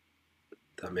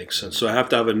 That makes sense. So I have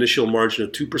to have an initial margin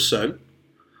of 2%.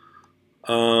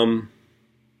 I'm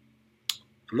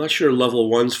not sure level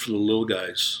 1's for the little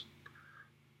guys.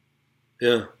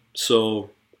 Yeah, so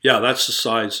yeah, that's the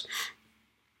size.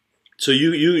 So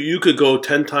you could go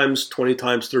 10 times, 20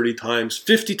 times, 30 times,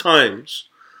 50 times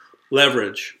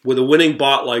leverage with a winning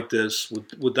bot like this,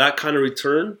 with that kind of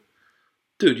return,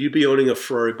 dude, you'd be owning a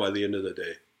Ferrari by the end of the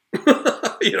day.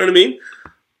 You know what I mean?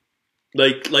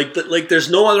 Like there's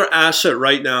no other asset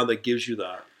right now that gives you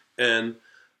that. And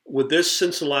with this,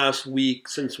 since the last week,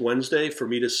 since Wednesday, for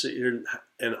me to sit here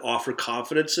and offer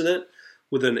confidence in it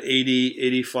with an 80,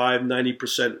 85,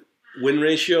 90% win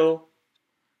ratio,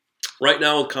 right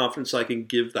now with confidence I can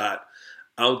give that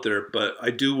out there. But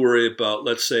I do worry about,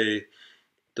 let's say,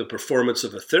 the performance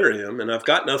of Ethereum, and I've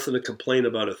got nothing to complain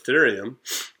about Ethereum,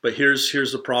 but here's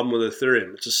the problem with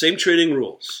Ethereum. It's the same trading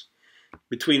rules.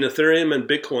 Between Ethereum and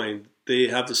Bitcoin, they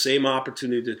have the same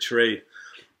opportunity to trade,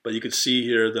 but you can see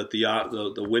here that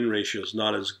the win ratio is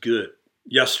not as good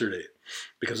yesterday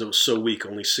because it was so weak,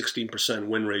 only 16%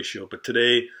 win ratio, but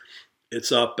today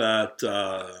it's up at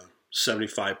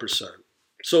 75%.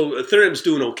 So Ethereum's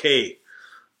doing okay,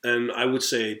 and I would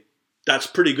say that's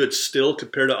pretty good still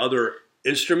compared to other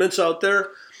instruments out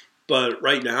there. But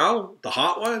right now, the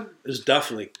hot one is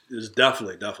definitely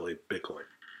Bitcoin.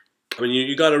 I mean,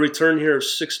 you got a return here of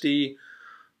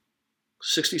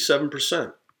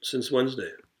 67% since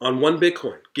Wednesday on one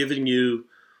Bitcoin, giving you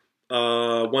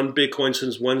one Bitcoin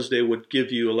since Wednesday would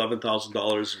give you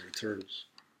 $11,000 in returns.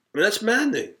 I mean, that's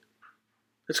maddening.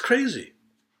 That's crazy.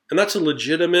 And that's a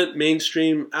legitimate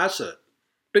mainstream asset,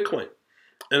 Bitcoin.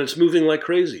 And it's moving like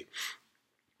crazy.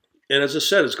 And as I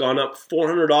said, it's gone up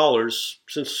 $400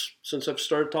 since I've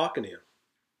started talking to you.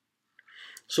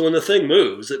 So when the thing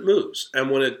moves, it moves. And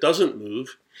when it doesn't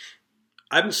move,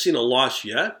 I haven't seen a loss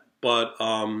yet, but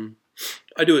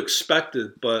I do expect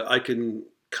it. But I can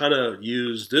kind of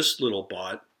use this little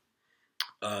bot,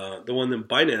 the one in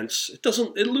Binance.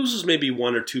 It loses maybe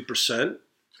 1 or 2%.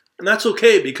 And that's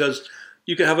okay because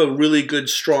you can have a really good,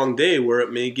 strong day where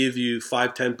it may give you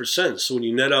 5-10%. So when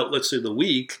you net out, let's say, the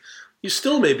week, you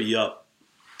still may be up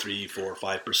 3, 4,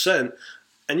 5%.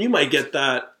 And you might get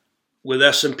that with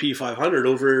S&P 500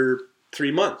 over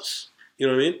 3 months. You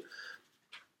know what I mean?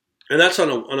 And that's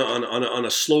on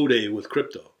a slow day with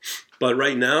crypto. But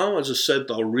right now, as I said,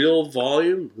 the real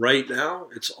volume right now,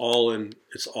 it's all in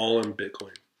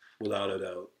Bitcoin, without a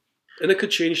doubt. And it could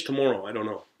change tomorrow. I don't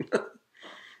know.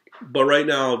 But right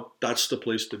now, that's the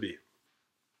place to be.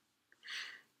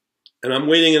 And I'm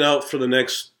waiting it out for the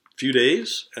next few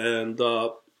days. And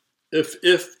if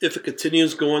it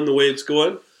continues going the way it's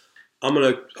going, I'm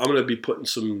gonna be putting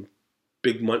some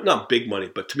big money, not big money,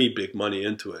 but to me big money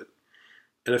into it.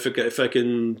 And if I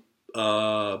can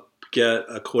get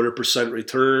a 0.25%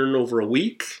 return over a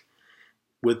week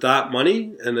with that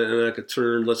money, and then I could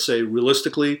turn, let's say,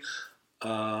 realistically,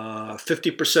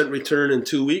 50% return in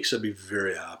 2 weeks, I'd be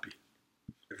very happy.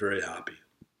 Very happy.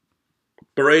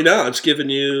 But right now, it's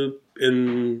giving you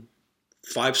in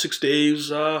 5-6 days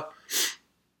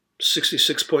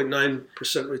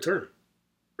 66.9% return,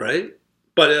 right?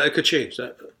 But it could change.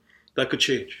 That could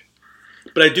change.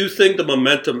 But I do think the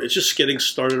momentum is just getting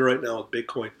started right now with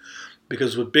Bitcoin,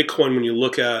 because with Bitcoin, when you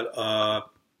look at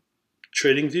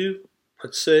TradingView,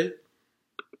 let's say,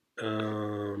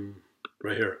 right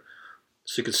here,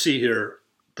 so you can see here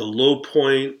the low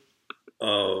point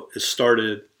is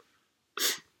started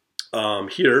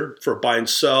here for buy and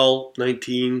sell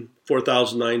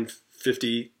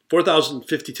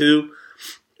 4,052,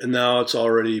 and now it's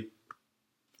already,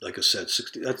 like I said,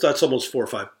 60. That's almost 4 or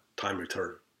 5 time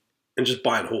return, and just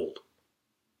buy and hold.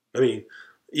 I mean,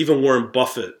 even Warren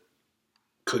Buffett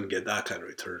couldn't get that kind of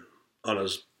return on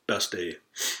his best day,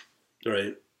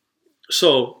 right?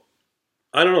 So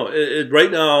I don't know.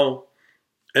 Right now,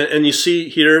 and you see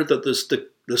here that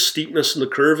the steepness in the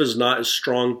curve is not as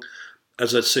strong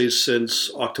as I'd say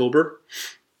since October.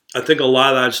 I think a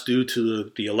lot of that's due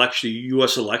to the election,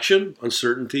 U.S. election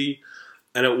uncertainty,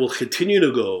 and it will continue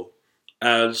to go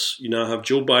as you now have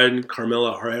Joe Biden,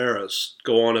 Kamala Harris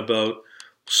go on about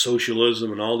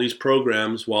socialism and all these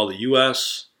programs, while the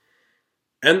U.S.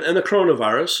 and the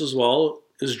coronavirus as well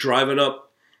is driving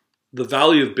up the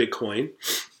value of Bitcoin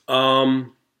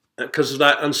because of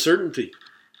that uncertainty.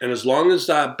 And as long as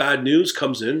that bad news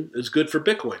comes in, it's good for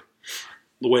Bitcoin,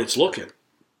 the way it's looking.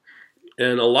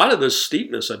 And a lot of this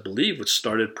steepness, I believe, was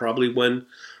started probably when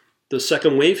the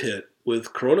second wave hit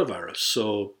with coronavirus.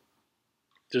 So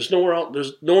there's nowhere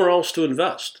else to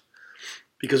invest.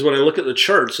 Because when I look at the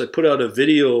charts, I put out a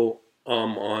video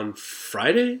on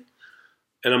Friday,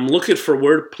 and I'm looking for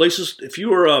where places, if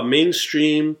you are a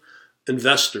mainstream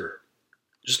investor,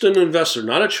 just an investor,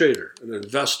 not a trader, an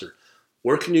investor,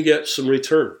 where can you get some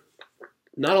return?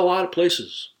 Not a lot of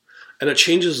places. And it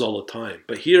changes all the time.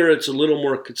 But here it's a little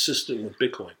more consistent with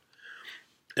Bitcoin.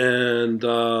 And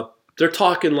they're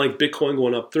talking like Bitcoin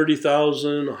going up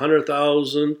 30,000,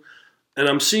 100,000. And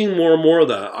I'm seeing more and more of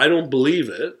that. I don't believe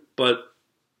it. But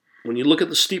when you look at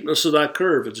the steepness of that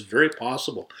curve, it's very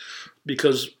possible.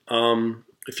 Because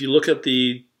if you look at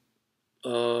the,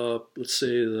 let's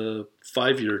say, the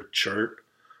 5-year chart,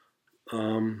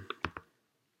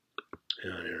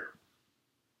 here.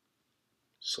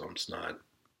 Something's not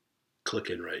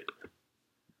clicking right.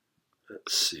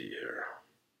 Let's see here.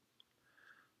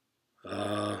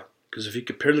 Because if you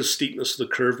compare the steepness of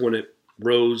the curve when it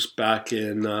rose back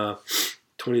in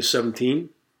 2017,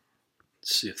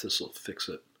 let's see if this will fix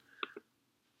it.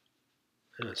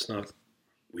 Yeah, it's not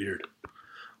weird.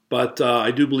 But I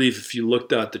do believe if you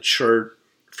looked at the chart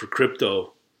for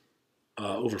crypto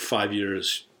over 5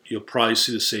 years, you'll probably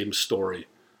see the same story.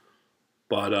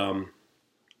 But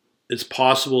it's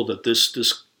possible that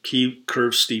this key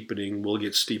curve steepening will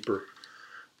get steeper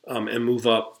and move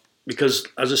up. Because,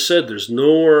 as I said, there's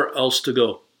nowhere else to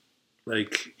go.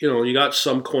 Like, you got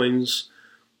some coins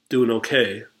doing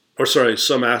okay. Or, sorry,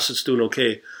 some assets doing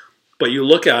okay. But you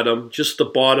look at them, just the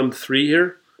bottom 3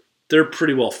 here, they're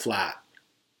pretty well flat.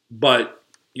 But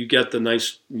you get the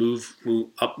nice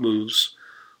up moves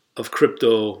of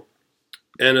crypto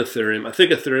and Ethereum. I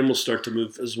think Ethereum will start to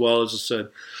move as well. As I said,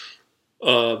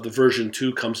 the version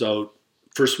 2 comes out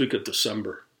first week of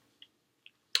December.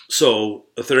 So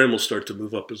Ethereum will start to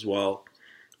move up as well.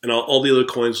 And all the other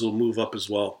coins will move up as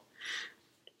well.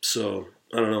 So,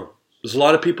 I don't know. There's a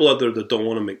lot of people out there that don't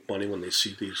want to make money when they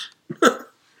see these.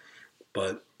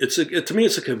 But to me,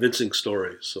 it's a convincing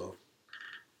story. So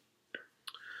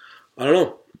I don't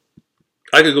know.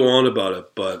 I could go on about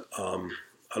it, but I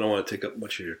don't want to take up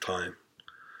much of your time.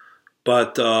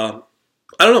 But I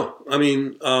don't know. I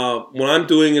mean, what I'm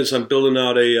doing is I'm building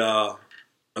out a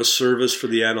service for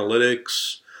the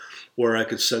analytics where I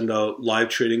could send out live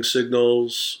trading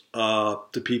signals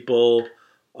to people.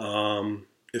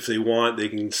 If they want, they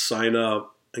can sign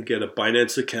up and get a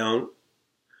Binance account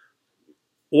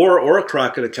or a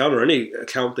Kraken account or any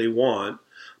account they want.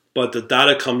 But the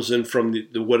data comes in from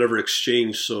the whatever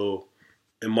exchange. So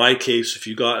in my case, if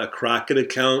you got a Kraken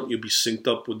account, you'll be synced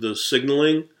up with the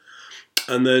signaling,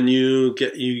 and then you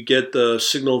get the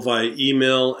signal via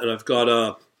email. And I've got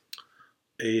a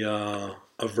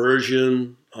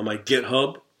version on my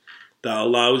GitHub that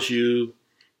allows you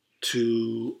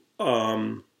to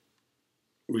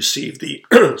receive the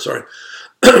sorry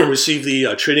receive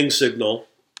the trading signal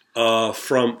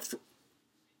from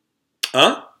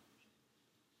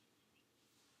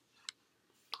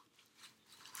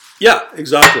yeah,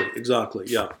 exactly,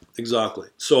 yeah, exactly.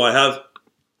 So I have,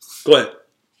 go ahead.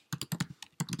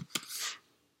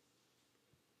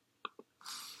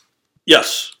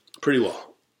 Yes, pretty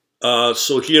well.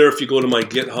 So here, if you go to my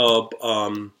GitHub,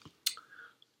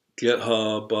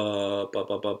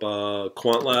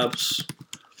 Quant Labs,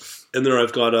 in there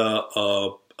I've got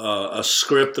a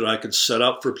script that I can set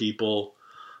up for people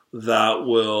that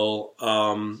will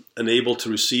enable to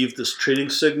receive this trading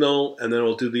signal, and then it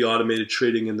will do the automated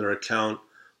trading in their account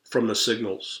from the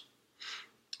signals.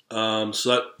 So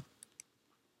that,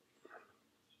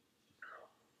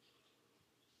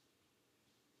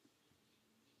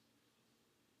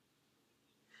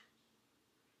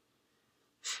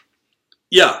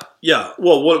 yeah.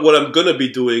 Well, what I'm going to be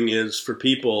doing is for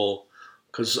people,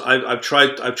 because I've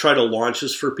tried to launch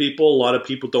this for people. A lot of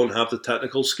people don't have the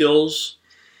technical skills,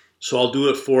 so I'll do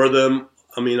it for them.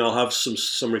 I mean, I'll have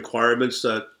some requirements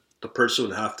that the person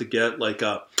would have to get, like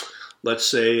let's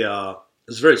say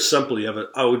it's very simple.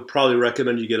 I would probably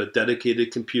recommend you get a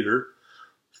dedicated computer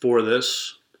for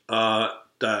this that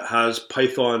has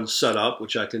Python set up,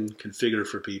 which I can configure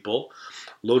for people.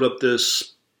 Load up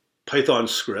this Python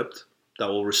script that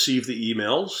will receive the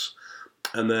emails,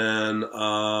 and then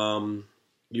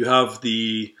you have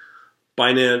the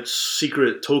Binance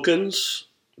secret tokens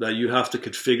that you have to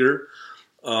configure.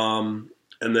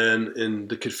 And then in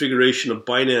the configuration of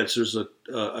Binance, there's a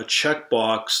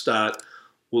checkbox that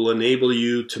will enable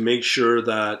you to make sure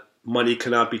that money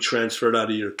cannot be transferred out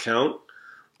of your account.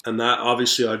 And that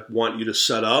obviously I'd want you to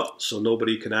set up so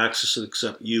nobody can access it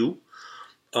except you.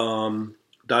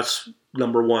 That's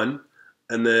number one.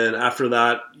 And then after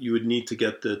that, you would need to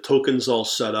get the tokens all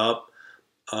set up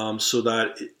so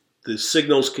that the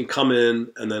signals can come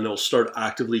in, and then it'll start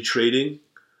actively trading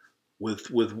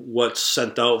with what's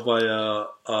sent out via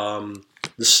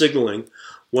the signaling.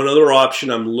 One other option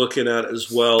I'm looking at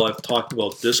as well, I've talked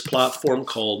about this platform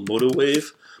called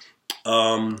MotoWave.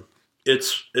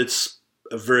 It's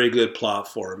a very good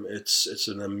platform. It's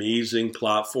an amazing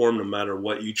platform no matter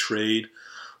what you trade.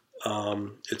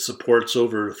 It supports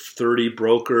over 30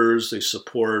 brokers. They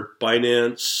support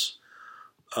Binance.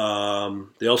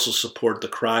 They also support the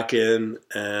Kraken,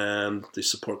 and they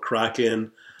support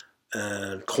Kraken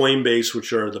and Coinbase,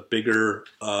 which are the bigger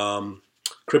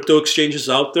crypto exchanges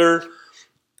out there,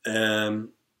 and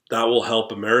that will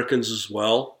help Americans as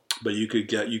well. But you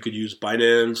could use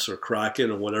Binance or Kraken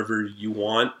or whatever you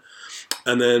want.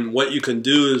 And then what you can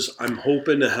do is, I'm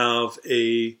hoping to have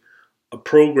a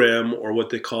program, or what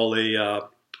they call a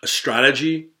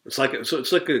strategy. It's like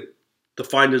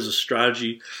defined as a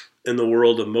strategy in the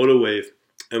world of MotoWave.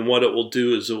 And what it will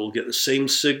do is it will get the same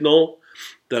signal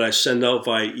that I send out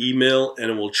via email,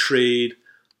 and it will trade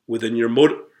within your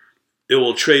MotoWave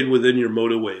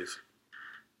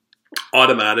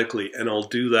automatically, and I'll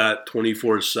do that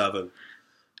 24/7.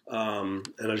 And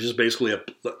it's just basically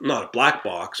not a black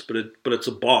box, but it's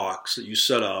a box that you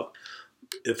set up.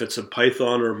 If it's in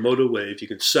Python or MotoWave, you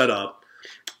can set up,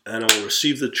 and it will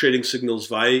receive the trading signals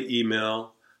via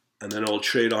email, and then it will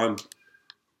trade on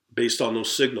based on those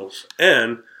signals.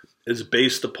 And it's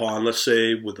based upon, let's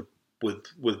say, with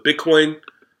Bitcoin,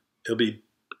 it'll be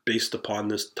based upon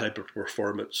this type of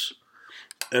performance.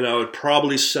 And I would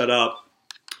probably set up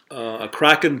a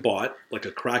Kraken bot, like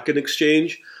a Kraken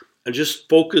exchange, and just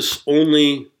focus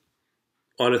only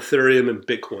on Ethereum and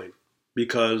Bitcoin,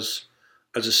 because,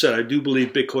 as I said, I do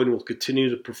believe Bitcoin will continue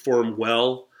to perform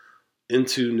well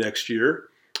into next year,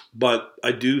 but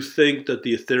I do think that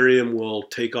the Ethereum will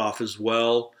take off as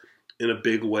well in a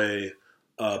big way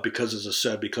because, as I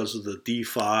said, because of the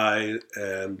DeFi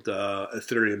and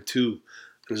Ethereum 2.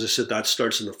 As I said, that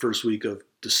starts in the first week of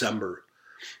December.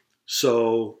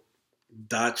 So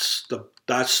that's a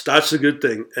good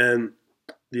thing. And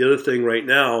the other thing right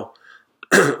now,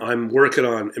 I'm working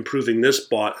on improving this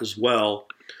bot as well.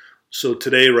 So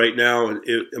today, right now,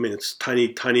 it's tiny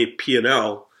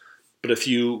P&L, but if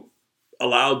you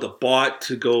allowed the bot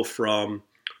to go from,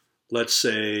 let's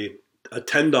say, a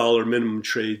 $10 minimum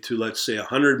trade to, let's say,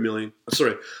 $100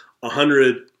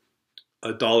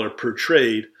 per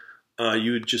trade,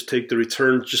 you would just take the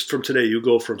return just from today. You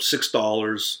go from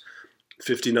 $6.59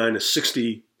 to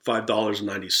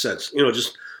 $65.90.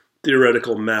 Just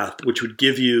theoretical math, which would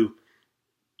give you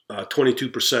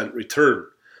 22% return.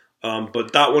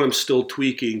 But that one I'm still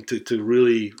tweaking to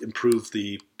really improve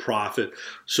the profit.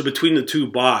 So between the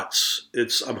two bots,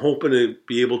 I'm hoping to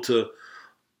be able to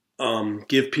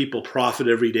give people profit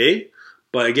every day.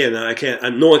 But again,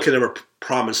 no one can ever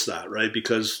promise that, right?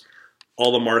 Because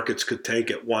all the markets could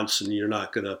tank at once and you're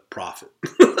not going to profit.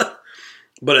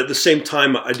 But at the same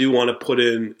time, I do want to put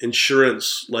in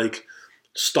insurance, like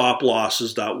stop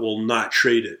losses that will not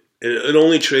trade it. It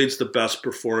only trades the best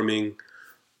performing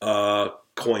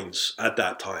coins at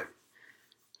that time.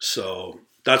 So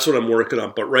that's what I'm working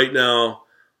on. But right now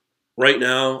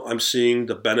I'm seeing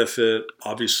the benefit,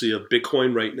 obviously, of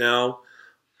Bitcoin right now.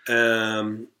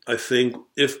 I think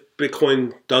if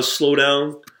Bitcoin does slow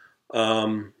down,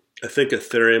 I think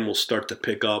Ethereum will start to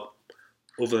pick up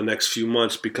over the next few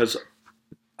months, because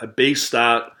I base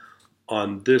that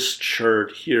on this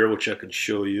chart here, which I can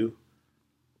show you.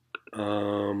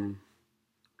 Here's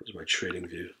my trading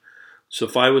view. So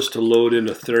if I was to load in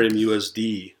Ethereum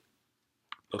USD,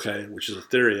 okay, which is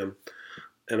Ethereum,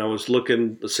 and I was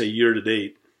looking, let's say, year to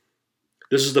date,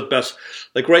 this is the best.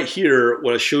 Like right here,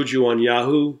 what I showed you on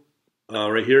Yahoo,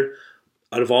 right here,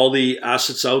 out of all the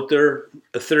assets out there,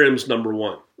 Ethereum's number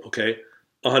one, okay?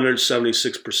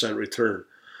 176% return.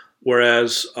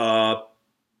 Whereas right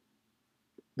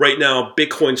now,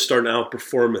 Bitcoin's starting to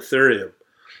outperform Ethereum.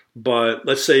 But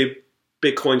let's say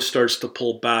Bitcoin starts to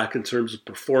pull back in terms of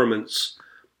performance.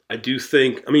 I do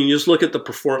think, you just look at look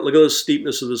at the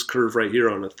steepness of this curve right here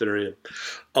on Ethereum.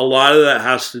 A lot of that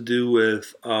has to do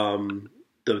with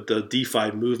the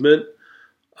DeFi movement,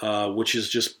 which is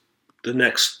just the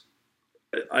next,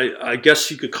 I guess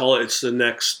you could call it's the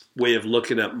next way of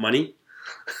looking at money.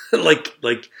 like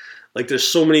there's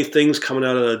so many things coming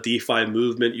out of the DeFi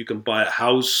movement. You can buy a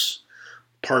house,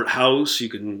 part house.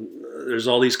 There's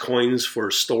all these coins for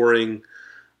storing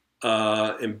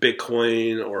in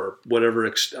Bitcoin or whatever.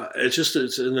 It's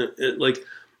like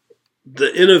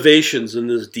the innovations in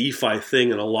this DeFi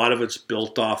thing, and a lot of it's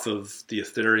built off of the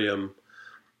Ethereum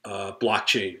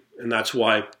blockchain, and that's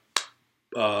why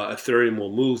Ethereum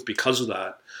will move because of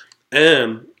that.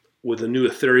 And with the new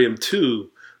Ethereum 2,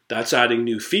 that's adding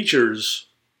new features.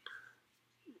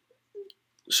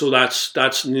 So that's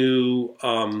new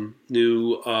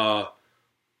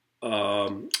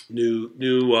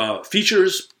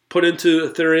features put into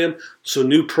Ethereum. So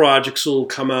new projects will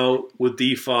come out with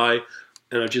DeFi,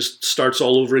 and it just starts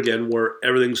all over again, where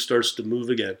everything starts to move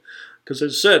again. Because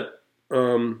as I said,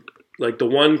 like the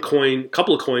one coin,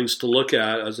 couple of coins to look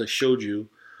at, as I showed you,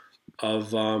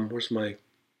 of where's my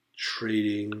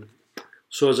trading?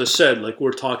 So as I said, like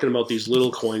we're talking about these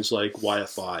little coins like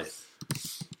YFI,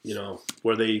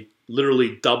 where they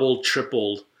literally doubled,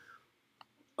 tripled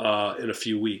in a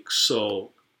few weeks.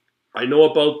 So I know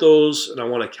about those, and I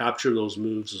want to capture those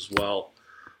moves as well.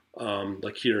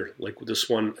 Like here, like this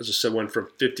one, as I said, went from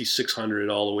 5,600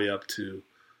 all the way up to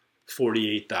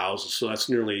 48,000. So that's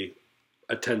nearly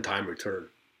a 10-time return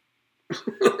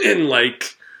in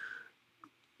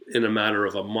a matter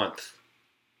of a month.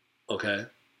 Okay,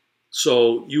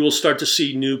 so you will start to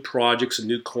see new projects and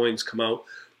new coins come out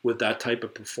with that type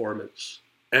of performance,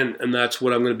 and that's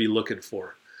what I'm going to be looking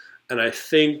for. And I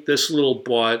think this little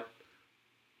bot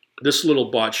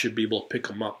should be able to pick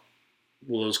them up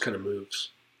with those kind of moves.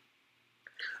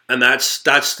 And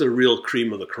that's the real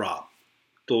cream of the crop,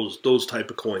 those type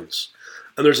of coins.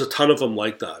 And there's a ton of them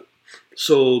like that.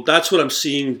 So that's what I'm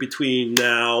seeing between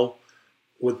now,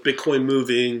 with Bitcoin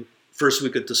moving. First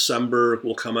week of December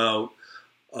will come out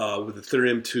with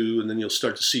Ethereum 2, and then you'll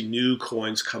start to see new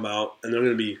coins come out, and they're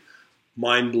going to be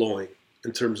mind-blowing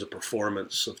in terms of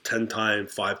performance of 10-time,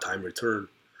 5-time return.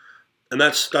 And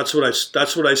that's what I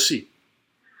see.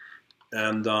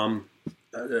 And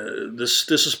this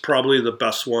is probably the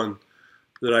best one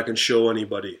that I can show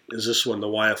anybody, is this one, the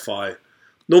YFI.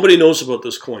 Nobody knows about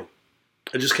this coin.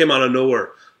 It just came out of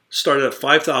nowhere. Started at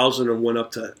 5,000 and went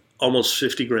up to almost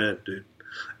 50 grand, dude.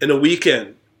 In a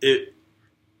weekend,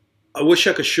 I wish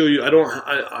I could show you.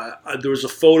 There was a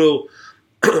photo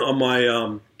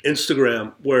on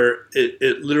Instagram where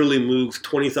it literally moved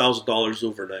 $20,000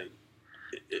 overnight.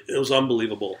 It was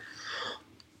unbelievable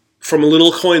from a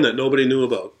little coin that nobody knew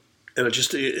about, and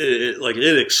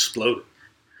it exploded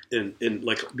in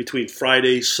like between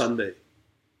Friday Sunday.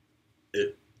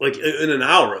 It like in an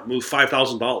hour it moved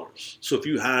 $5,000. So if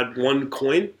you had one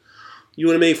coin, you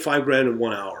would have made $5,000 in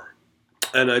 1 hour.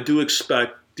 And I do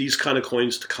expect these kind of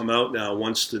coins to come out now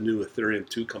once the new Ethereum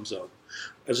 2 comes out.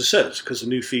 As I said, it's because of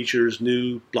new features,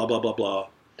 new blah, blah, blah, blah.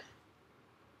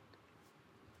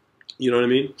 You know what I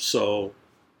mean? So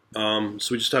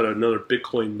we just had another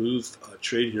Bitcoin move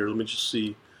trade here. Let me just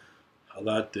see how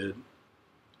that did.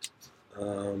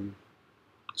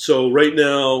 So right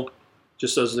now,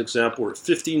 just as an example, we're at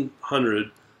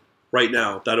 1,500 right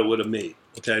now that it would have made.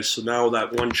 Okay, so now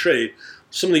that one trade,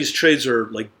 some of these trades are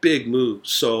like big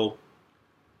moves. So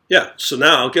yeah, so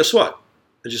now guess what?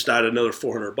 I just added another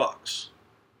 $400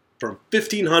 from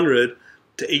 1,500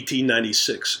 to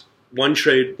 1,896. One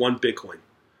trade, one Bitcoin.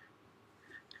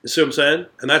 You see what I'm saying?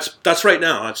 And that's right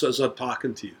now. That's as I'm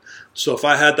talking to you. So if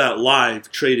I had that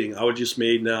live trading, I would just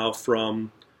made now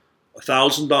from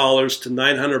 $1,000 to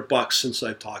 $900 since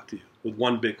I talked to you with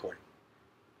one Bitcoin.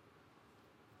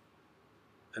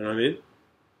 You know what I mean?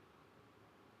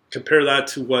 Compare that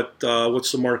to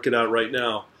what's the market at right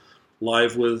now,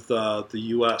 live with the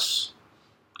U.S.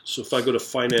 So if I go to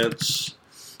Finance,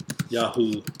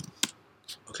 Yahoo,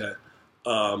 okay,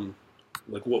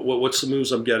 like what's the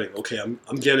moves I'm getting? Okay,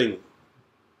 I'm getting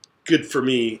good for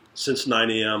me since 9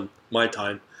 a.m. my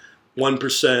time,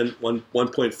 1%,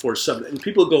 1.47, and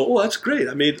people go, oh, that's great.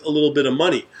 I made a little bit of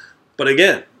money, but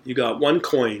again, you got one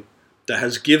coin that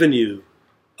has given you.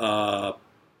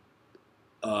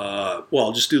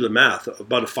 Well, just do the math.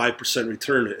 About a 5%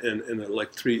 return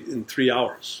in 3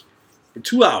 hours, in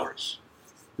 2 hours.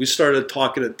 We started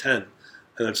talking at 10,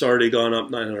 and it's already gone up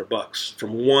 $900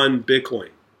 from one Bitcoin.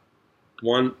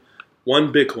 One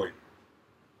Bitcoin.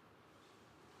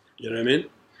 You know what I mean?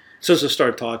 Since I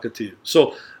started talking to you.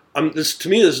 So this to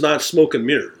me is not smoke and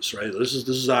mirrors, right? This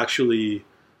is actually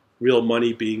real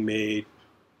money being made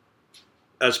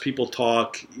as people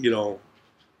talk. You know.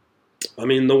 I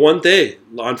mean, the one day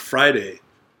on Friday,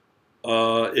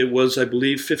 it was, I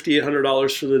believe,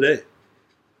 $5,800 for the day,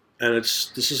 and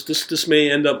this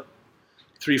may end up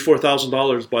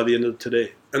 $3,000-4,000 by the end of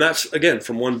today, and that's again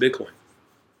from one Bitcoin.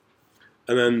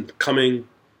 And then coming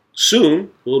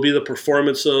soon will be the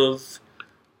performance of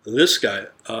this guy,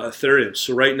 Ethereum.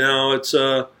 So right now it's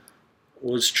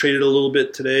was traded a little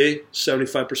bit today,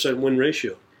 75% win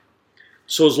ratio.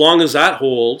 So as long as that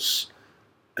holds.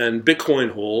 And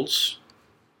Bitcoin holds,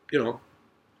 you know,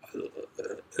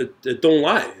 it don't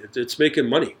lie. It's making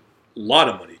money, a lot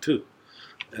of money too.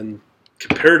 And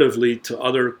comparatively to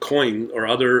other coin or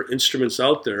other instruments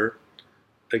out there,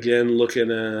 again, looking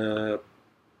at,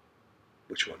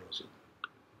 which one was it?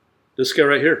 This guy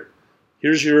right here.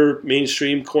 Here's your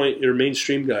mainstream coin, your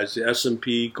mainstream guys, the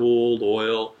S&P, gold,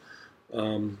 oil,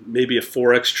 maybe a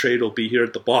Forex trade will be here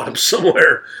at the bottom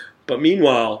somewhere. But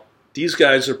meanwhile, these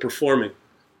guys are performing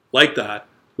like that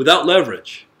without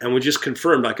leverage, and we just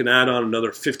confirmed I can add on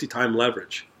another 50-time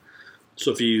leverage.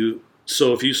 So if you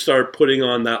start putting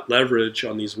on that leverage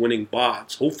on these winning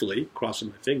bots, hopefully, crossing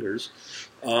my fingers,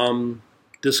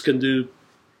 this can do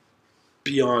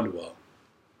beyond well.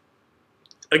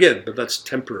 Again, but that's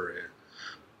temporary.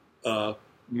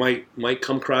 Might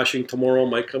come crashing tomorrow,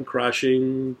 might come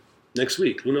crashing next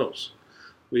week. Who knows?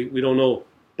 We don't know.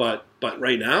 But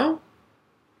right now,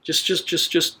 just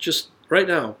right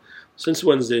now, since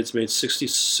Wednesday, it's made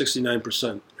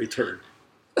 69% return.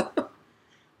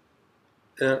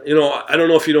 You know, I don't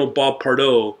know if you know Bob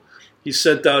Pardo. He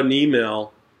sent out an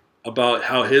email about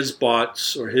how his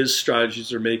bots or his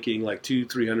strategies are making like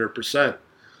 200-300%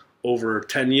 over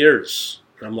 10 years.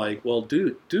 And I'm like, well,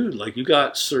 dude, like you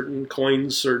got certain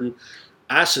coins, certain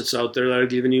assets out there that are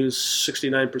giving you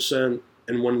 69%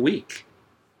 in 1 week.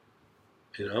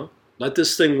 You know, let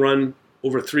this thing run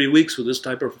over 3 weeks with this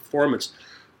type of performance.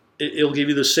 It'll give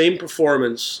you the same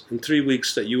performance in 3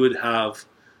 weeks that you would have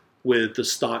with the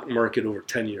stock market over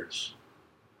 10 years.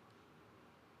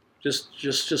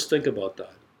 Just think about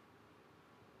that.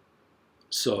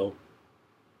 So,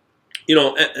 you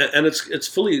know, and it's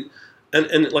fully,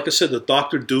 and like I said, the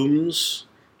Dr. Dooms,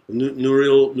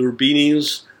 Nouriel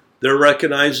Roubini's, they're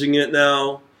recognizing it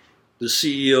now. The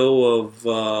CEO of,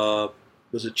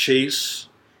 was it Chase,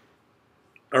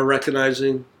 are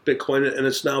recognizing Bitcoin, and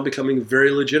it's now becoming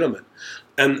very legitimate.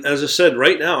 And as I said,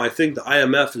 right now, I think the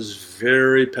IMF is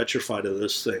very petrified of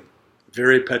this thing.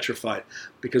 Very petrified,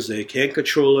 because they can't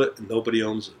control it and nobody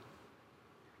owns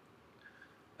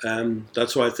it. And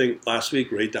that's why I think last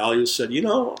week Ray Dalio said,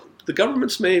 the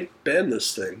governments may ban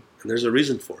this thing, and there's a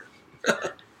reason for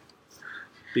it.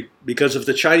 Because if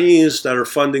the Chinese that are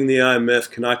funding the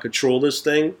IMF cannot control this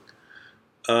thing,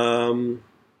 um,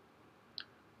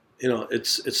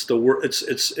 it's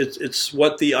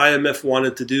what the IMF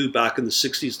wanted to do back in the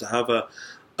 '60s, to have a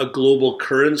global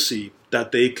currency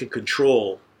that they can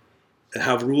control and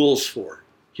have rules for.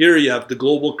 Here you have the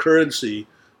global currency,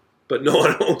 but no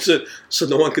one owns it, so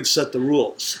no one can set the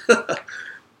rules.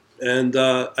 And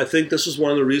I think this is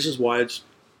one of the reasons why it's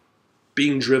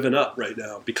being driven up right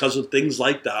now, because of things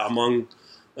like that, among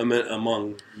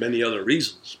many other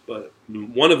reasons. But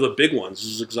one of the big ones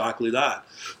is exactly that,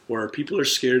 where people are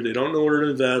scared, they don't know where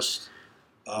to invest.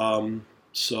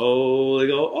 So they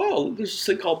go, oh, there's this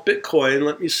thing called Bitcoin,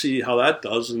 let me see how that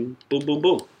does, and boom, boom,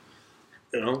 boom.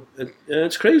 And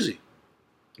it's crazy.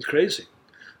 It's crazy.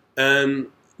 And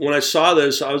when I saw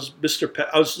this, I was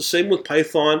I was the same with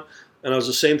Python, and I was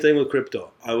the same thing with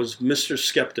crypto. I was Mr.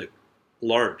 Skeptic,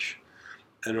 large.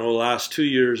 And over the last 2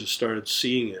 years, I started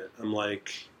seeing it. I'm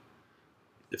like,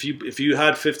 if you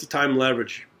had 50 time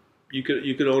leverage, you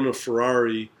could own a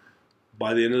Ferrari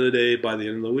by the end of the day, by the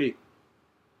end of the week,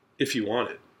 if you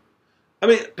wanted. I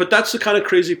mean, but that's the kind of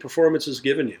crazy performance it's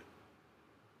given you.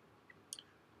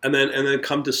 And then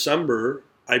come December,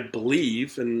 I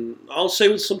believe, and I'll say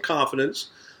with some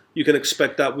confidence, you can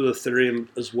expect that with Ethereum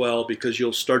as well, because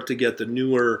you'll start to get the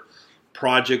newer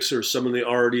projects, or some of the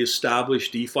already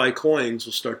established DeFi coins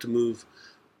will start to move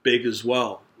big as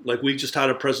well. Like, we just had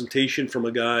a presentation from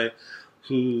a guy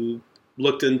who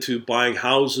looked into buying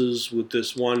houses with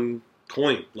this one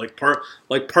coin, like part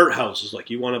houses. Like,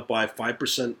 you want to buy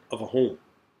 5% of a home,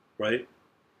 right?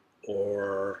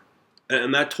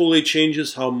 And that totally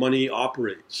changes how money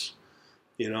operates.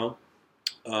 I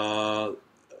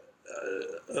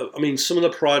mean, some of the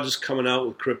projects coming out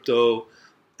with crypto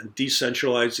and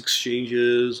decentralized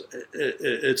exchanges,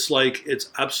 it's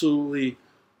absolutely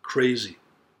crazy,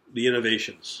 the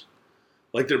innovations.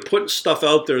 Like, they're putting stuff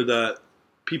out there that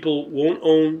people won't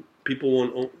own,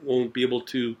 people won't be able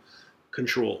to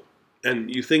control.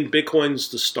 And you think Bitcoin's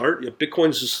the start? Yeah,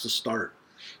 Bitcoin's just the start.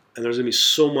 And there's going to be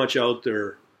so much out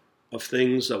there of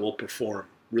things that will perform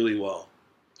really well.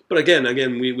 But again,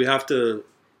 we have to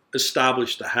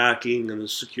establish the hacking and the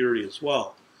security as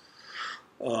well.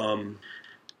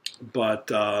 But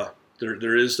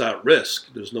there is that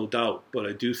risk. There's no doubt. But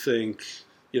I do think,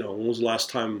 when was the last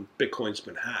time Bitcoin's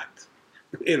been hacked?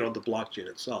 The blockchain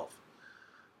itself.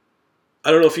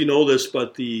 I don't know if you know this,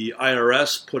 but the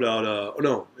IRS put out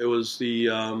it was I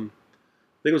think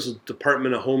it was the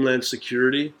Department of Homeland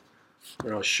Security.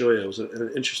 And I'll show you. It was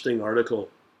an interesting article.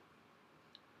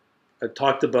 I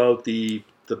talked about the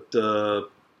what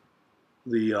do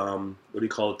you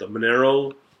call it? The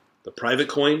Monero, the private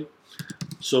coin.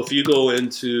 So if you go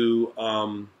into,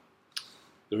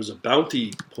 there was a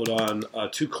bounty put on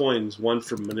 2 coins, one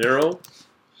from Monero,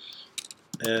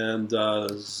 and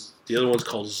the other one's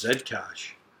called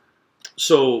Zcash.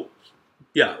 So,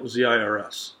 yeah, it was the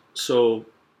IRS. So,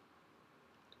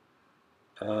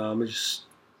 let me just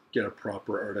get a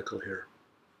proper article here.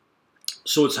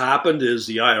 So what's happened is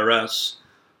the IRS,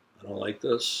 I don't like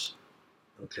this.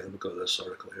 Okay, let me go to this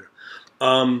article here.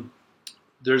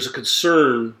 There's a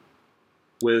concern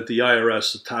with the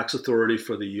IRS, the tax authority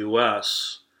for the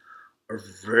U.S., are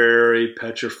very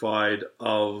petrified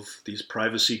of these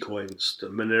privacy coins, the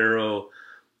Monero,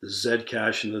 the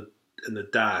Zcash, and the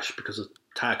Dash, because of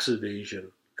tax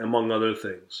evasion, among other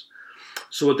things.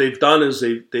 So what they've done is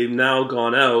they've now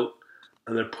gone out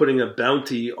and they're putting a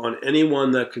bounty on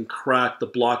anyone that can crack the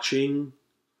blockchain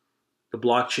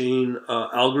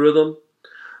algorithm,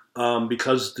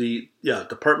 because the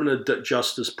Department of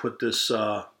Justice put this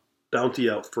bounty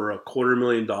out for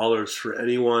 $250,000 for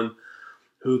anyone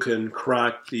who can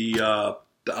crack the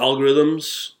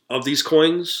algorithms of these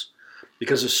coins,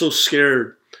 because they're so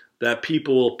scared that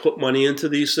people will put money into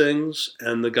these things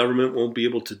and the government won't be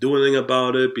able to do anything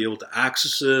about it, be able to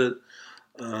access it.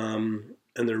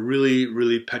 And they're really,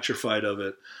 really petrified of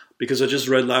it. Because I just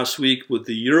read last week with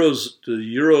the Euro,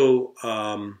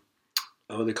 how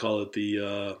do they call it?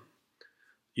 The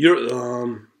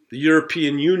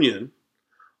European Union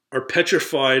are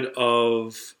petrified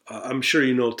of, I'm sure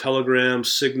you know, Telegram,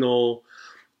 Signal,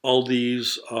 all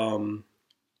these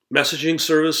messaging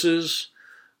services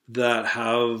that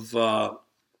have that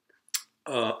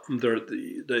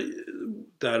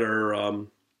are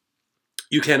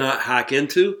you cannot hack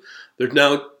into. They're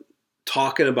now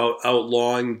talking about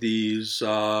outlawing these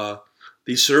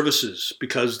services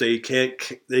because they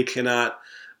cannot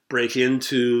break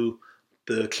into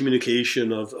the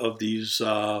communication of these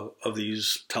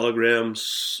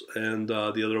telegrams and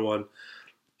the other one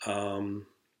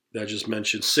that I just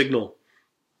mentioned, Signal.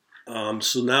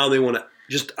 So now they want to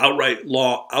just outright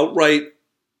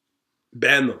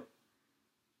ban them.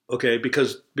 Okay,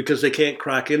 because they can't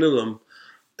crack into them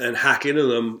and hack into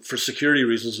them for security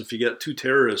reasons if you get two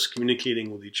terrorists communicating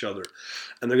with each other.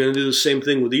 And they're going to do the same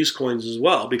thing with these coins as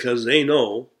well, because they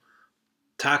know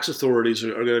tax authorities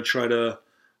are going to try to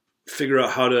figure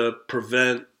out how to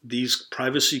prevent these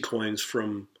privacy coins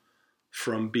from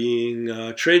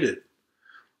being traded.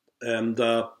 And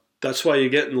that's why you're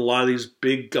getting a lot of these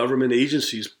big government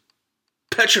agencies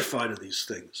petrified of these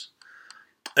things.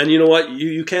 And you know what?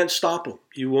 You can't stop them.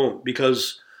 You won't.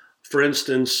 Because, for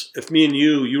instance, if me and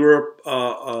you were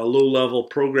a low-level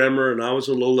programmer and I was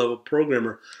a low-level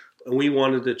programmer, and we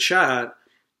wanted to chat,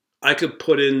 I could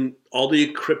put in all the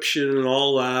encryption and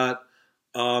all that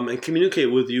and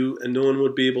communicate with you, and no one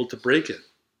would be able to break it.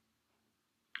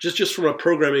 Just from a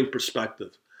programming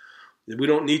perspective. We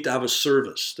don't need to have a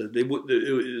service. They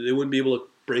wouldn't be able to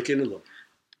break into them.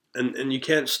 And you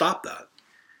can't stop that,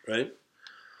 right?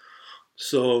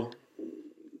 So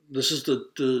this is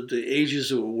the ages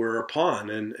that we're upon,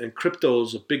 and crypto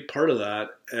is a big part of that.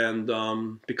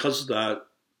 And because of that,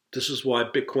 this is why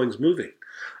Bitcoin's moving.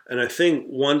 And I think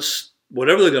once,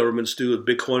 whatever the governments do with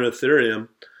Bitcoin and Ethereum,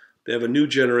 they have a new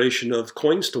generation of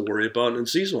coins to worry about, and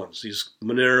it's these ones, these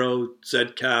Monero,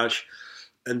 Zcash,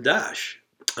 and Dash.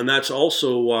 And that's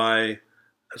also why,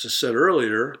 as I said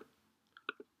earlier,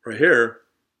 right here,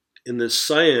 in this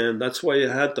cyan, that's why you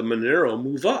had the Monero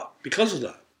move up, because of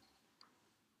that.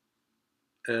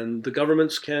 And the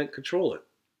governments can't control it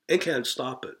and can't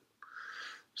stop it.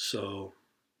 So,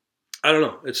 I don't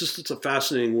know. It's a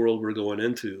fascinating world we're going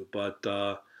into. But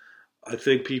I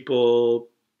think people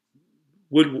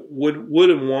wouldn't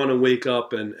want to wake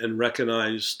up and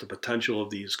recognize the potential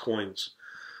of these coins,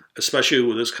 especially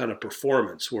with this kind of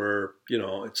performance where,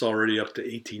 it's already up to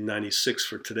 1896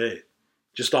 for today,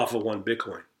 just off of one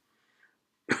Bitcoin.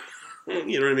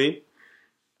 You know what I mean?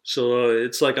 So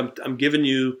it's like I'm giving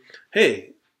you,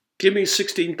 hey, give me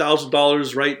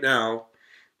 $16,000 right now,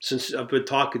 since I've been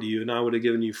talking to you, and I would have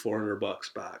given you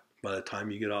 $400 back by the time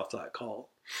you get off that call.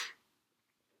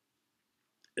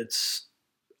 It's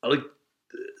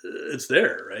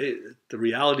there, right? The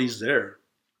reality's there.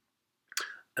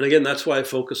 And again, that's why I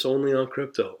focus only on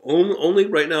crypto. Only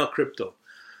right now, crypto.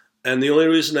 And the only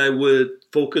reason I would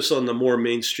focus on the more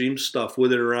mainstream stuff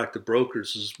with Interactive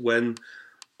Brokers is when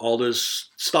all this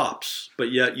stops.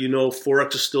 But yet,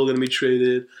 Forex is still going to be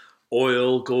traded.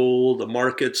 Oil, gold, the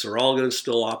markets are all going to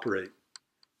still operate.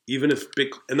 Even if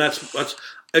and that's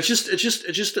it's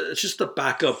just a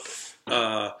backup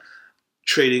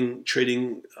trading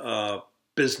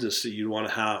business that you want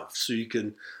to have, so you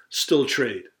can still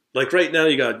trade. Like right now,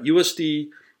 you got USD,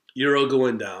 Euro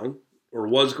going down, or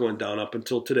was going down up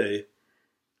until today.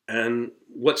 And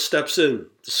what steps in?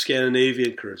 The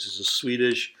Scandinavian currencies, the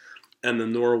Swedish and the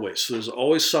Norway. So there's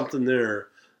always something there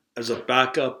as a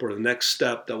backup or the next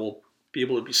step that will be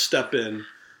able to step in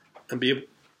and be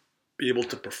able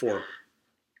to perform.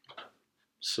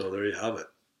 So there you have it.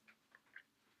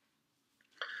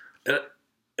 And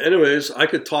anyways, I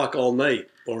could talk all night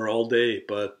or all day,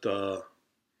 but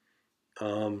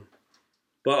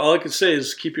all I can say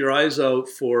is keep your eyes out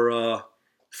for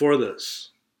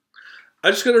this. I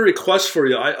just got a request for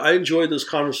you. I enjoyed this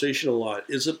conversation a lot.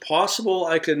 Is it possible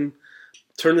I can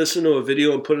turn this into a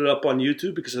video and put it up on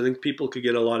YouTube? Because I think people could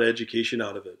get a lot of education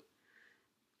out of it.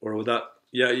 Or would that?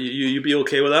 Yeah, you be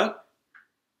okay with that?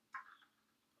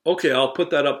 Okay, I'll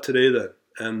put that up today then.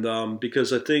 And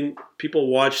because I think people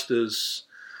watch this,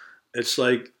 it's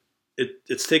like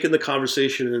it's taking the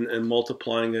conversation and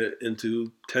multiplying it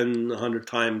into 10, 100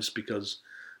 times, because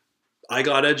I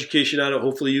got education out of it.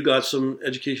 Hopefully you got some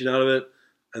education out of it.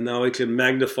 And now I can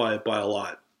magnify it by a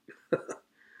lot.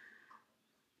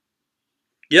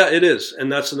 Yeah, it is.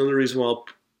 And that's another reason why I'll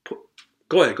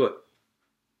Go ahead.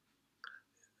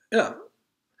 Yeah.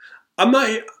 I'm not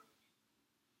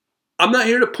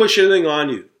here to push anything on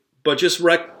you, but just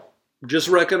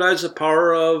recognize the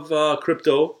power of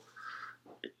crypto.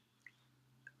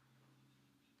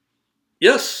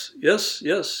 Yes. I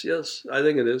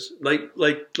think it is. Like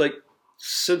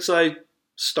since I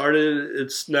started,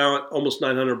 it's now at almost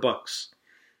 $900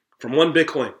 from one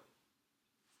Bitcoin.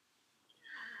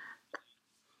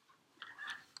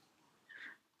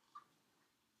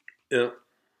 Yeah.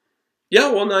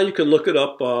 Well, now you can look it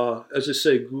up. As I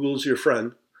say, Google's your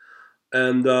friend,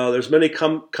 and there's many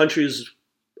countries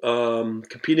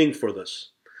competing for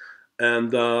this.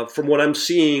 And from what I'm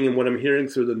seeing and what I'm hearing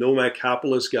through the Nomad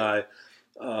Capitalist guy,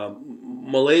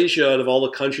 Malaysia, out of all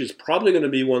the countries, is probably going to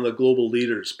be one of the global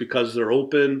leaders because they're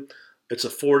open, it's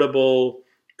affordable,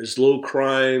 it's low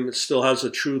crime, it still has a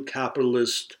true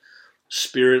capitalist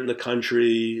spirit in the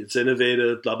country, it's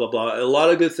innovative, blah, blah, blah. A lot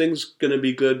of good things going to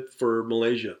be good for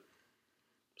Malaysia.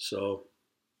 So,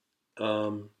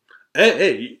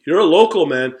 hey, you're a local,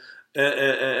 man.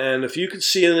 And if you could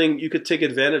see anything you could take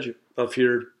advantage of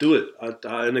here, do it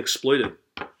and exploit it.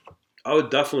 I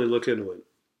would definitely look into it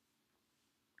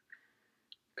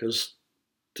because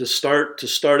to start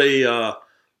a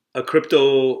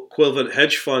crypto equivalent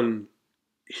hedge fund,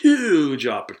 huge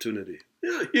opportunity,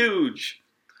 yeah, huge,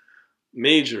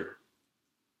 major,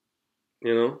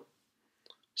 you know.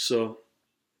 So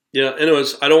yeah.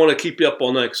 Anyways, I don't want to keep you up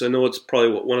all night because I know it's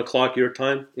probably what 1 o'clock your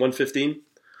time, 1:15.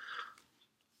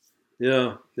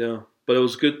 Yeah, yeah. But it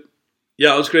was good.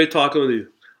 Yeah, it was great talking with you.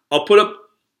 I'll put up.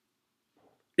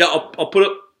 Yeah, I'll put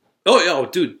up. Oh yeah, oh,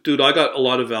 dude, I got a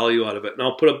lot of value out of it, and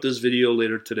I'll put up this video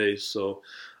later today. So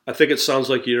I think it sounds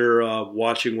like you're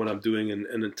watching what I'm doing, and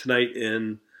then tonight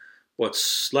in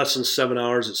what's less than 7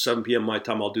 hours at 7 p.m. my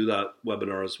time, I'll do that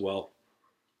webinar as well.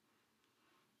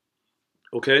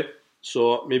 Okay,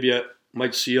 so maybe I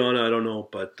might see you on it. I don't know,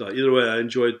 but either way, I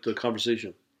enjoyed the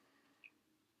conversation.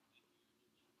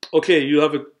 Okay, you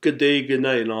have a good day, good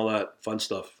night, and all that fun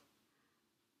stuff.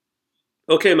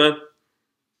 Okay, man.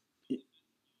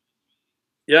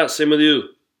 Yeah, same with you.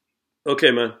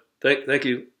 Okay, man. Thank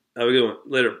you. Have a good one.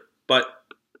 Later. Bye.